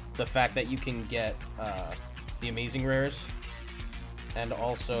the fact that you can get the amazing rares, and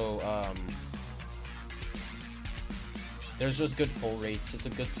also there's just good pull rates. It's a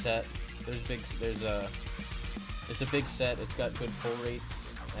good set. It's a big set. It's got good pull rates,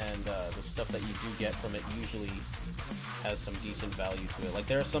 and the stuff that you do get from it usually has some decent value to it. Like,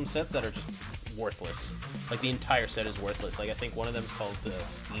 there are some sets that are just worthless. Like, the entire set is worthless. Like, I think one of them is called the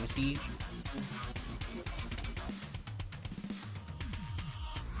Steam Siege.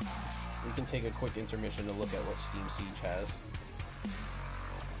 We can take a quick intermission to look at what Steam Siege has.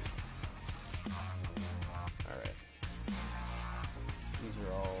 Alright. These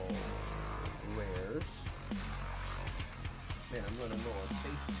are all rares. Man, I'm running low on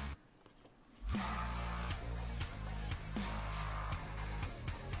space.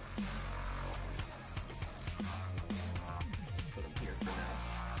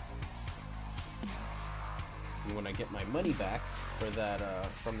 When I get my money back for that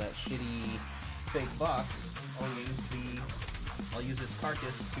from that shitty fake box, I'll use its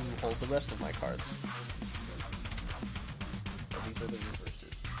carcass to hold the rest of my cards. Oh, these are the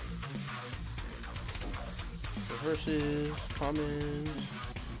reverses. Reverses, commons.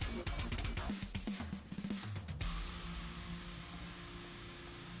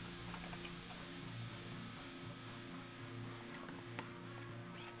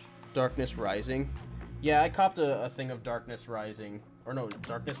 Darkness Rising. Yeah, I copped a thing of Darkness Rising. Or no,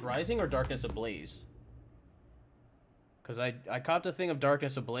 Darkness Rising or Darkness Ablaze? Because I copped a thing of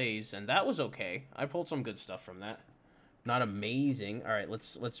Darkness Ablaze, and that was okay. I pulled some good stuff from that. Not amazing. Alright,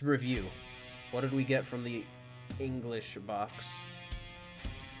 let's review. What did we get from the English box?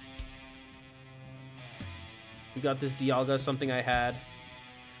 We got this Dialga, something I had.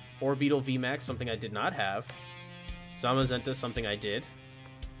 Orbeetle VMAX, something I did not have. Zamazenta, something I did.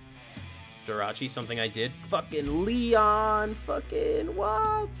 Jirachi, something I did. Fucking Leon! Fucking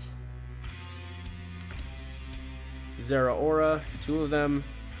what? Zeraora, 2 of them.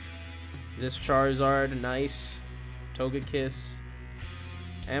 This Charizard, nice. Togekiss.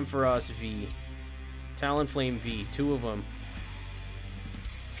 Ampharos V. Talonflame V, 2 of them.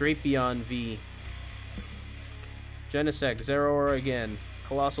 Drapion V. Genesect, Zeraora again.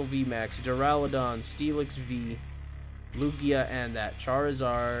 Colossal VMAX. Duraludon, Steelix V. Lugia and that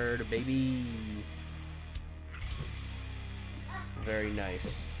Charizard, baby. Very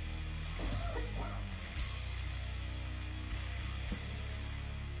nice.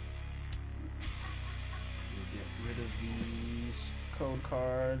 We'll get rid of these code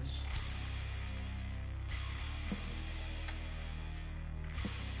cards.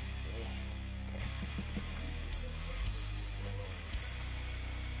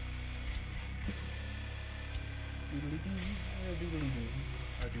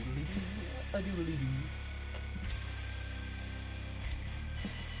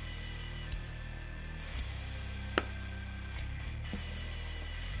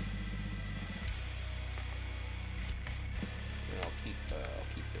 I'll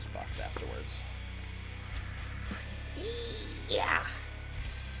keep this box afterwards. Yeah.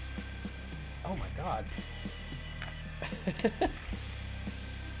 Oh my god.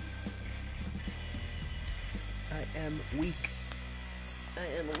 I am weak. I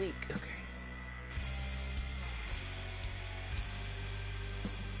am weak. Okay.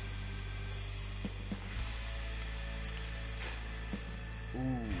 Ooh.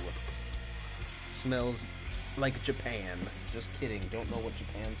 Smells like Japan. Just kidding. Don't know what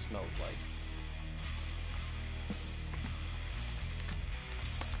Japan smells like.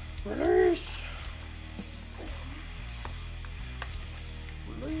 Release!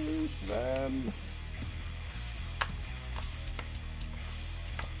 Release them!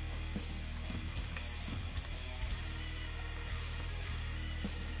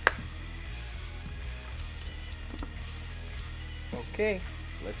 Okay,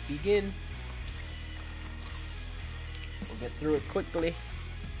 let's begin. We'll get through it quickly.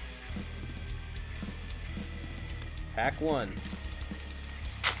 Pack 1.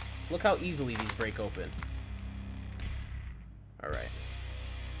 Look how easily these break open. Alright.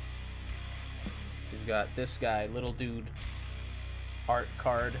 We've got this guy, little dude, art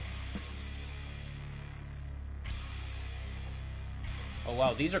card. Oh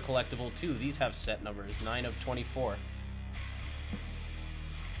wow, these are collectible too. These have set numbers, 9 of 24.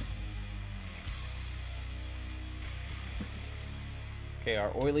 Okay,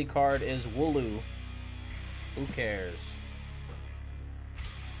 our oily card is Wooloo. Who cares?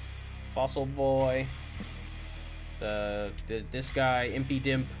 Fossil Boy. This guy, Impy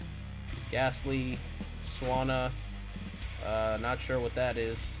Dimp. Ghastly. Swanna. Not sure what that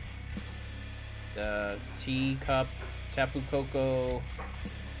is. The Teacup. Tapu Koko.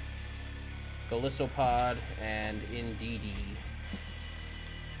 Golisopod. And Indeedee.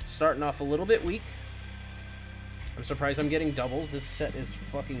 Starting off a little bit weak. I'm surprised I'm getting doubles. This set is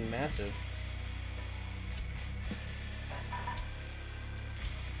fucking massive.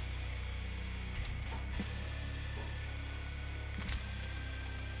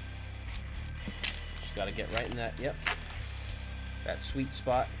 Just gotta get right in that, yep. That sweet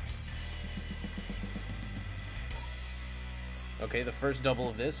spot. Okay, the first double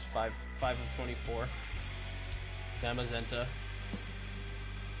of this, 5 of 24. Zamazenta.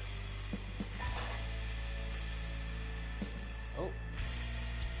 Oh.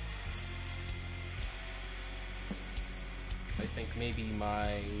 I think maybe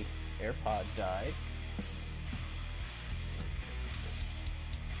my AirPod died.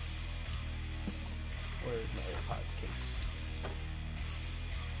 Where's my AirPods case?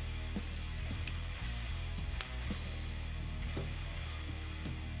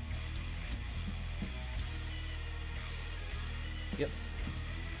 Yep.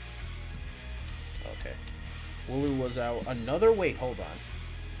 Okay. Wooloo was out. Another? Wait, hold on.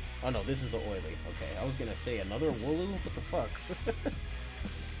 Oh no, this is the oily. Okay, I was gonna say another Wooloo? What the fuck?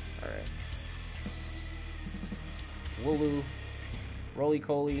 Alright. Wooloo.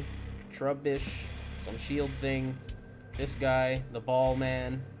 Roly-Coly. Trubbish. Some shield thing. This guy. The Ball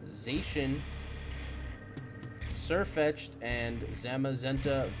Man. Zacian. Surfetched. And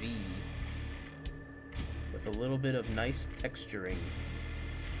Zamazenta V. With a little bit of nice texturing.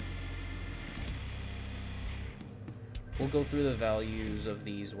 We'll go through the values of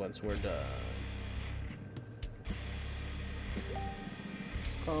these once we're done.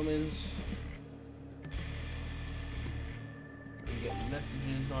 Commons. We get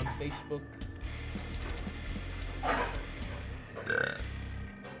messages on Facebook.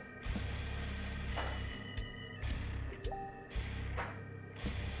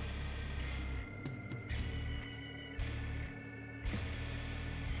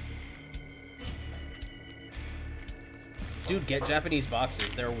 Dude, get Japanese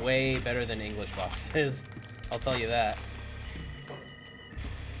boxes. They're way better than English boxes. I'll tell you that.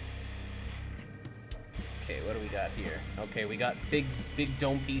 Okay, what do we got here? Okay, we got big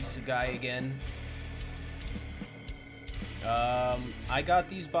dome piece guy again. I got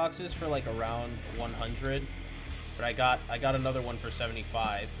these boxes for like around 100, but I got another one for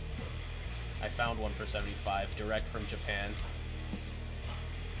 75. I found one for 75 direct from Japan.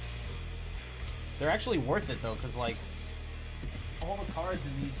 They're actually worth it though, because like all the cards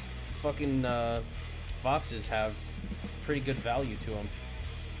in these fucking boxes have pretty good value to them,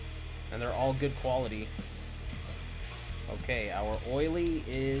 and they're all good quality. Okay, our oily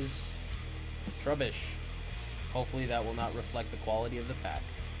is Trubbish. Hopefully that will not reflect the quality of the pack.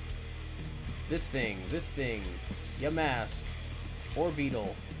 This thing, Yamask,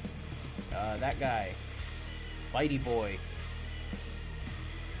 Orbeetle, that guy, Bitey Boy.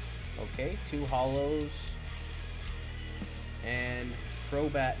 Okay, 2 hollows, and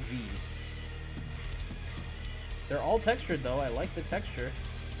Crobat V. They're all textured though, I like the texture.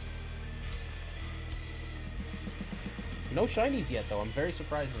 No shinies yet though, I'm very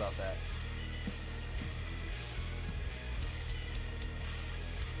surprised about that.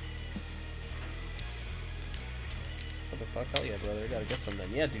 What the fuck? Hell yeah, brother. I gotta get some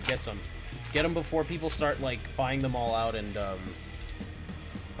then. Yeah, dude, get some. Get them before people start, like, buying them all out and,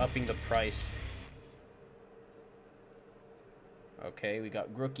 upping the price. Okay, we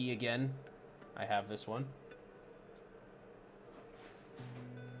got Grookey again. I have this one.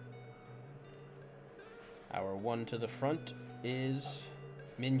 Our one to the front is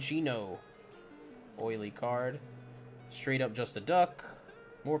Minchino. Oily card. Straight up just a duck.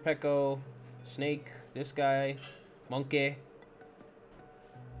 Morpeko. Snake. This guy. Monkey.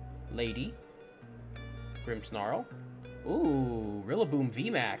 Lady. Grimmsnarl. Ooh, Rillaboom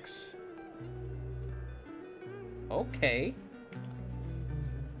VMAX. Okay.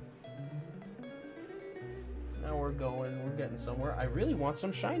 Now we're getting somewhere. I really want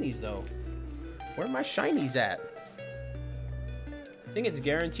some shinies though. Where are my shinies at? I think it's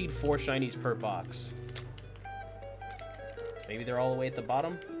guaranteed 4 shinies per box. Maybe they're all the way at the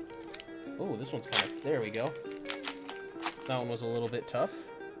bottom? Oh, this one's kind of... There we go. That one was a little bit tough.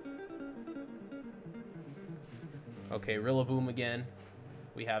 Okay, Rillaboom again.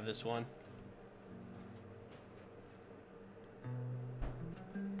 We have this one.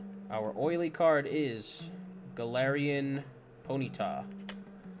 Our oily card is Galarian Ponyta.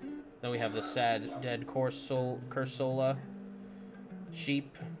 Then we have the sad, dead Cursola,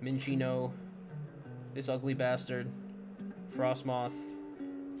 Sheep, Minchino, this ugly bastard, Frostmoth.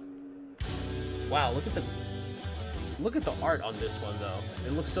 Wow, look at the art on this one though.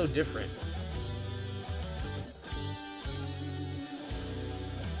 It looks so different.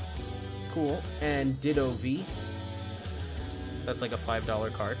 Cool. And Ditto V. That's like a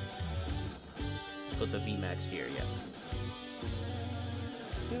 $5 card. Put the VMAX here, yeah.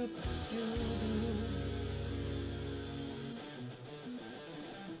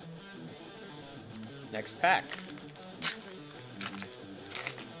 Next pack.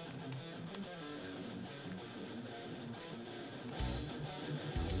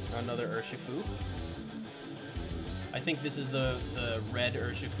 Another Urshifu. I think this is the red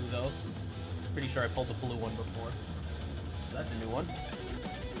Urshifu though. Pretty sure I pulled the blue one before. That's a new one.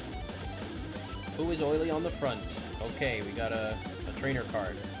 Who is oily on the front? Okay, we got a trainer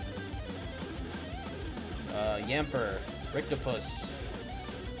card. Yamper, Rictopus,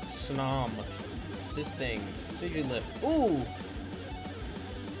 Snom, this thing, Sigilift. Ooh!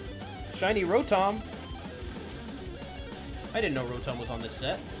 Shiny Rotom! I didn't know Rotom was on this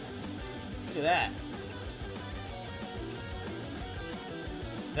set. Look at that.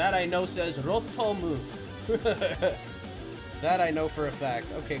 That I know says Rotomu. That I know for a fact.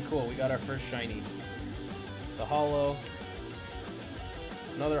 Okay, cool. We got our first shiny. The holo.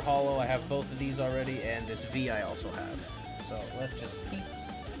 Another holo. I have both of these already, and this V I also have. So let's just keep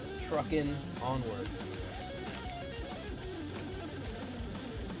trucking onward.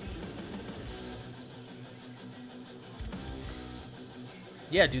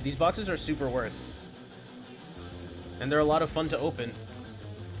 Yeah, dude, these boxes are super worth. And they're a lot of fun to open.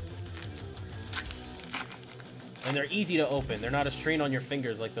 And they're easy to open. They're not a strain on your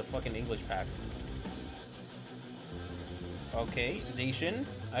fingers like the fucking English packs. Okay, Zacian.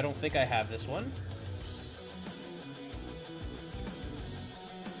 I don't think I have this one.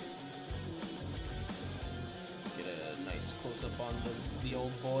 Get a nice close-up on the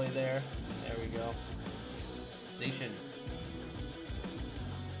old boy there. There we go. Zacian.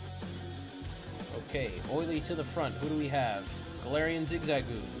 Okay, oily to the front. Who do we have? Galarian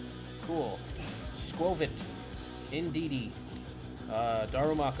Zigzagoon. Cool. Squovit. Indeedee.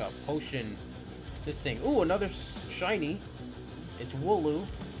 Darumaka. Potion. This thing. Ooh, another shiny. It's Wooloo.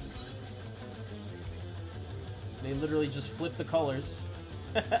 They literally just flip the colors.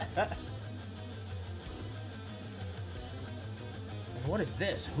 And what is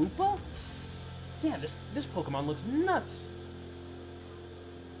this? Hoopa? Damn, this Pokemon looks nuts.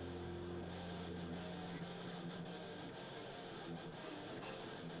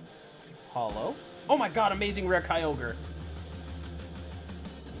 Hollow. Oh my god, amazing rare Kyogre.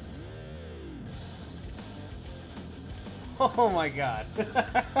 Oh my god.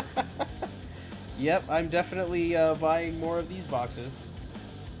 Yep, I'm definitely buying more of these boxes.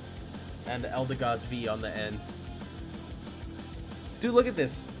 And Eldegoss V on the end. Dude, look at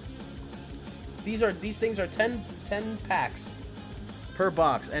this. These things are 10 packs per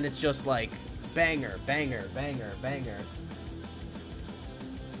box, and it's just like banger, banger, banger, banger.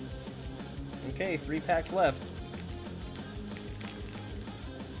 Okay, 3 packs left.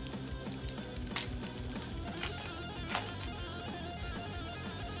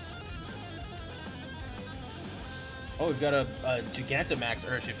 Oh, we've got a Gigantamax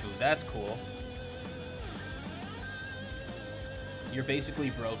Urshifu. That's cool. You're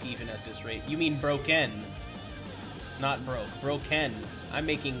basically broke even at this rate. You mean broken. Not broke. Broken. I'm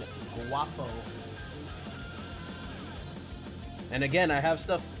making guapo. And again, I have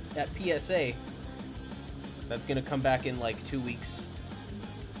stuff at PSA that's gonna come back in like 2 weeks.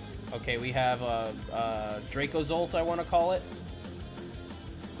 Okay, we have Dracozolt, I want to call it.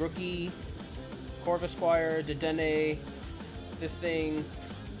 Grookey, Corvisquire, Dedenne, this thing,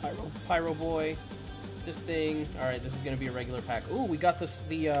 Pyro Boy, this thing. All right, this is gonna be a regular pack. Ooh, we got this.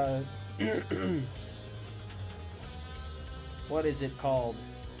 The what is it called?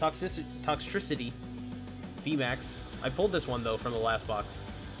 Toxtricity VMAX. I pulled this one though from the last box.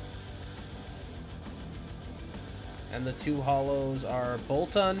 And the 2 hollows are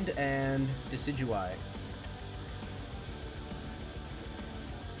Boltund and Decidueye.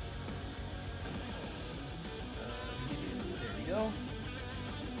 There we go.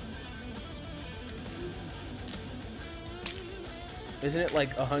 Isn't it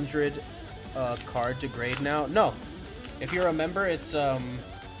like 100 card to grade now? No. If you're a member, it's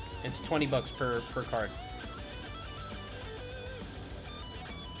 20 bucks per card.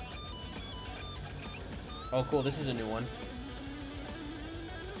 Oh, cool. This is a new one.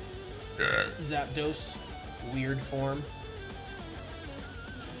 Zapdos. Weird form.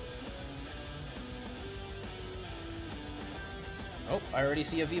 Oh, I already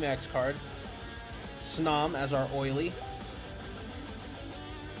see a VMAX card. Snom as our Oily.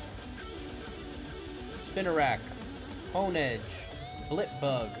 Spinarak. Honedge.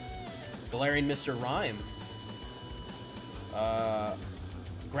 Blipbug. Galarian Mr. Rhyme.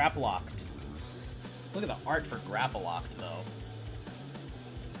 Grapploct. Look at the art for Grapploct, though.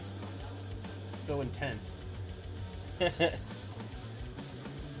 So intense.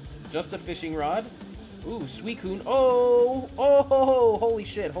 Just a fishing rod. Ooh, Suicune. Oh! Oh! Holy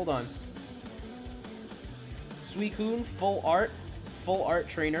shit, hold on. Suicune, full art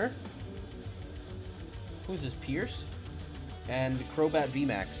trainer. Who's this, Pierce? And Crobat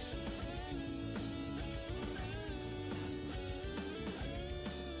VMAX.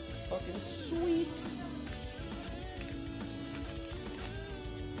 Fucking sweet.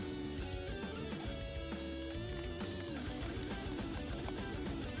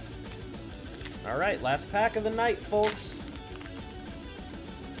 Alright, last pack of the night, folks.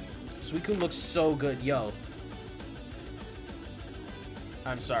 Suicune looks so good, yo.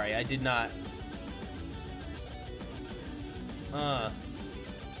 I'm sorry, I did not.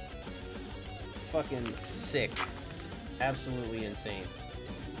 Fucking sick. Absolutely insane.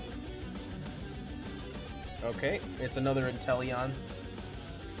 Okay, it's another Inteleon.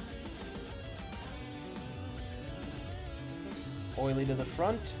 Oily to the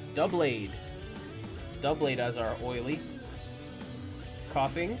front. Doublade. Doublade as our Oily.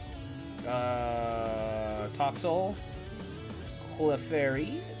 Coughing. Toxel.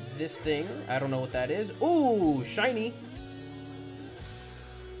 Clefairy. This thing. I don't know what that is. Ooh, shiny.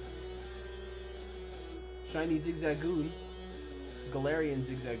 Shiny Zigzagoon. Galarian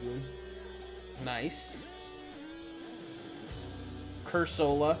Zigzagoon. Nice.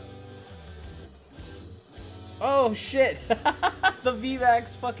 Cursola. Oh, shit. The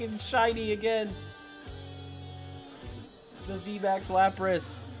VMAX fucking shiny again. The VMAX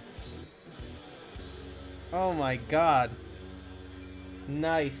Lapras. Oh my god.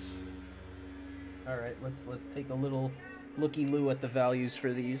 Nice. Alright, let's take a little looky-loo at the values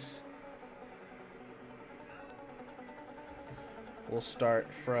for these. We'll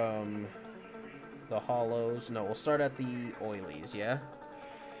start from the hollows. No, we'll start at the oilies, yeah?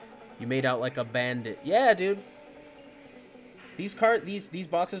 You made out like a bandit. Yeah, dude. These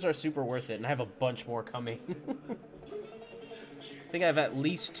boxes are super worth it, and I have a bunch more coming. I think I have at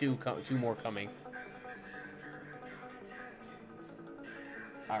least two more coming.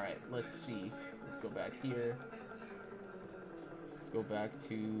 Alright, let's see. Let's go back here. Let's go back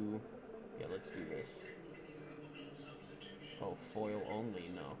to... Yeah, let's do this. Oh, foil only?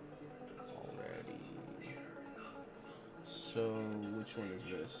 No. Already. So, which one is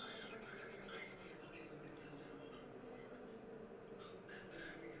this?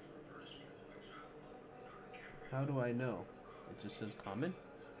 How do I know? It just says common?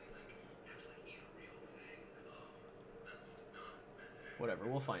 Whatever,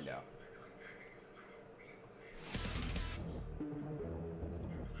 we'll find out.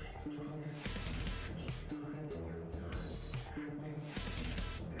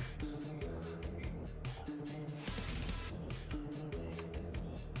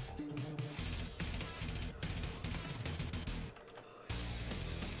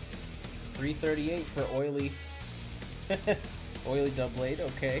 $338 for oily, oily dub blade.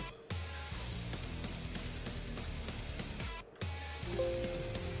 Okay. A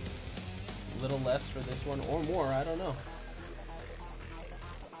little less for this one, or more. I don't know.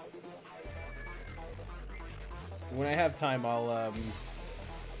 When I have time, I'll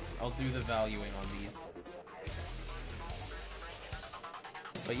do the valuing on these.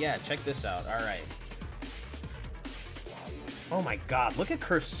 But yeah, check this out. All right. Oh my god, look at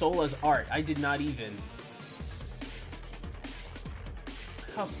Cursola's art. I did not even...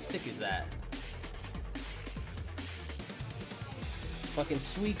 How sick is that? Fucking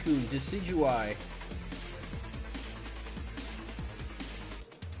Suicune, Decidueye.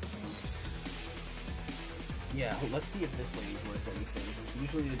 Yeah, let's see if this lady's worth anything.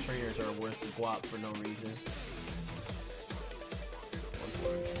 Usually the trainers are worth the guap for no reason.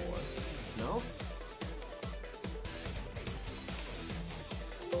 144. No?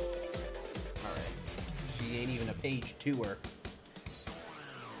 Ain't even a page tour.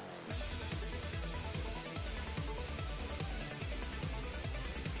 Let's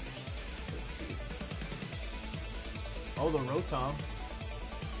see. Oh, the Rotom.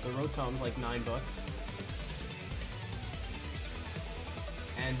 The Rotom's like $9.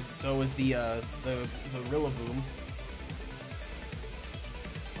 And so is the Rillaboom.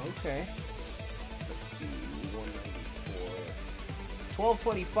 Okay. Let's see. 194.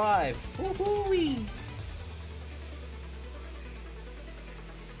 $12.25. Woohoo-wee!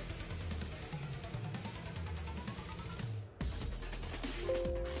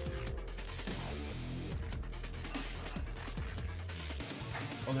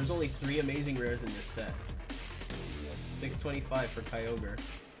 Oh, there's only 3 amazing rares in this set. $6.25 for Kyogre.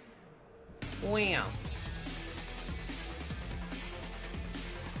 Wow.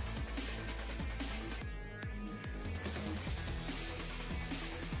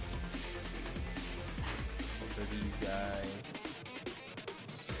 For these guys.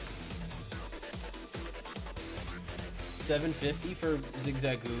 $7.50 for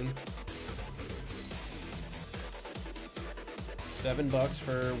Zigzagoon. $7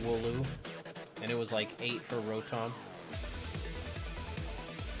 for Wooloo, and it was like 8 for Rotom.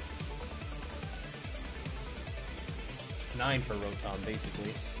 $9 for Rotom,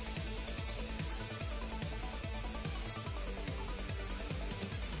 basically.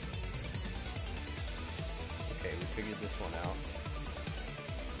 Okay, we figured this one out.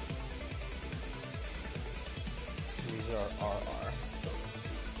 These are RR.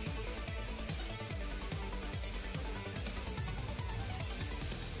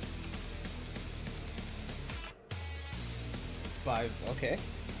 Okay.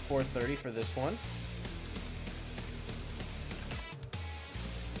 $4.30 for this one.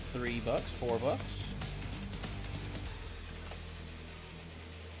 $3, $4.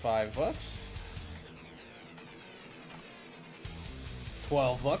 $5.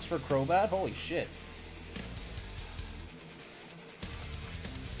 $12 for Crobat. Holy shit.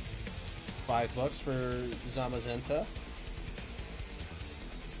 $5 for Zamazenta.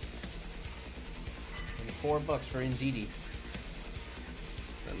 And $4 for Indeedee.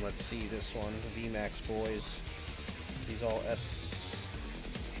 And let's see this one, VMAX boys. These all S.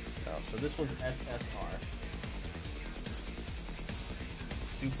 Oh, so this one's SSR.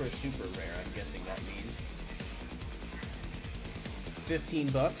 Super rare, I'm guessing that means.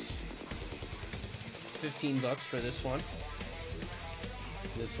 $15. $15 for this one.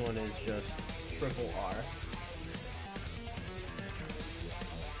 This one is just triple R.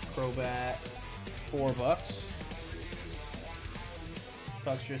 Crobat, $4.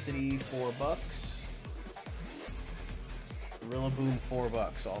 Toxtricity, $4. Rillaboom,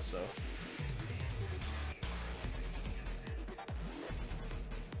 $4 also.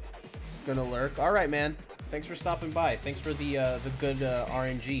 Gonna lurk. All right, man. Thanks for stopping by. Thanks for the good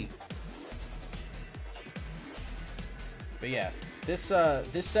RNG. But yeah, This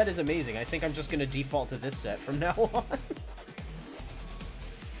set is amazing. I think I'm just gonna default to this set from now on.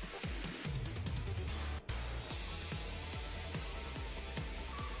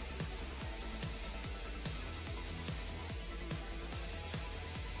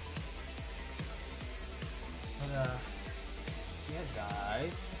 Yeah,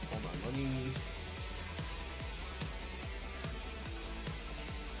 guys. Hold on, let me...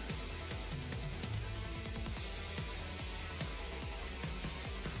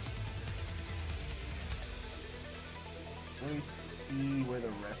 Let me see where the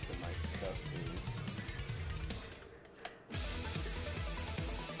rest of my stuff is.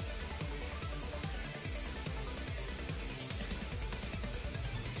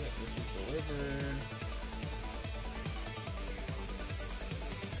 Yeah, this is delivered.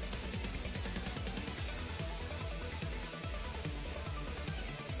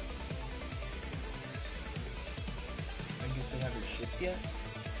 I guess they haven't shipped yet.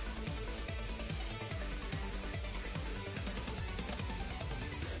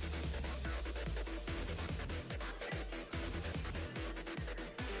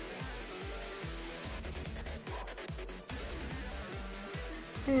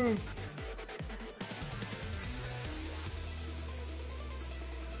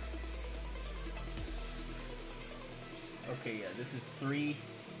 Okay, yeah, this is 3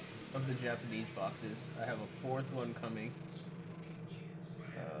 of the Japanese boxes. I have a 4th one coming.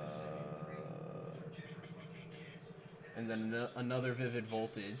 And then another Vivid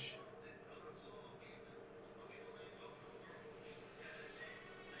Voltage.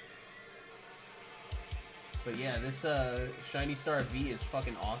 But yeah, this Shiny Star V is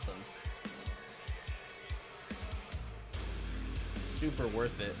fucking awesome. Super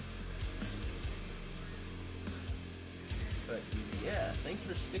worth it. But yeah, thanks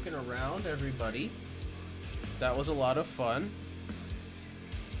for sticking around, everybody. That was a lot of fun.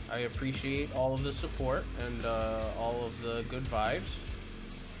 I appreciate all of the support and all of the good vibes.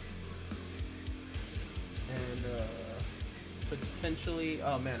 And potentially,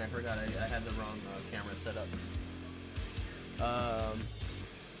 oh man, I forgot I had the wrong camera set up.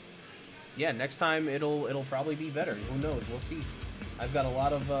 Yeah, next time it'll probably be better. Who knows? We'll see. I've got a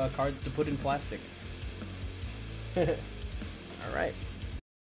lot of cards to put in plastic. All right.